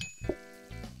soups.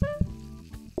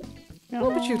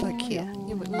 What would you like here?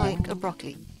 You would like a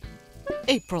broccoli.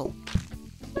 April.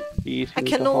 Please, I we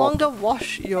can need no the hop. longer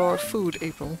wash your food,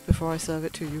 April, before I serve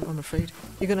it to you, I'm afraid.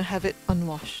 You're gonna have it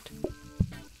unwashed.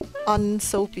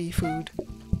 Unsoapy food.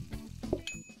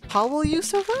 How will you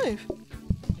survive?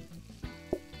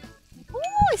 Oh,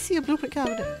 I see a blueprint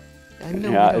cabinet. I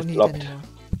know Yeah, we it's don't need blocked. anymore.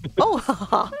 Oh, ha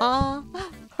ha ha!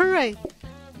 Hooray!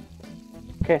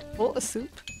 Okay. Oh, a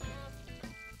soup.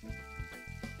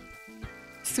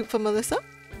 Soup for Melissa.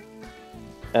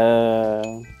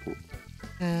 And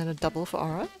a double for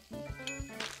Aura.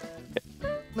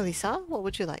 Melissa, what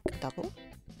would you like? A double?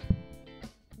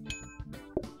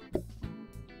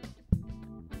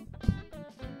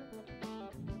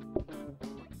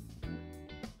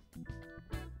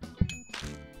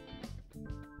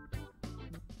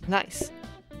 Nice.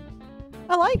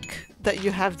 I like that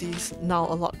you have these now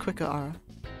a lot quicker, Ara.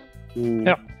 Mm.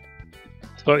 Yeah.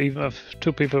 So even if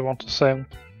 2 people want the same,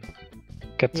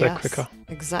 get there quicker.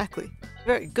 Exactly.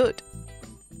 Very good.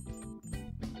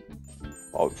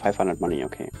 Oh, 500 money,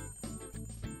 okay.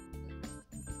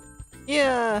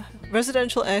 Yeah,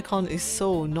 residential aircon is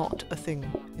so not a thing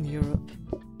in Europe.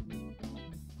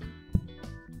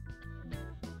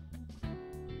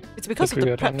 It's because Did of we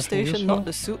the get prep anything station, useful? not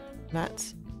the soup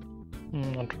mats.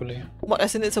 Not really. What,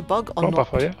 as in it's a bug or Floor not?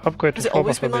 buffer, yeah. Upgrade Has to it floor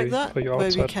always buffer been like maybe that? for you Where we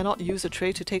outside. cannot use a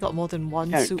tray to take out more than one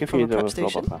Yeah, soup give from me a the prep floor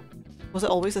station? buffer. Was it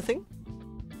always a thing?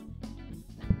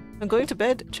 I'm going to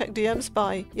bed. Check DMs.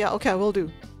 Bye. Yeah, okay, I will do.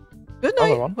 Good Other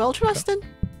night. one? Well, Tristan.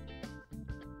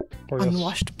 Or yes.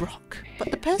 Unwashed brock.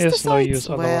 But the pesticides, Yes, no use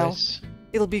well, otherwise.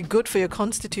 it'll be good for your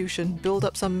constitution. Build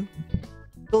up some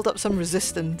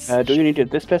resistance. Do you need a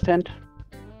display stand?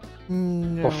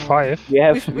 No. Or 5. We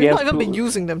have, We've we have not even two, been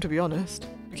using them, to be honest.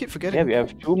 We keep forgetting. Yeah, we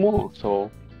have 2 more,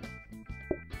 so...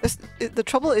 The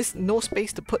trouble is no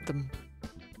space to put them.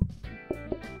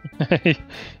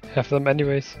 Have them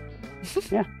anyways.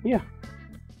 Yeah, yeah.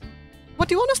 What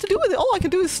do you want us to do with it? All I can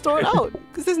do is store it out,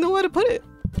 because there's nowhere to put it.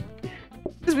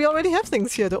 Because we already have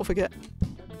things here, don't forget.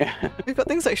 We've got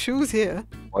things like shoes here,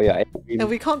 Oh yeah, and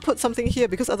we can't put something here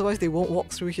because otherwise they won't walk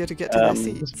through here to get to their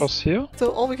seats. This was here. So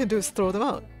all we can do is throw them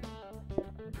out.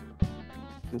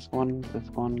 this one, this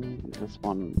one, this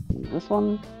one, this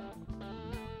one.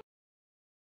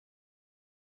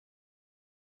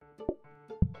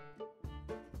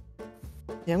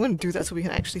 Yeah, I'm going to do that so we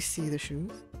can actually see the shoes.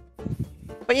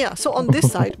 But yeah, so on this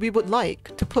side, we would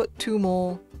like to put 2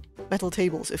 more metal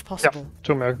tables if possible.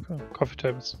 2 more coffee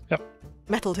tables. Yep.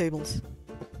 Metal tables.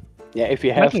 Yeah, if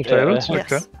you have Metal tables?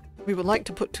 Yes. Okay. We would like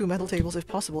to put 2 metal tables if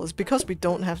possible. It's because we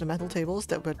don't have the metal tables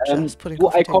that we're just putting do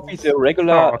coffee I copy tables. the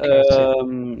regular? Oh, okay, I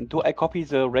see. Do I copy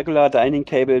the regular dining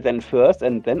table then first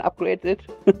and then upgrade it?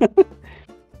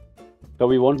 So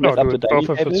we won't mess No, up do the it dining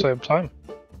both at table. the same time.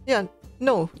 Yeah,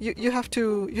 no, you have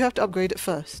to upgrade it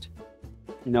first.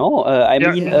 No, I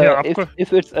Yeah, mean yeah,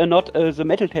 if it's not the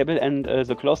metal table and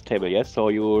the closed table, yes. So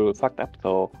you fucked up.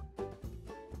 So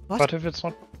What? But if it's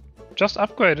not, just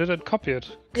upgrade it and copy it.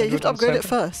 Yeah, Can you do have to on the upgrade same it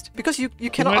time. first because you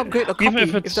cannot Even- upgrade a even copy if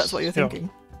if it's- that's what you're yeah. thinking.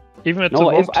 Even at no, the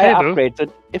wrong if I table, upgrade the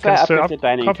can still the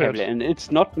dining copy table it. and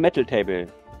it's not metal table,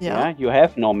 Yeah, you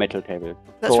have no metal table.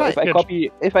 that's so right.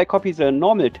 if I copy the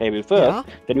normal table first, Yeah.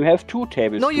 then you have 2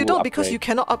 tables. No, you to don't because you upgrade.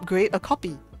 cannot upgrade a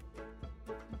copy.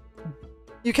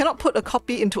 You cannot put a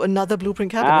copy into another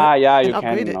blueprint cabinet. Ah, yeah, and you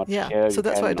upgrade it, cannot. yeah. you So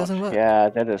that's why it cannot. doesn't work. Yeah,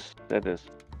 that is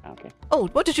okay. Oh,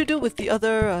 what did you do with the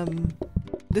other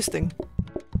this thing?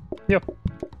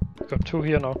 got 2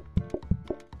 here now.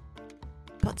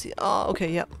 Can't see. Oh, okay,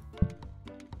 yep.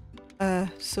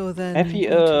 So then Have you,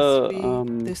 1,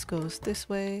 2, 3, this goes this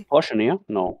way. Portioneer?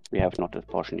 No, we have not a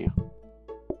portioneer.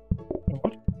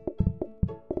 What?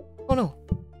 Oh no,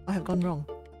 I have gone wrong.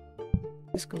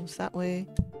 This goes that way.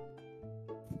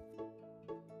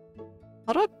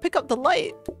 How do I pick up the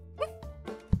light?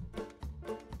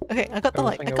 Okay, I got the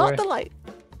light. I Everything got away. the light.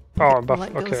 Oh, The buff.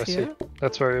 light Okay, goes I see. here.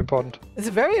 That's very important. It's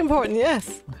very important,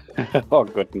 yes. Oh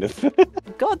goodness.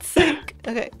 God's sake.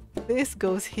 Okay, this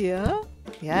goes here.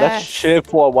 Let's Yes. chill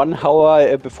for 1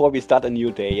 hour before we start a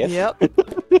new day. Yes. Yep.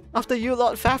 After you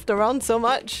lot faffed around so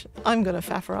much, I'm gonna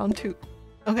faff around too.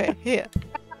 Okay, here.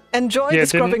 Enjoy the it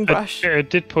scrubbing didn't- brush. I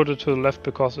did put it to the left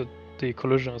because the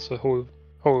collision is a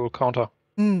whole counter.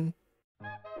 Mm,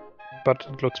 But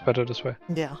it looks better this way.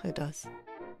 yeah, it does.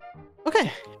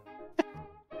 Okay.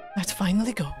 Let's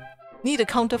finally go. Need a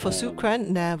counter for soup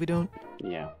cran? Nah, we don't.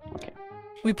 Yeah. Okay.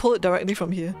 We pull it directly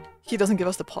from here. He doesn't give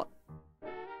us the pot.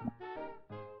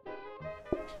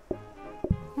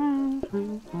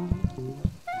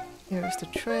 Here's the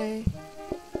tray.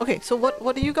 Okay, so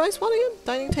what do you guys want again?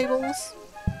 Dining tables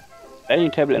Dining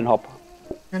table and hop.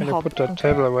 and Can you hob. put that Okay.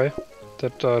 table away?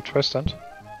 That tray stand?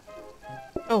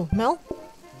 Oh, Mel?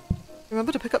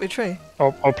 Remember to pick up your tray.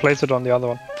 Or place it on the other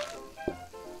one.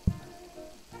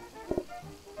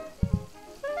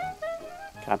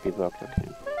 Can't be worked. Okay.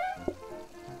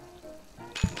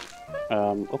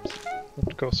 Oops.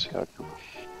 It goes here.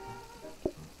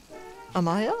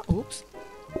 Amaya? Oops.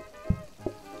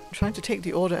 I'm trying to take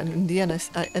the order and in the end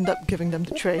I end up giving them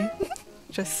the tray.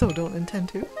 Which I so don't intend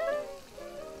to.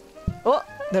 Oh,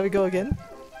 there we go again.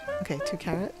 Okay, 2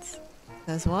 carrots.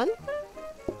 There's 1.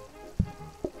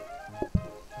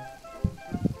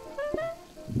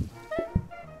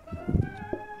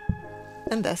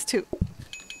 And there's 2.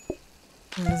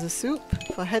 And there's a soup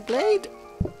for head blade.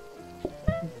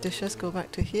 Dishes go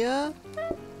back to here.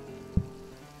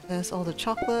 There's all the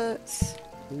chocolates.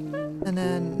 And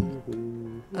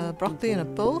then broccoli and a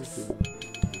both.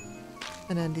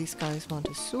 And then these guys want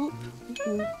a soup.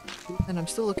 And I'm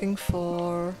still looking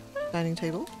for dining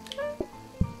table.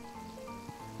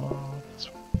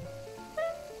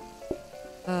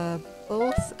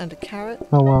 Both and a carrot.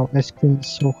 Oh wow, ice cream is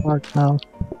so hard now.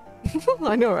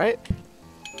 I know, right?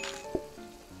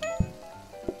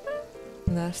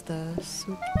 And that's the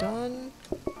soup done.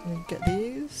 And get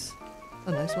these.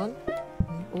 A nice one.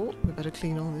 Oh, we better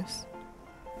clean all this.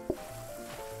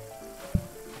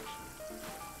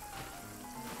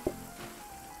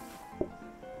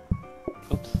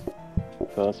 Oops.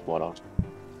 First water.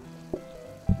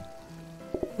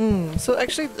 So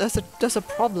actually there's a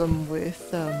problem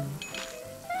with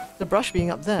the brush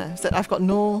being up there. Is that I've got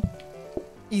no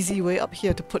easy way up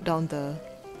here to put down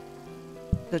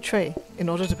the tray in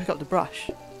order to pick up the brush,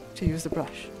 to use the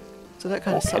brush. So that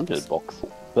kind Oh, of candle sucks. box.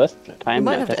 First We time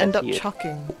might have that to I end up see it.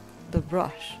 chucking the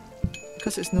brush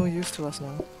because it's no use to us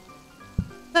now.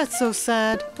 That's so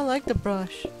sad. I like the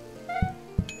brush.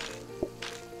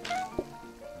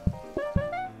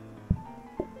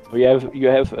 You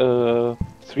have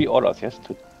 3 orders, yes,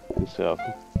 to serve.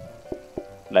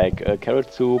 Like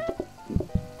carrot soup,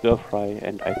 stir fry,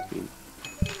 and ice cream.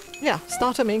 Yeah,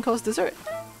 starter, main course, dessert.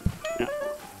 Yeah.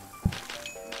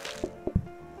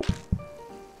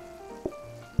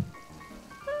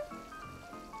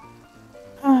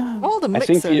 All the I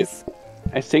think mixers.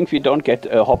 I think we don't get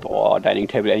a hop or dining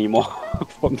table anymore.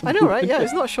 From the I know, right? Yeah,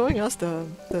 it's not showing us the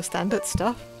standard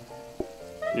stuff.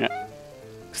 Yeah.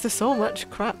 Because there's so much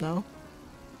crap now.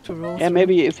 to roll. Yeah, through.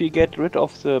 maybe if we get rid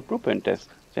of the blueprint desk,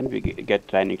 then we get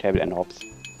dining table and hops.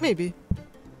 Maybe.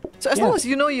 So as long as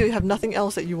you know you have nothing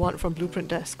else that you want from blueprint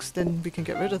desks, then we can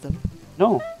get rid of them.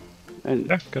 No.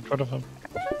 Yeah, get rid of them.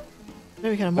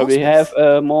 Then we can have But more we space.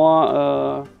 have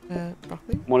more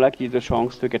broccoli. more likely the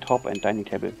chance to get hop and dining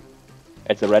table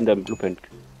at the random blueprint.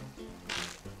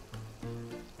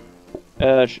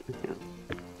 Yeah.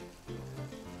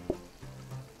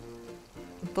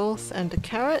 Both and a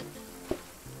carrot.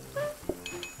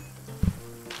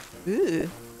 Ooh,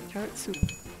 carrot soup.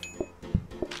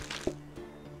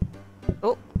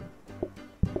 Oh.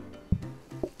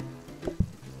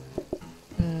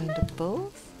 And a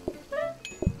both.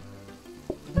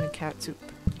 And a carrot soup.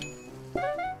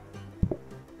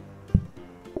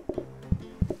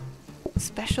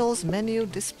 Specials, menu,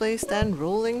 display stand,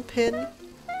 rolling pin.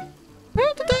 Where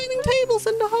are the dining tables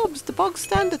and the hobs? The bog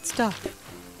standard stuff.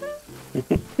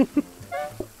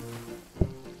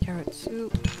 Carrot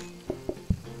soup.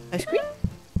 Ice cream?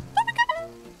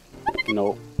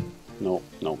 No. No.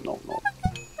 No. No. No.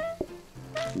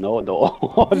 No.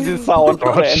 No. This sound.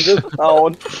 This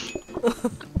sound.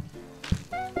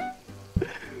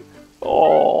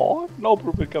 Oh, no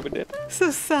blueprint cabinet.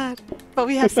 So sad. But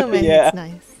we have so many, Yeah. it's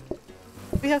nice.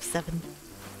 We have 7.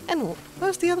 And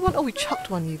where's the other one? Oh, we chucked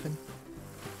one even.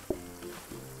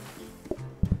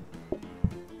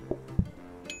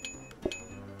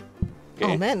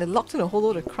 Okay. Oh man, it locked in a whole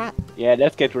load of crap. Yeah,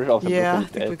 let's get rid of the Yeah, I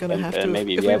blueprint think we're desk gonna and, have to.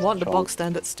 maybe If we have want the some- bog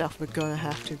standard stuff, we're gonna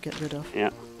have to get rid of. Yeah.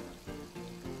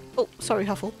 Oh, sorry,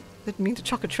 Huffle. Didn't mean to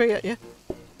chuck a tray at you.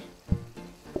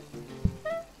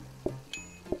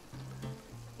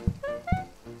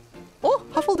 Oh,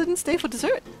 Huffle didn't stay for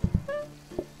dessert.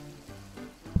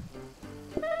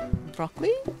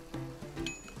 Broccoli?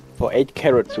 For 8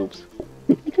 carrot soups.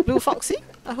 Blue Foxy?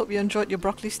 I hope you enjoyed your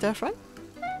broccoli stir fry.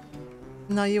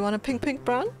 Now you want a pink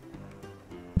brown?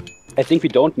 I think we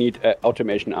don't need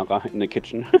automation Ara in the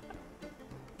kitchen.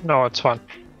 No, it's fine.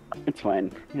 It's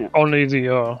fine. Yeah. Only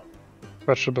the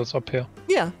vegetables up here.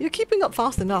 Yeah, you're keeping up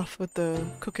fast enough with the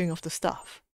cooking of the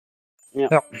stuff.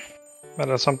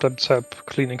 And I sometimes help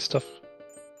cleaning stuff.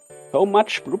 So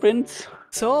much blueprints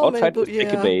So many outside the yeah.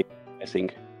 Sticky Bay, I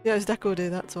think. Yeah, it's Deco Day,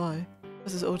 that's why.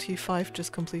 This is OT5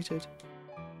 just completed.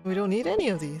 We don't need any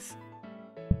of these.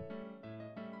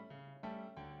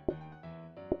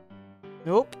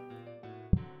 Nope.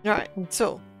 Alright,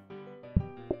 so.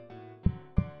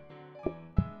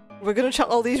 We're gonna chuck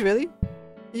all these, really?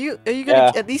 Are you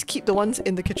gonna at least keep the ones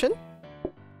in the kitchen?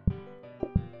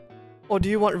 Or do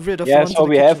you want rid of the Yeah, ones so in the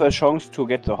we have kitchen? a chance to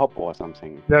get the hop or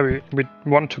something. Yeah, we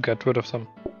want to get rid of them.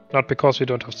 Not because we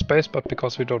don't have space, but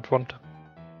because we don't want them.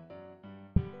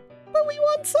 But we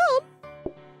want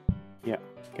some! Yeah.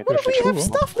 Get What rid if we of have the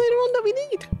stuff later on that we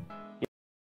need?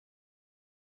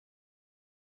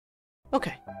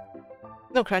 Okay.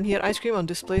 No, Cran, he had ice cream on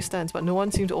display stands, but no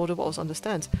one seemed to order what was on the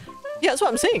stands. Yeah, that's what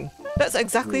I'm saying. That's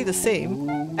exactly the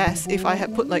same as if I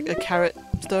had put like a carrot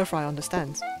stir fry on the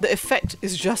stands. The effect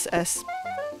is just as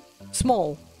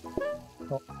small.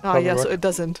 Ah, yeah, so it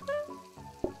doesn't.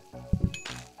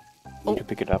 Need to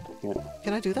pick it up. Yeah.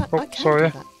 Can I do that? Oh, I can sorry.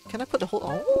 do that. Can I put the whole...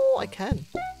 Oh, I can.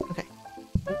 Okay.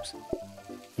 Oops.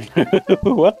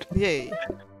 What? Yay.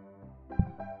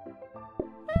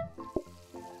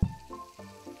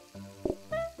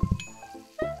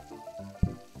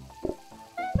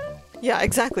 Yeah,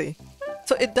 exactly.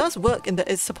 So it does work in that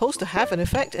it's supposed to have an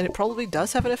effect, and it probably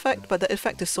does have an effect, but the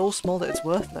effect is so small that it's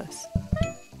worthless.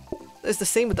 It's the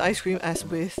same with the ice cream as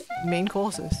with main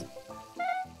courses.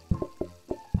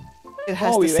 It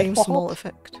has Oh, the you same went for small hop.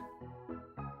 effect.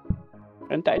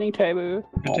 And dining table.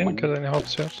 We Oh, didn't man. get any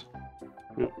hops yet.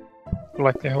 Yeah.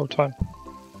 Like the whole time.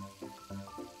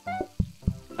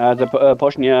 The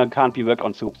portion here can't be worked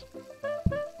on soups.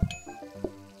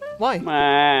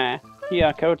 Why?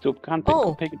 Here, carrot soup can't pick,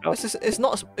 Oh, pick it up.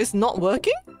 it's not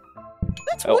working?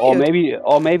 That's weird.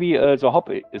 Or maybe the hop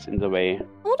is in the way.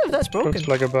 I wonder if that's broken. Looks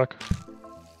like a bug.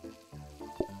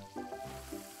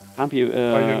 Can't be.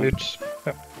 Oh, you need...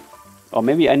 Yeah. Or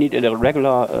maybe I need a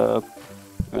regular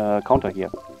counter here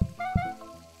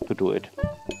to do it.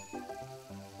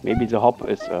 Maybe the hop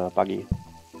is buggy.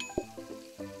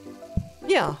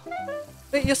 Yeah.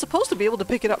 But you're supposed to be able to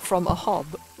pick it up from a hob.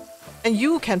 And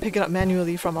you can pick it up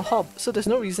manually from a hob, so there's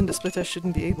no reason the splitter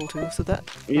shouldn't be able to, so that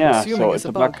I'm Yeah, assuming so it's it's a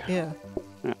a bug. bug. Yeah.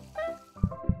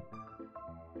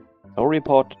 So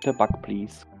report the bug,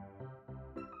 please.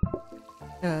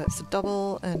 It's a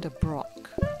double and a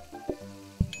brock.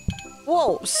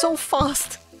 Whoa, so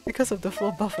fast! Because of the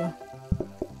floor buffer.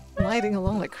 Gliding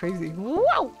along like crazy.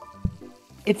 Wow!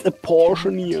 It's a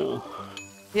portion here.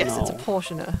 Yes, it's a No.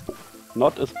 portioner.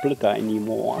 Not a splitter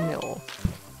anymore. No.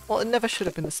 Well, it never should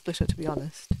have been a splitter, to be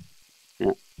honest.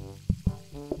 Yeah.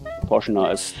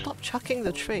 Portioner is... Stop chucking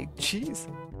the tray. Jeez.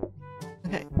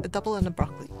 Okay, a double and a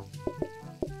broccoli.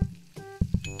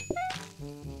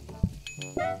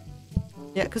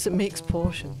 Yeah, because it makes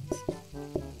portions.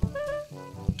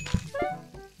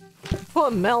 Pour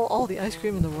Mel all the ice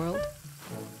cream in the world.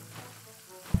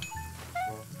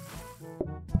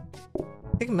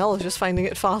 I think Mel is just finding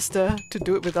it faster to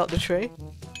do it without the tray.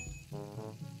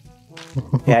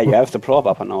 Yeah, you have the pro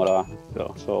buffer now,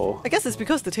 so... I guess it's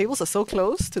because the tables are so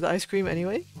close to the ice cream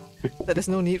anyway, that there's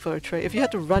no need for a tray. If you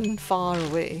had to run far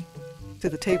away to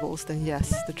the tables, then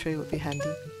yes, the tray would be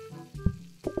handy.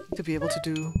 To be able to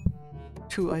do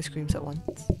 2 ice creams at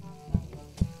once.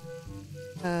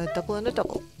 A double and a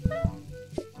double.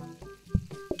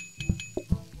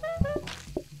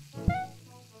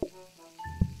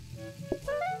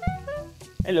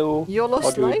 Hello. YOLO's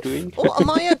What are you life? doing? Oh,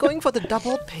 Amaya going for the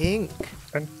double pink.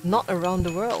 And- Not around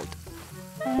the world.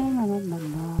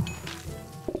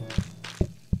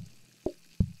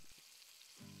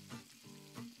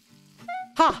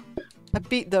 Ha! I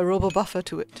beat the robo buffer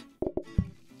to it.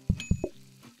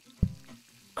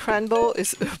 Cranbo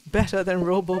is better than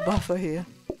robo buffer here.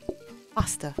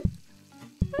 Faster.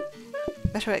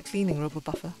 Better at cleaning robo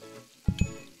buffer.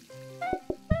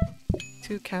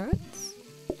 2 carrots.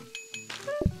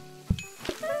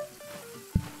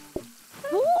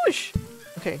 Whoosh!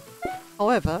 Okay.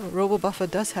 However, robo buffer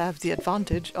does have the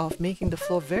advantage of making the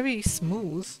floor very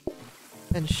smooth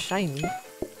and shiny,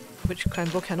 which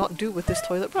Cranbo cannot do with this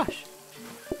toilet brush.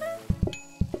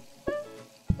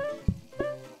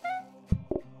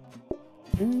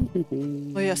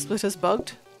 Oh yeah, Splitter's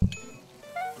bugged.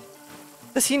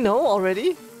 Does he know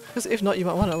already? Because if not, you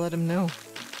might want to let him know.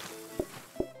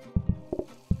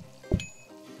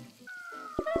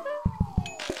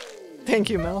 Thank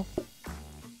you, Mel.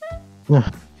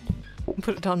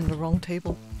 Put it down on the wrong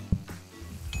table.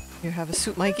 Here, have a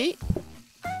soup, Mikey.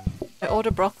 I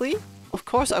order broccoli. Of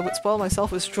course I would spoil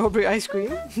myself with strawberry ice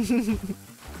cream.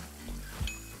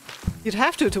 You'd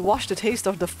have to wash the taste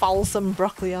of the foulsome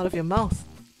broccoli out of your mouth.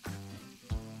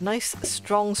 Nice,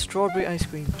 strong strawberry ice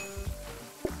cream.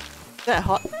 That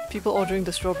hot, people ordering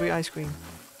the strawberry ice cream,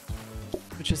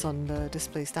 which is on the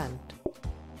display stand.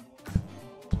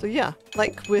 So yeah,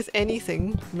 like with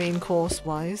anything main course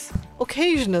wise,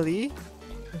 occasionally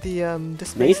the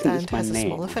display Nathan stand is my has a name,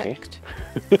 small okay? effect.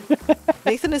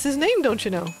 Nathan is his name, don't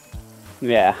you know?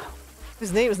 Yeah.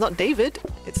 His name is not David,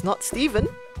 it's not Stephen,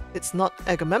 it's not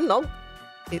Agamemnon,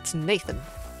 it's Nathan.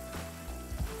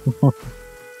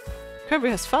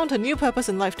 Cranberry has found her new purpose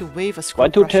in life to wave a scrub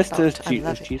Want to brush test about. this I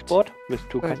love it. cheese board with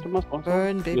 2 Burn. customers also?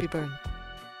 Burn, baby, With burn.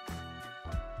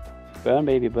 burn,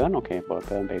 baby, burn? Okay, but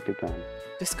burn, baby, burn.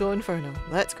 Disco Inferno,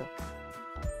 let's go.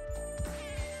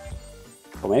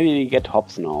 So maybe we get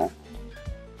hops now.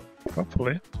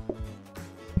 Hopefully.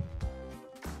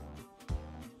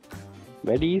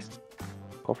 Wellies,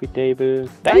 coffee table,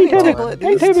 Dining dining table table, at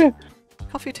dining least. table!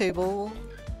 Coffee table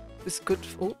is good.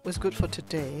 Was good for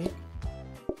today.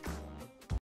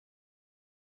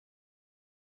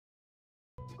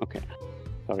 Okay,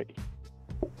 sorry.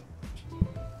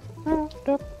 Oh,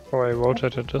 I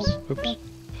rotated this. Oops.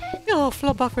 Oh,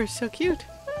 Flo Buffer is so cute.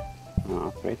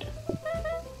 Ah, great.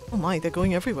 Oh my, they're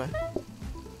going everywhere.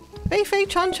 Fei Fei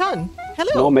Chan Chan,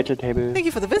 hello. No metal table. Thank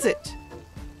you for the visit.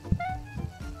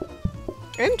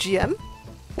 MGM,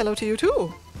 hello to you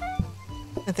too.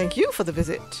 And thank you for the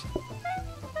visit.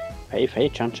 Fei Fei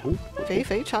Chan Chan. Fei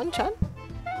Fei Chan Chan.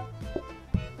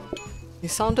 You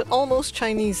sounded almost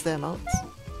Chinese there, Mounts.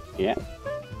 Yeah.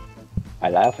 I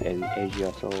love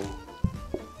Asia, so...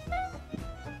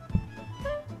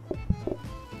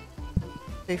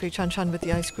 Fei Fei Chan Chan with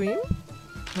the ice cream.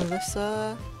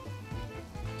 Melissa,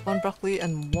 1 broccoli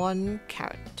and 1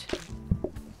 carrot.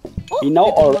 Oh, We know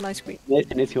they did all- 1 ice cream.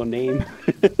 Nathan is your name.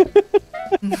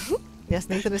 Yes,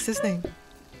 Nathan is his name.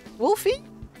 Wolfie?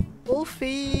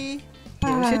 Wolfie,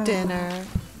 here's your dinner.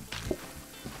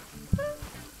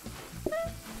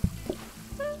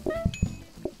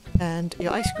 And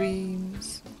your ice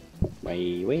creams.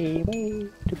 Way. To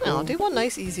Oh, go. they want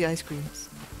nice, easy ice creams.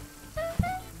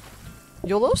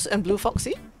 YOLO's and Blue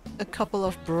Foxy. A couple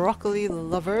of broccoli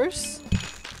lovers.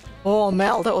 Oh,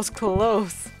 Mel, that was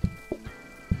close.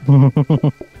 Here,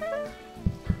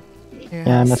 Yeah, I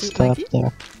have a messed soup, up Mikey.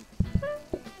 there.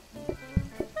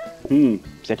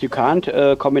 That you can't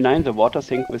combine the water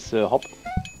sink with the hop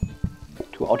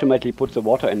to automatically put the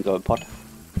water in the pot.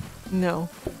 No.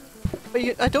 But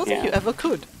I don't think Yeah. you ever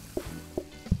could.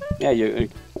 Yeah,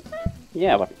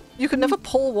 yeah, but You could never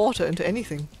pour water into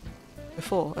anything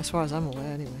before, as far as I'm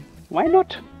aware, anyway. Why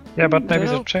not? Yeah, but maybe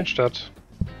know. they changed that.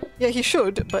 Yeah, he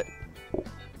should, but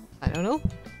I don't know.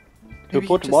 You Maybe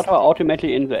put he just- water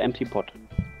automatically in the empty pot.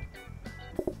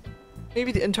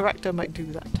 Maybe the interactor might do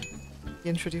that. He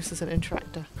introduces an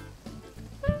interactor.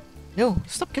 No,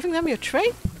 stop giving them your tray.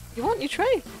 You want your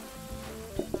tray.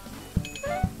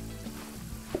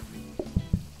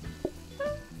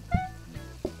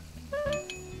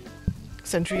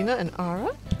 Sandrina and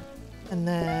Ara. And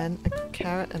then a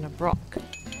carrot and a Brock.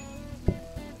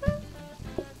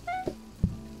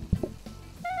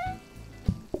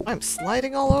 I'm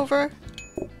sliding all over.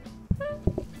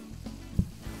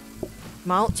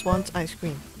 Mounts wants ice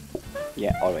cream.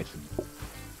 Yeah, always.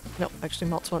 No, actually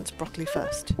Maltz wants broccoli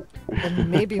first. Then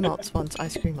maybe Maltz wants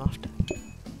ice cream after.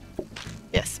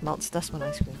 Yes, Maltz does want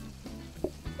ice cream.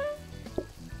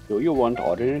 Do you want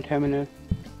ordering terminal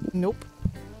Nope.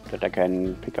 that I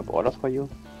can pick up orders for you?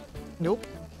 Nope.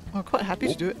 We're quite happy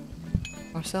to do it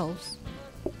ourselves.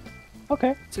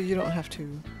 Okay. So you don't have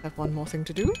to have one more thing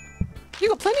to do. You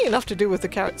got plenty enough to do with the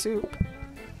carrot soup.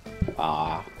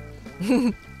 Ah,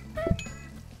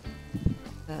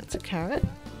 That's a carrot.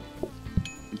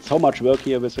 so much work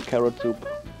here with the carrot soup.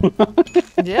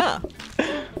 Yeah.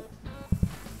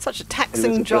 Such a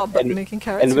taxing the job and- making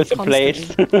carrot And soup with the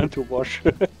constantly. plates to wash.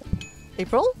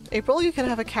 April, you can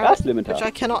have a carrot, Gas limiter. which I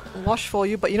cannot wash for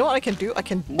you, but you know what I can do? I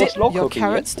can More dip slow your cooking,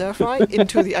 carrot yeah? stir fry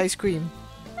into the ice cream.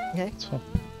 Okay? So,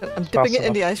 I'm It's dipping fast it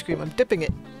in the enough. ice cream. I'm dipping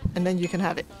it, and then you can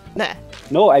have it. Nah.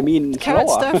 No, I mean Carrot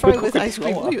slower. stir fry Cook with it ice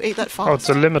cream. slower. Oh, you ate that fast. oh, it's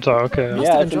a limiter. Okay. Must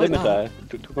Yeah, have it's a enjoyed limiter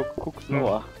to cook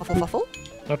slower. Waffle, waffle.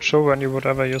 Not sure when you would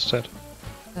ever use that.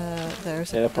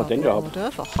 There's Yeah, a for double danger hop.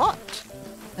 order for hot.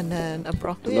 And then a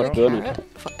broccoli Not and a burn it. carrot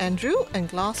for Andrew and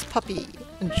glass puppy.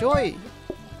 Enjoy.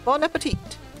 Bon appetit.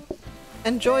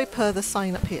 Enjoy per the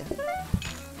sign up here.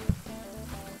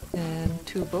 And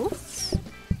two boths.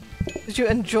 Did you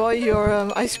enjoy your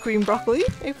ice cream broccoli,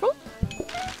 April?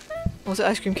 Or was it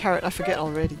ice cream carrot? I forget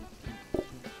already.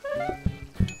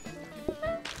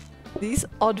 These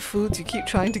odd foods you keep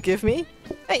trying to give me.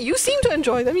 Hey, you seem to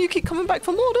enjoy them. You keep coming back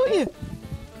for more, don't you?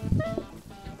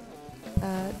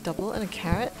 Double and a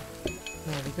carrot.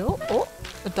 There we go. Oh,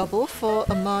 a double for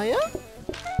Amaya.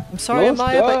 I'm sorry, No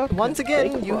Amaya, but stuck. once Take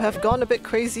again, a you bite. have gone a bit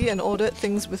crazy and ordered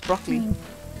things with broccoli.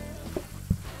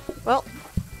 Well,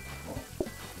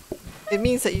 it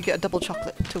means that you get a double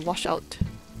chocolate to wash out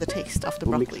the taste of the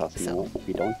No broccoli. mixers, So no.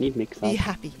 We don't need be mixers.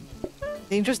 happy.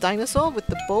 Dangerous dinosaur with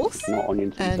the both, No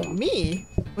onions either. and me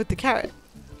with the carrot.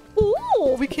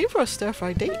 Ooh, we came for a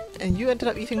stir-fry date, and you ended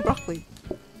up eating broccoli.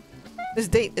 This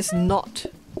date is not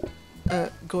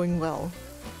going well.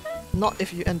 Not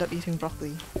if you end up eating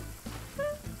broccoli.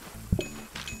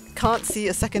 Can't see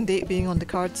a second date being on the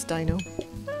cards, Dino.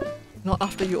 Not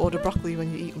after you order broccoli when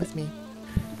you eat with me.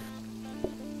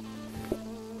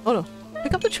 Oh no,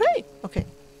 pick up the tray! Okay,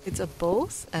 it's a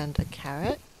both and a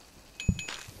carrot.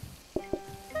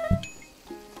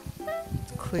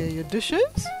 Clear your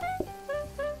dishes.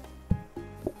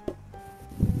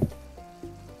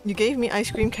 You gave me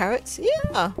ice cream carrots?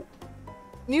 Yeah!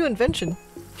 New invention.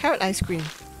 Carrot ice cream.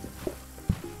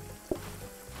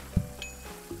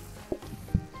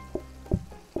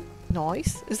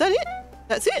 Nice. Is that it?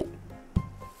 That's it?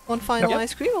 One final Yep.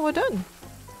 ice cream and we're done.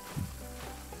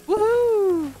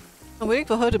 Woohoo! I'm waiting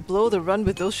for her to blow the run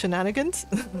with those shenanigans.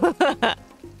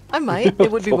 I might.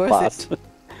 It would be So worth fast. it.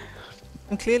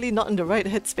 I'm clearly not in the right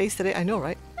headspace today. I know,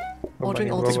 right? How Ordering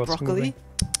many all this robots broccoli. moving?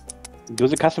 Do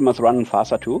the customers run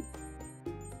faster too?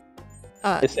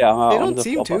 Uh, Is there they on don't the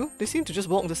seem flopper? to. They seem to just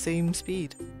walk the same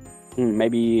speed.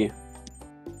 Maybe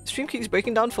Stream keeps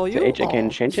breaking down for you. The age I can Aw,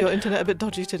 change is your it? internet a bit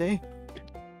dodgy today?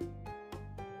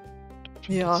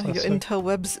 Yeah, That's your nice.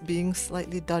 interwebs being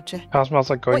slightly dodgy. Customers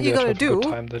are going What you there gotta to have a do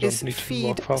good time. They is don't need to feed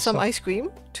walk faster. some ice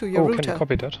cream to your Oh, can router. you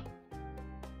copy that?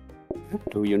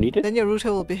 do you need it? Then your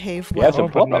router will behave Yeah, well so Oh,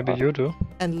 but maybe proper. you do.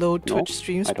 and load No, Twitch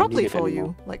streams I don't properly need it for you,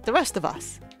 anymore. like the rest of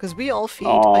us. Because we all feed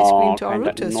ice cream to our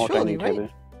kinda routers, no surely, dining right? table.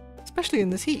 Especially in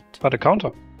this heat. But a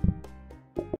counter.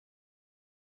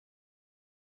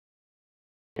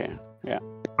 Okay, yeah.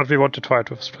 But we want to try it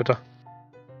with splitter.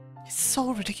 It's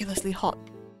so ridiculously hot.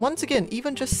 Once again,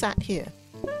 even just sat here,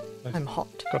 Nice. I'm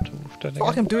hot. Got to move that It's not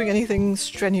like again. I'm doing anything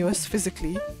strenuous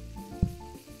physically.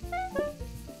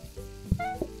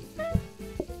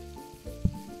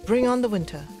 Bring on the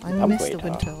winter. I I'm miss the great,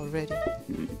 winter already.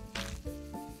 Mm.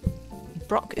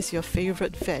 Brock is your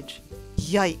favorite veg.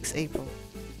 Yikes, April.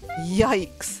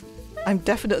 Yikes. I'm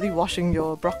definitely washing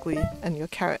your broccoli and your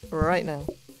carrot right now.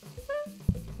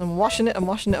 I'm washing it, I'm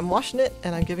washing it, I'm washing it,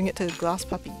 and I'm giving it to Glass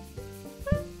Puppy.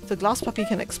 So Glass Puppy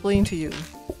can explain to you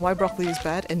why broccoli is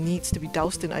bad and needs to be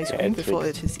doused in ice Yeah, cream it's before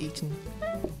trick. it is eaten.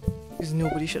 Because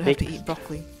nobody should have to eat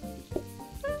broccoli.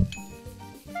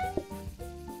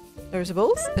 There's a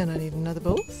both, and I need another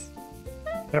both.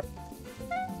 Yep.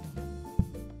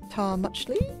 Tar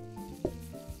muchly.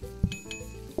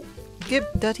 Give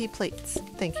dirty plates.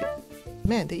 Thank you.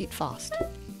 Man, they eat fast.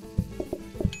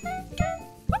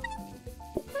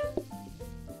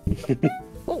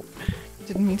 Oh,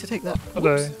 didn't mean to take that.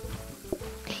 Hello.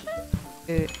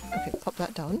 Okay, pop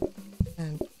that down.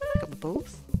 And pick up the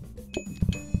both.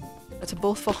 That's a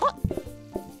both for Hot.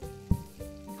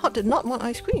 Hot did not want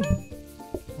ice cream.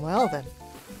 Well then.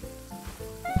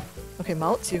 Okay,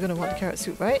 Maltz, you're gonna want the carrot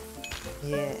soup, right?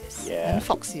 Yes. Yeah. And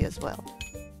Foxy as well.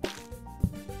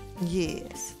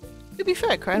 Yes. To be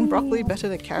fair, Cran broccoli better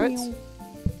than carrots?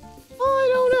 I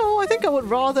don't know. I think I would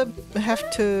rather have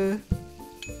to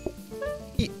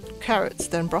eat carrots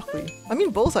than broccoli. I mean,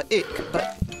 both are ick,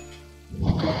 but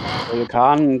So you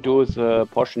can't do the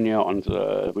portion here on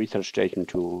the research station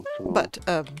too. So. but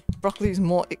broccoli is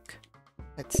more ick,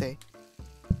 I'd say.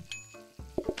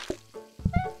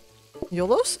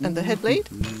 YOLOs and the head blade.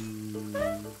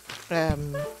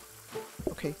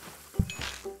 Okay.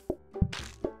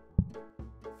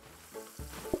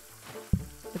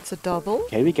 It's a double.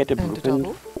 Can we get a and a blueprint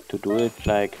double. to do it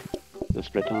like the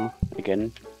splitter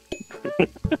again?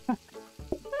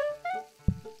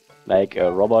 Like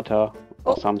a roboter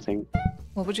or something.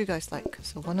 What would you guys like?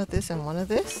 So one of this and one of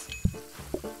this.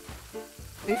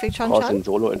 Fei Chan Of course, Chan. in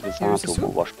solo it is hard Here's the to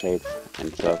soup. wash plates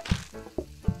and serve.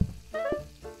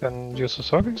 Can use a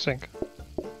soaking sink.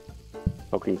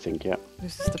 Cooking sink, yeah.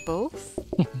 This is the both.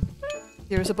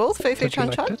 Here's a both. Fei Don't you Chan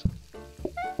like Chan. that?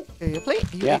 Here you plate.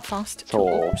 You Yeah. eat fast. So,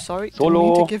 oh, sorry. Didn't mean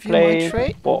Solo, to give you play, my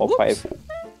tray. 4 or Whoops. 5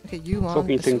 Okay, you want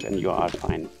cooking the sinks soup. and you are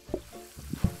fine.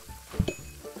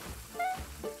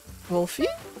 Wolfie?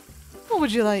 What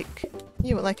would you like?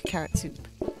 You would like a carrot soup.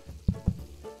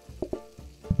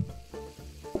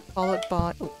 Followed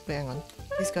by... Oh, wait, hang on.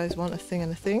 These guys want a thing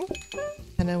and a thing.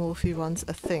 And then Wolfie wants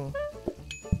a thing.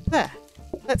 There.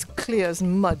 That's clear as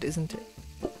mud, isn't it?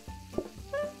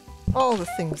 All the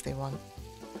things they want.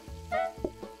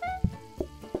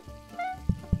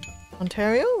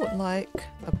 Ontario would like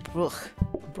a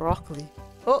broccoli.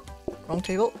 Oh, wrong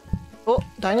table. Oh,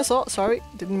 dinosaur, sorry.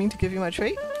 Didn't mean to give you my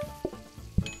tray.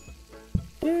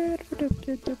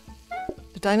 The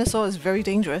dinosaur is very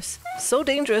dangerous. So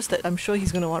dangerous that I'm sure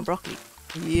he's gonna want broccoli.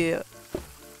 Yeah.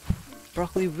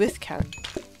 Broccoli with carrot.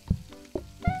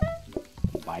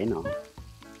 Why not?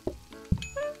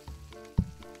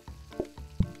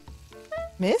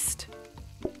 Mist?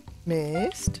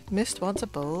 Mist? Mist wants a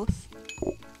both.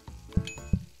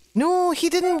 No, he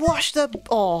didn't wash the...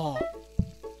 Oh.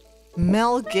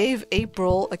 Mel gave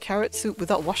April a carrot soup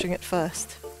without washing it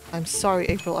first. I'm sorry,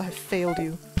 April, I have failed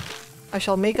you. I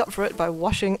shall make up for it by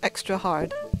washing extra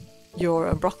hard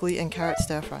your broccoli and carrot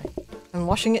stir fry. I'm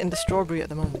washing it in the strawberry at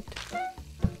the moment.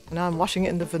 And now I'm washing it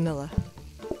in the vanilla.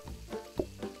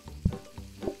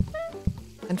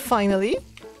 And finally,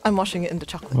 I'm washing it in the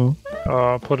chocolate.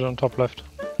 Put it on top left.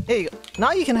 There you go.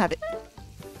 Now you can have it.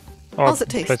 Or How's it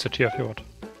taste? place it here if you want.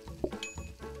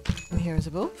 And here is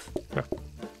a both. Yeah.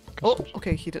 Oh,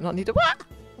 okay, he did not need to.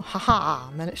 Haha!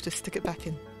 Managed to stick it back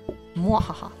in.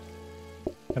 Mwahaha.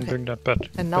 And Okay. bring that back.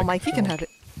 And now back Mikey if can you have it.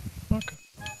 want. Okay.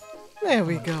 There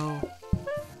we go.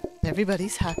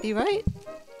 Everybody's happy, right?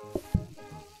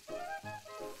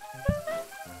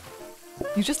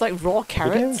 You just like raw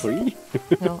carrots? Free?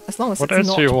 No, as long as What it's else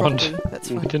not do you want? broccoli,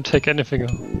 that's I fine. didn't take anything.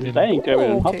 Playing Terry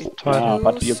and Oh, okay. Hops. Time.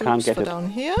 But Two you can't soups get for it. down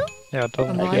here. Yeah, it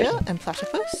doesn't I make guess. Amaya and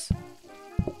platypus.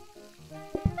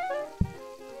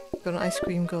 Got an ice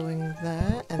cream going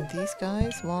there, and these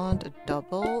guys want a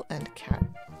double and carrot.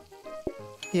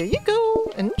 Here you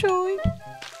go, enjoy.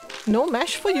 No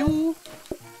mash for you.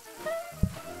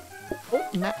 Oh,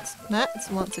 Matt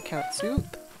wants a carrot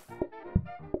soup.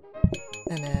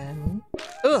 And then...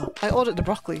 Ugh, I ordered the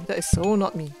broccoli. That is so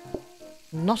not me.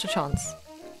 Not a chance.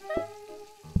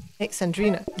 Hey,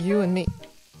 Sandrina, you and me.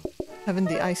 Having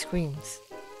the ice creams.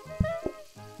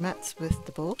 Matt's with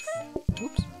the both.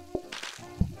 Oops.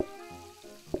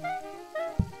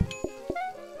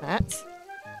 Matt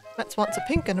wants a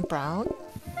pink and a brown.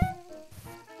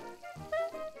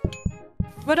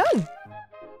 We're done!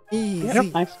 Easy. Yep,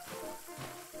 nice.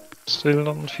 Still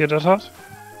doesn't feel that hard.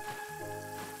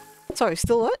 Sorry,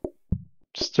 still what?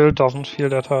 Still doesn't feel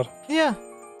that hard. Yeah.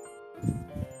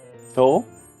 So,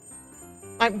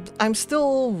 I'm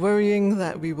still worrying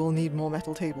that we will need more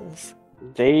metal tables.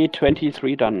 day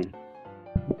 23 done.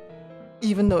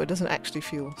 Even though it doesn't actually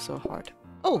feel so hard.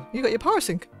 Oh, you got your power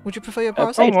sink. Would you prefer your power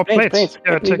Oh, sink? more plates.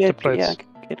 Yeah, Get me take the that- plates.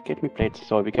 Yeah, get me plates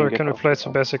so we So can we get can off. replace the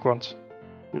basic ones.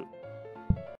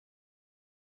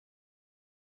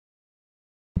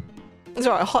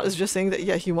 Sorry, Hot is just saying that,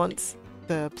 yeah, he wants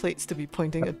the plates to be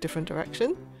pointing a different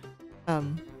direction.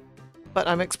 But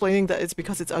I'm explaining that it's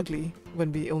because it's ugly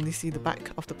when we only see the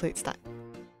back of the plate stack.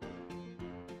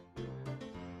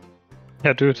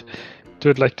 Yeah, do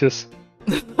it like this.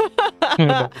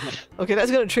 Okay,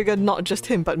 that's gonna trigger not just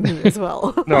him, but me as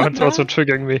well. No, it's also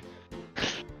triggering me.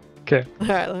 Okay.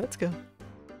 Alright, let's go.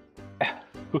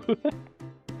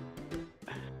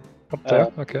 Up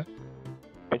there, okay.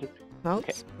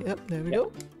 Mounts. Yep, there we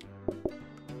go.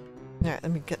 Alright,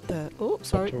 let me get the... Oh,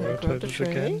 sorry, let me grab the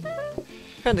tray.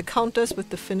 Trying to count us with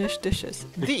the finished dishes.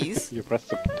 These... You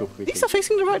pressed it too quickly. These are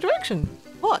facing the right direction.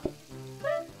 What?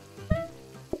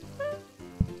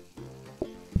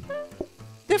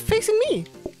 They're facing me.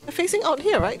 They're facing out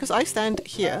here, right? Because I stand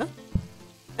here.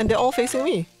 And they're all facing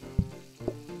me.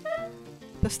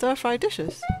 The stir-fry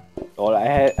dishes. Well,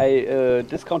 I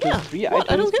discounted 3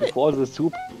 items before the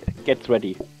soup gets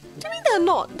ready. What do you mean they're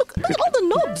not? Look at all the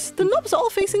knobs. The knobs are all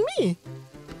facing me.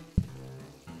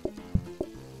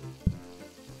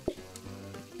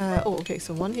 Oh, okay,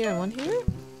 so one here and one here.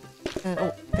 And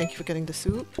oh, thank you for getting the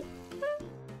soup.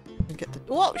 And get the...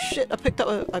 Whoa, shit! I picked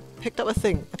up a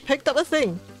thing.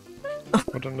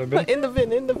 Put in the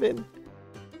bin. in the bin.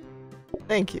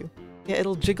 Thank you. Yeah,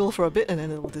 it'll jiggle for a bit and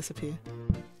then it'll disappear.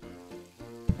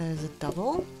 There's a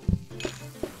double.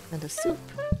 And a soup.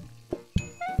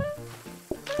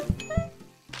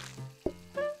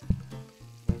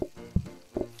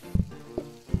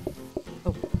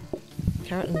 Oh.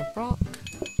 Carrot and a brock.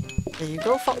 There you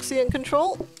go, Foxy in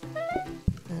control.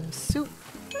 And a soup.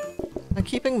 I'm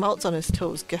keeping Mouts on his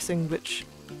toes, guessing which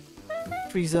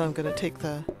freezer I'm gonna take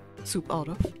the soup out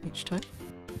of each time.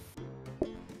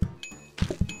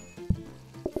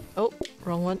 Oh,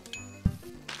 wrong one.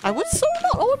 I would so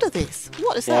not order this.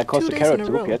 What is that? Because 2 the days in carrot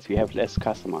a row. soup, yes, we have less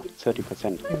customer,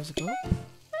 30%. Years ago.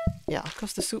 Yeah,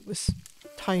 because the soup is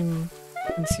time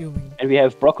consuming. And we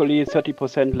have broccoli,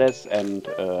 30% less, and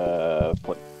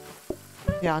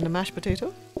Yeah, and the mashed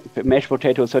potato? mashed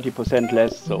potato, 30%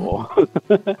 less, so...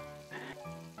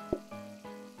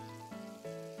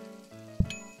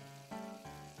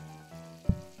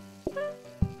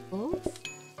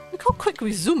 Look how quick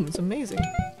we zoom, it's amazing.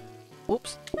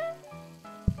 Oops.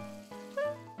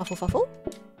 Fuffle fuffle.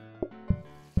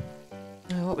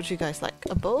 What would you guys like?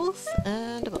 A both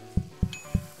and a both.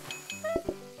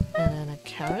 And then a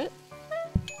carrot.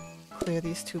 Clear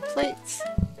these 2 plates.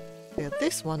 Clear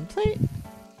this 1 plate.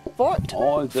 Fort!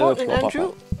 Fort and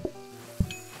Andrew!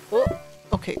 Oh,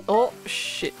 okay. Oh,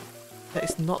 shit. That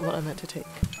is not what I meant to take.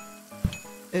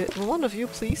 Will one of you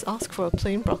please ask for a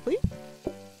plain broccoli?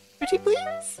 Pretty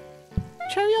please?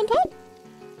 Cherry on top?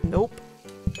 Nope.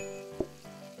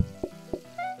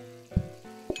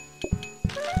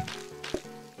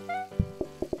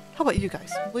 How about you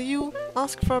guys? Will you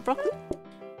ask for a broccoli?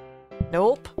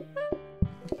 Nope.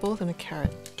 Both in a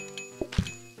carrot.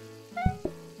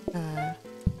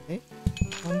 Okay.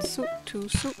 1 soup, 2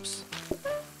 soups.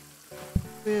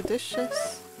 Clear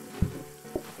dishes.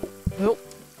 Nope.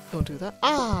 Don't do that.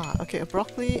 Ah! Okay, a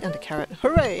broccoli and a carrot.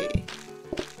 Hooray!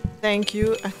 Thank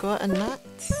you, Aqua and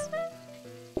Mats.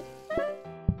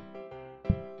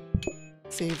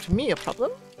 Saved me a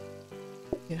problem.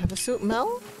 You have a soup,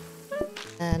 Mel.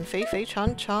 And Fei Fei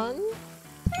Chan Chan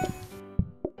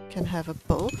can have a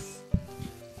both.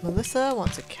 Melissa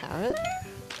wants a carrot.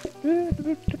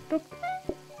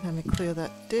 Let me clear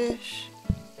that dish.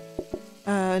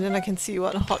 And then I can see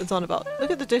what Hot is on about.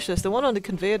 Look at the dishes. The one on the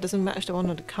conveyor doesn't match the one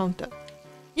on the counter.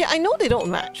 Yeah, I know they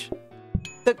don't match.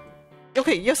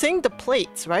 Okay, you're saying the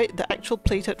plates, right? The actual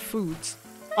plated foods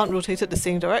aren't rotated the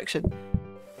same direction.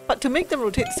 But to make them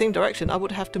rotate the same direction, I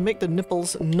would have to make the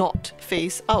nipples not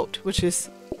face out, which is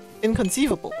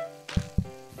inconceivable.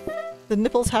 The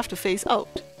nipples have to face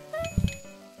out.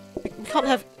 We can't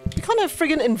have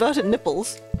friggin' inverted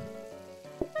nipples.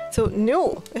 So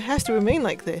no, it has to remain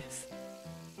like this.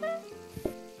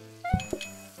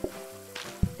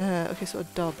 Okay, so a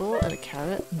double and a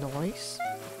carrot. Nice.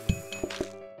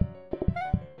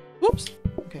 Whoops!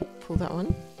 Okay, pull that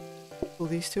one. Pull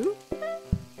these 2.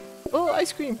 Oh,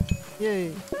 ice cream!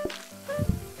 Yay!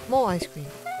 More ice cream.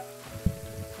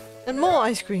 And more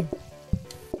ice cream!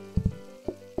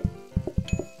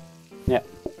 Yeah.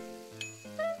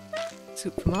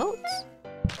 Soup from Outs.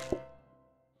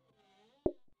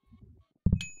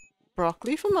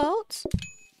 Broccoli from Outs.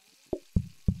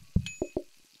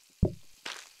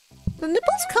 The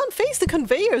nipples can't face the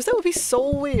conveyors! That would be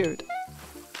so weird!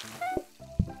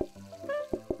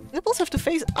 Nipples have to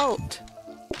face out.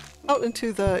 Out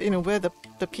into the, you know, where the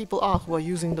people are who are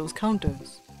using those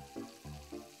counters.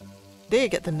 They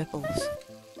get the nipples.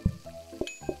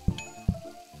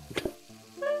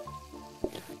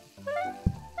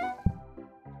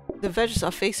 The veggies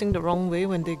are facing the wrong way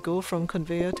when they go from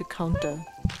conveyor to counter.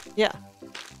 Yeah.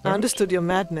 I understood your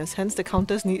madness, hence the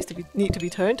counters need to be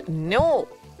turned. No!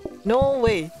 No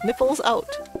way! Nipples out!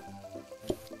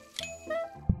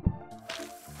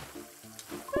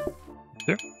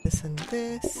 Yeah. This and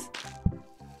this.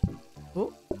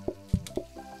 Oh.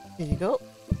 Here you go.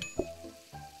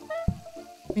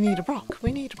 We need a brock.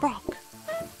 We need a brock.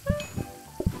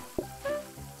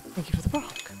 Thank you for the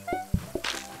brock.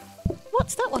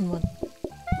 What's that one want?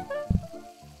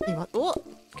 You want... Oh!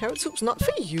 Carrot soup's not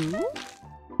for you.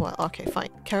 Well, okay, fine.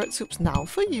 Carrot soup's now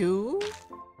for you.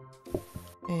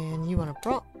 And you want a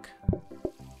brock.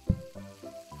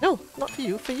 No, not for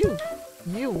you, for you.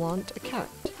 You want a carrot.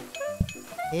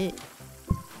 Hey.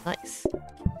 Nice.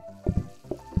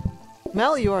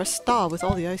 Mel, you are a star with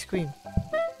all the ice cream.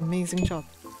 Amazing job.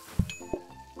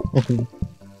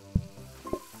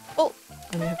 Oh!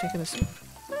 I may have taken a soup.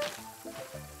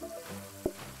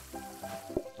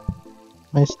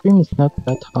 Ice cream is not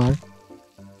that hard.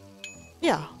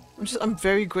 Yeah. I'm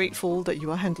very grateful that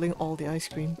you are handling all the ice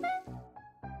cream.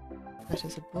 That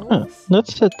is a bonus.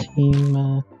 That's a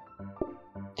teamwork.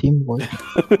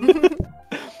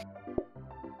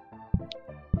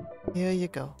 Here you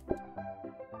go.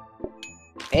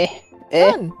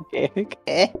 Done.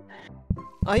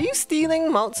 Are you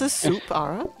stealing Moutz's soup,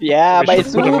 Ara? Yeah, We my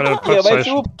should put them in a soup! Yeah, my pub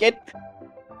soup! Get!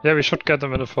 Yeah, we should get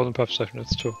them in a frozen pub station,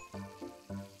 it's true.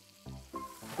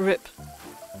 Rip.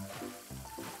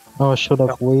 Oh, I should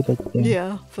have waited there.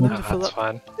 Yeah, for them to fill That's up.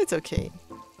 fine. It's okay.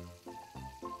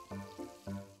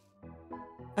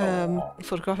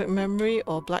 Photographic memory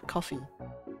or black coffee?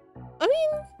 I mean,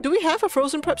 do we have a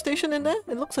frozen prep station in there?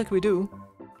 It looks like we do.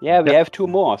 Yeah, we have 2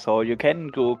 more, so you can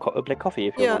do black coffee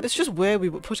if you Yeah, want. it's just where we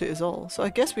would put it is all. So I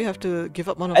guess we have to give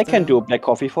up one of I can do black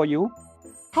coffee for you.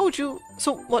 How would you...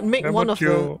 So, what, make Where one would of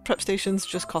the prep stations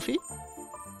just coffee?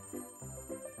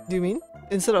 Do you mean?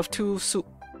 Instead of 2 soup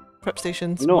prep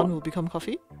stations, No. one will become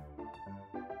coffee?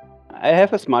 I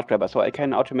have a smart grabber, so I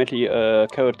can automatically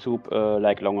carrot soup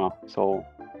like longer, so...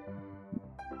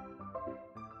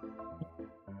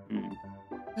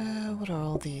 What are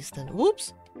all these then?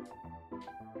 Whoops!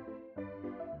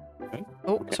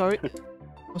 Oh, sorry. I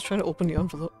was trying to open the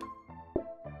envelope.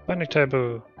 Dining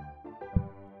table.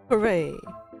 Hooray!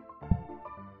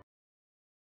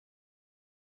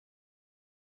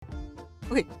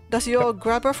 Okay, does your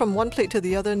grabber from one plate to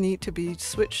the other need to be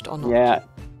switched or not?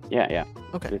 Yeah.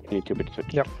 Okay. It needs to be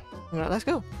switched. Yep. Alright, let's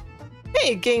go.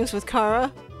 Hey, Games with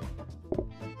Kara!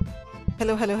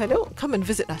 Hello, hello, hello. Come and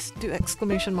visit us. Do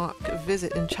exclamation mark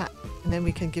visit in chat. And then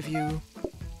we can give you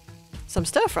some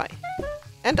stir fry.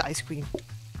 And ice cream.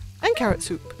 And carrot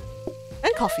soup.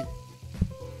 And coffee.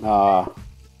 Again,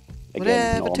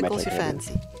 Whatever no tickles metal your table.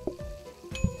 fancy.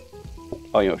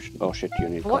 Oh shit, you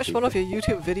need I watched coffee. one of your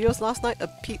YouTube videos last night, a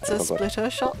pizza I forgot. splitter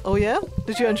shot. Oh yeah?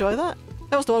 Did you enjoy that?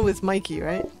 That was the one with Mikey,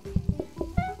 right?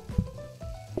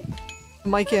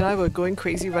 Mikey and I were going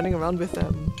crazy running around with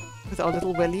our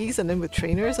little wellies and then with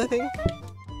trainers, I think.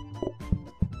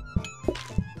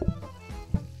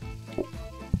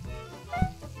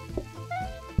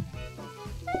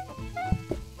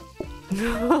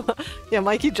 Yeah,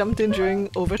 Mikey jumped in during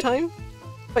overtime.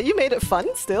 But you made it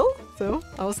fun still, so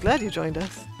I was glad you joined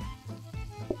us.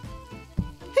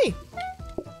 Hey!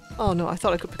 Oh no, I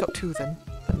thought I could pick up 2 then.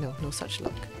 But no, no such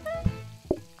luck.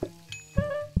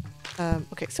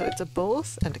 Okay, so it's a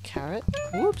both and a carrot.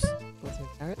 Whoops! Both and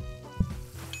a carrot.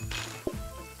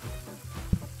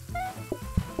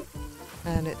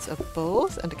 And it's a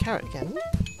both and a carrot again.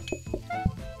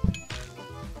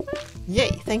 Yay!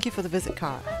 Thank you for the visit,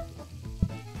 Kara.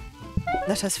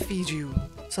 Let us feed you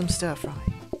some stir fry.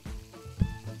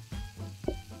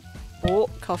 Oh,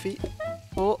 coffee.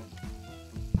 Oh.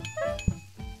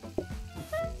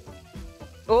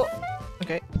 Oh!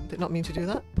 Okay, did not mean to do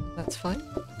that. That's fine.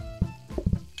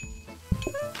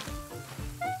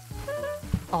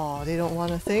 Oh, they don't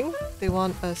want a thing. They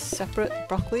want a separate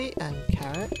broccoli and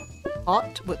carrot.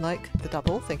 Hot would like the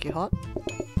double. Thank you, Hot.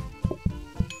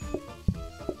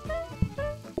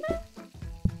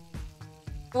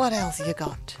 What else you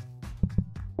got?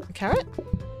 A carrot?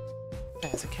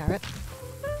 There's a carrot.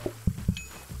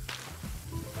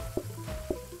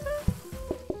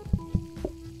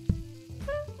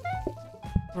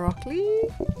 Broccoli.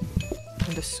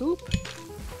 And a soup.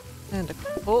 And a...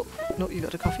 Oh, no, you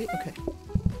got a coffee? Okay.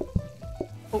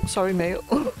 Oh, sorry, mayo.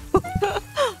 I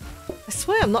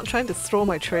swear I'm not trying to throw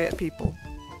my tray at people.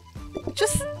 It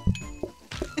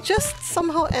just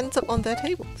somehow ends up on their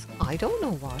tables. I don't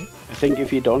know why. I think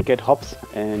if you don't get hops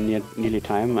nearly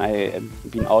time, I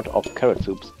have been out of carrot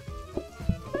soups.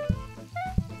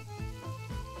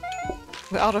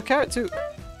 We're out of carrot soup.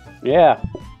 Yeah.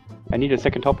 I need a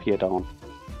second hop here down.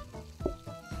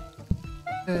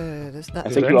 There's that. I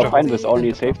think you are fine with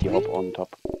only safety hop on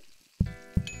top.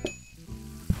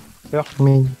 Yeah. I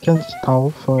mean, you can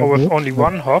stall for Or a with bit, only but-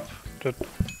 one hop, that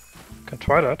can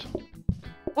try that.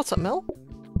 What's up, Mel?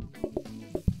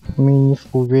 I mean,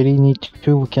 if we really need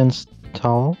to, we can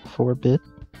stall for a bit.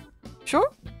 Sure.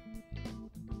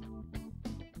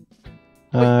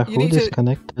 Wait, you Who need to-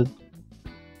 disconnected?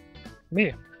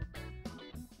 Me.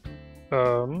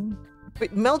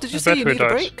 Wait, Mel, did you My say you battery need a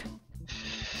died. break?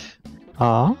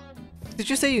 Ah? Did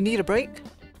you say you need a break?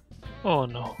 Oh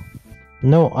no.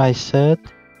 No, I said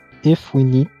if we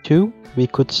need to, we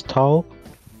could stall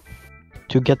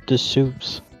to get the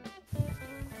soups.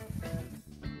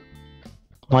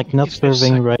 Like not Give me a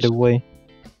serving right second. away.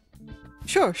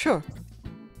 Sure, sure.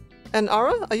 And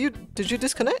Ara, did you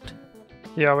disconnect?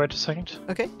 Yeah, wait a second.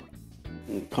 Okay.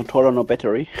 Controller no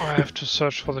battery. I have to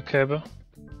search for the cable.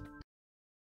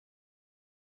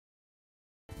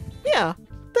 Yeah,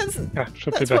 that's Yeah,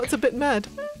 should be that's back. what's a bit mad.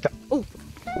 Yeah. Oh,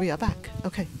 we are back.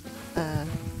 Okay.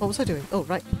 What was I doing? Oh,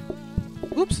 right.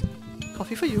 Oops.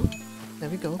 Coffee for you. There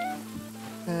we go.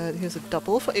 Here's a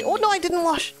double for. Oh no, I didn't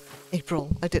wash. April,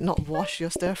 I did not wash your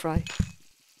stir fry.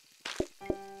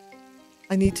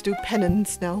 I need to do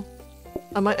penance now.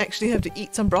 I might actually have to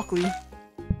eat some broccoli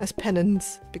as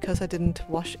penance because I didn't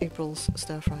wash April's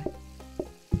stir fry.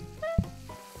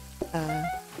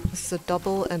 This is a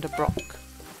double and a brock.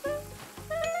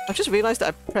 I've just realised that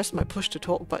I pressed my push to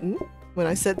talk button when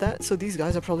I said that, so these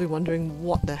guys are probably wondering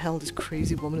what the hell this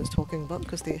crazy woman is talking about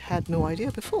because they had no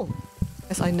idea before,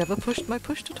 as I never pushed my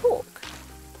push to talk.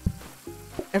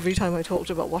 Every time I talked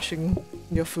about washing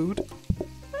your food.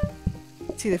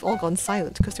 See, they've all gone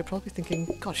silent because they're probably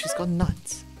thinking, God, she's gone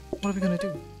nuts. What are we going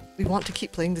to do? We want to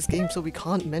keep playing this game so we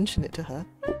can't mention it to her.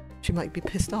 She might be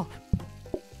pissed off.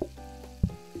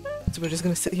 So we're just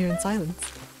going to sit here in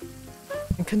silence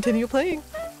and continue playing.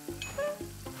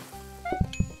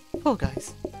 Poor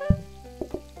guys.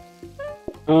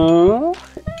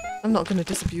 I'm not going to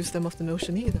disabuse them of the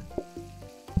notion either.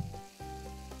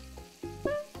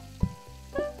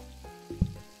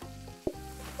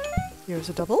 Here's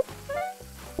a double.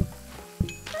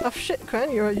 Oh shit,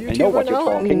 Cran, you're a YouTuber know what you're now?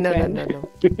 talking, no, Cran. no.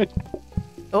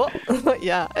 Oh,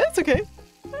 yeah, it's okay.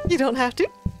 You don't have to.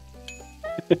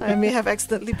 I may have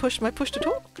accidentally pushed my push to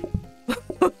talk.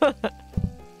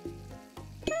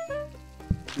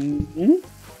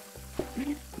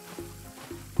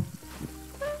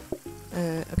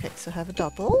 Okay, so have a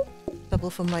double. Double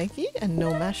for Mikey and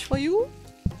no mash for you.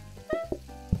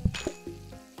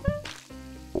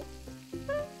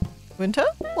 Winter,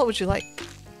 what would you like?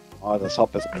 Oh, the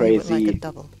hop is You would like a crazy.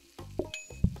 double.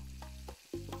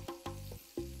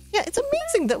 Yeah, it's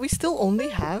amazing that we still only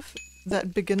have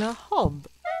that beginner hob.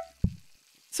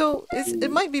 So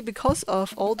it might be because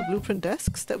of all the blueprint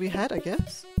desks that we had, I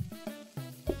guess.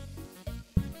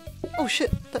 Oh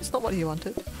shit, that's not what he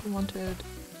wanted. He wanted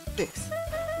this.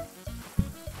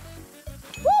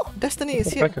 Oh, Destiny is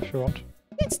Go here. back if you want.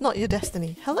 It's not your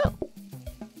destiny. Hello.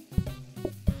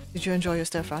 Did you enjoy your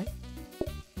stir fry?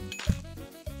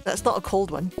 That's not a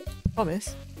cold one.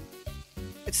 Promise.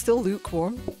 It's still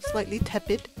lukewarm, slightly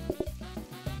tepid.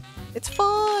 It's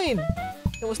fine!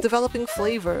 It was developing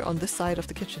flavor on this side of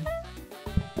the kitchen.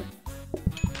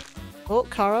 Oh,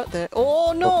 Kara, there.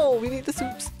 Oh no! We need the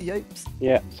soups! Yipes.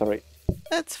 Yeah, sorry.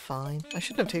 That's fine. I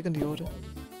shouldn't have taken the order.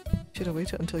 Should have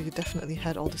waited until you definitely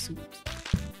had all the soups.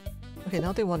 Okay,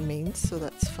 now they want mains, so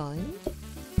that's fine.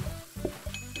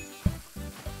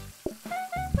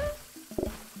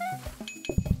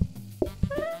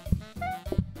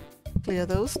 Clear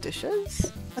those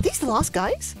dishes. Are these the last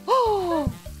guys?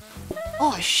 Oh!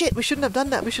 Oh shit, we shouldn't have done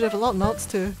that. We should have allowed mouths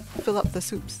to fill up the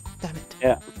soups. Damn it.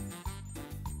 Yeah.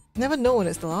 Never know when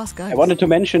it's the last guys. I wanted to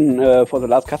mention for the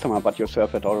last customer, but you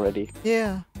served it already.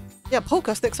 Yeah. Yeah,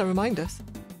 polka sticks are reminders.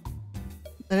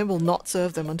 And it will not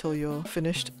serve them until you're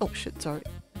finished. Oh shit, sorry.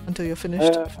 Until you're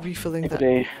finished refilling that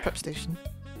Today. prep station.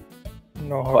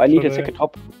 No hop Oh, I need today. a second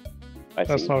hop. I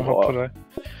That's think, not hop or- today.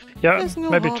 Yeah, There's no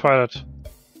maybe hop. try that.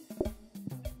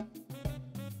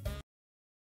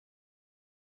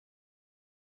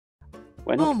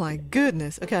 Why Oh not? my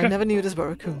goodness. Okay, I never knew this about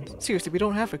raccoons. Seriously, we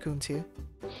don't have raccoons here.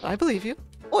 I believe you.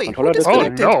 Oi, who Controller Oh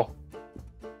disconnected? no!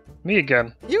 Me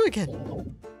again. You again.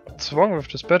 What's wrong with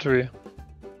this battery?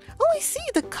 Oh, I see.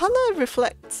 The color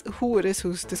reflects who it is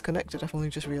who's disconnected. I've only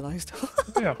just realized.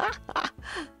 Yeah.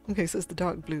 Okay, so it's the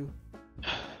dark blue.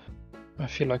 I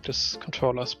feel like this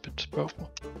controller's a bit broken.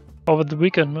 Over the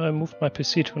weekend I moved my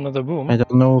PC to another room, I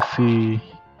don't know if we...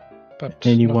 but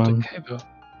anyone- not the cable.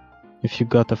 if you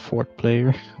got a fourth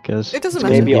player, because It doesn't it's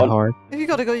gonna matter. be Maybe on- hard. If you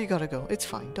gotta go, you gotta go. It's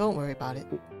fine. Don't worry about it.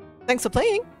 Thanks for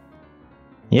playing.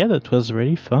 Yeah, that was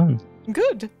really fun.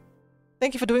 Good.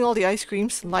 Thank you for doing all the ice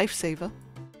creams. Lifesaver.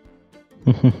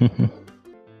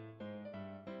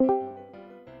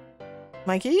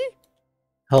 Mikey?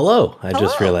 Hello. I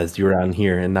just Hello. realized you were on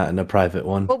here and not in a private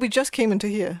one. Well, we just came into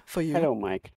here for you. Hello,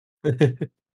 Mike.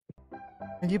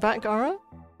 Are you back, Gara?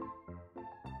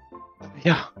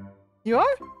 Yeah. You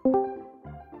are?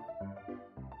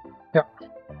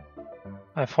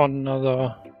 I found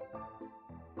another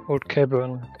old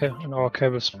cable in our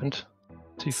cable sprint.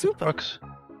 See if Super. it works.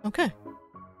 Okay.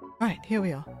 Alright, here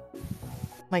we are.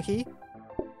 Mikey?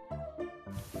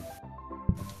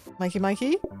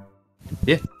 Mikey?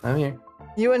 Yeah, I'm here.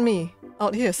 You and me,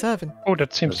 out here serving. Oh,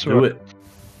 that seems Let's to do work. it.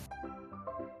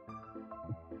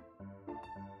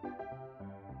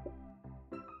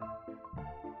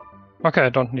 Okay, I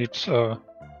don't need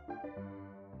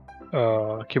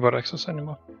keyboard access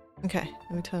anymore. Okay,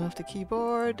 let me turn off the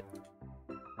keyboard.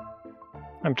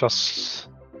 I'm just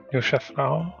new chef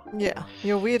now. Yeah,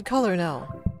 you're a weird color now.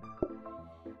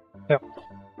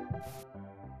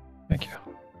 Thank you.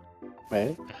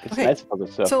 Well, it's Okay, nice for the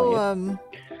surfer. So, yes.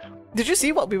 did you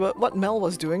see what Mel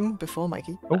was doing before,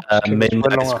 Mikey? Oh, Main cables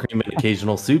were ice longer. cream and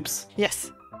occasional soups.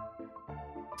 Yes.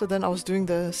 So then I was doing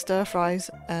the stir fries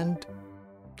and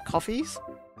coffees.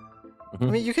 I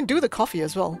Mhm. mean, you can do the coffee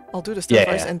as well. I'll do the stir Yeah,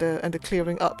 fries yeah. and the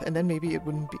clearing up, and then maybe it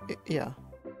wouldn't be. Yeah,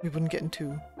 we wouldn't get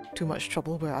into too much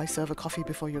trouble where I serve a coffee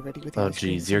before you're ready with the Oh ice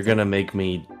cream. geez, you're gonna make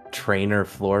me trainer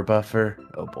floor buffer?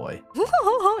 Oh boy.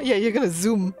 Yeah, you're gonna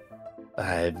zoom.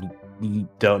 I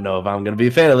don't know if I'm gonna be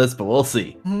a fan of this, but we'll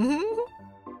see. All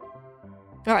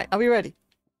right, are we ready?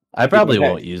 I probably Okay.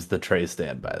 won't use the tray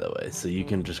stand, by the way, so you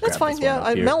can just That's grab fine. this Yeah, one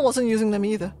up here. Mel wasn't using them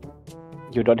either.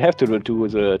 You don't have to do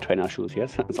the trainer shoes,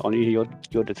 yes? It's only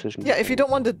your decision. Yeah, if you don't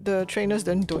want the trainers,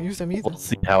 then don't use them either. We'll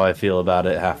see how I feel about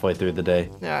it halfway through the day.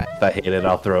 All right. If I hate it,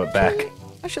 I'll throw it back.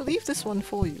 I should leave this one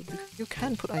for you. You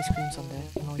can put ice creams on there.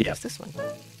 And I'll Yeah. use this one.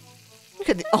 Look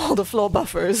at all the floor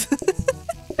buffers.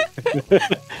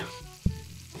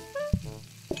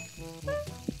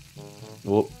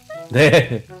 Whoop.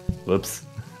 Whoops.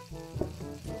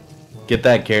 Get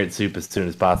that carrot soup as soon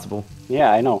as possible.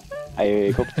 Yeah, I know.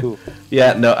 I cooked too.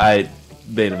 Yeah, no, I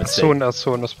made a As mistake.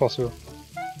 soon as possible.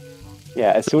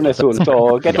 Yeah, as soon.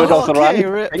 So get rid of the Okay,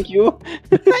 run. Rip. Thank you.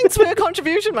 Thanks for your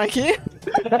contribution, Mikey.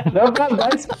 No problem,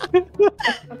 guys.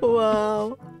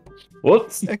 Wow.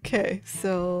 Whoops. Okay,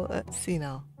 so let's see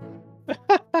now.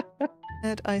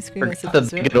 Add ice cream as a Forgot that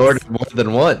dessert. they could order more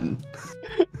than one.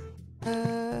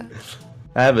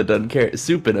 I haven't done carrot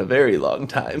soup in a very long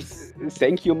time.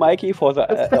 Thank you, Mikey, for the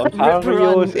Rip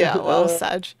Ontario. run. Yeah, well,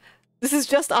 Serge. This is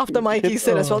just after Mikey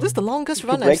said as well. This is the longest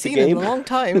run I've break the seen in a game. long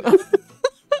time.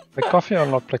 Black coffee or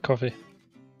not black coffee?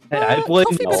 Hey, I blame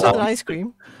Coffee this better than on- ice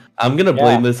cream. I'm gonna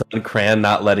blame Yeah. this on Cran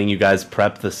not letting you guys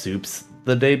prep the soups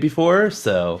the day before,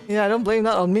 so Yeah, I don't blame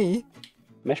that on me.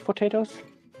 Mashed potatoes?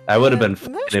 I would have Yeah, been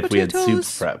fine mashed if we had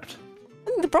soups potatoes. prepped.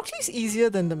 And the broccoli's easier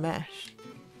than the mash.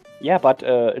 Yeah, but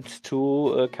it's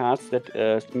two cards that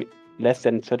less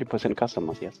than 30%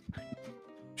 customers, yes.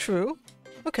 True.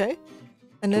 Okay.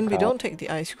 And then we cards. don't take the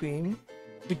ice cream.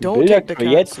 We don't Build take a the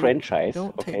create carrot soup. franchise.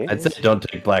 Don't take Okay. it. I'd say don't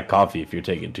take black coffee if you're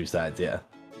taking two sides, yeah.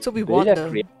 So we Build want a the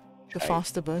create franchise.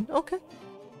 faster burn. Okay.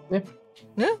 Yeah.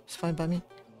 Yeah, it's fine by me.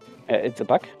 It's a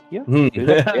bug here. Hmm.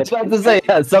 I was about to say,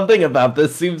 yeah, something about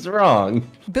this seems wrong.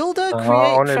 Builder create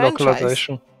Only franchise.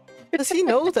 localization. Does he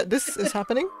know that this is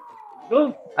happening?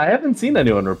 Well, I haven't seen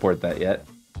anyone report that yet.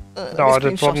 Let No, me that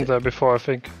screenshot wasn't it. there before, I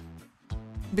think.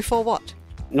 Before what?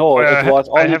 No, I it was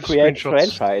I only have create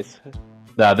screenshots. franchise.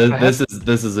 Nah, I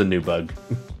this is a new bug.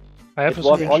 I have It a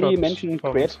was only screenshot mentioned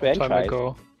from create some time franchise.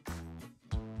 ago.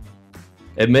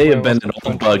 It may Where have been was an the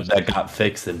old bug franchise? that got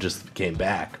fixed and just came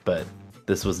back, but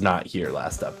this was not here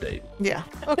last update. Yeah.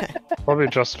 Okay. Probably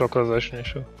just localization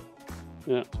issue.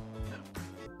 Yeah.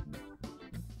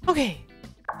 Okay.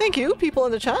 Thank you, people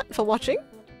in the chat, for watching.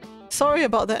 Sorry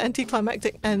about the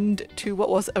anticlimactic end to what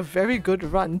was a very good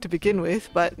run to begin with,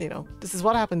 but you know, this is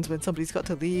what happens when somebody's got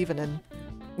to leave and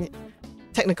then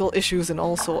technical issues and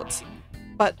all sorts.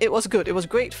 But it was good. It was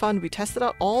great fun. We tested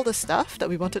out all the stuff that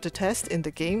we wanted to test in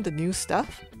the game, the new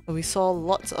stuff. And we saw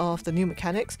lots of the new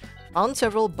mechanics, found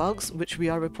several bugs which we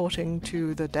are reporting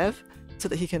to the dev so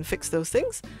that he can fix those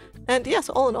things. And yes,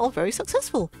 all in all, very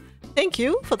successful. Thank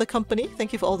you for the company.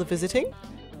 Thank you for all the visiting.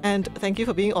 And thank you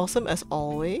for being awesome as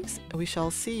always. We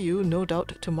shall see you, no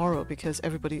doubt, tomorrow because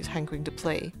everybody is hankering to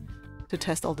play to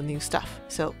test all the new stuff.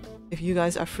 So if you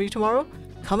guys are free tomorrow,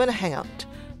 come and hang out.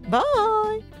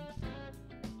 Bye!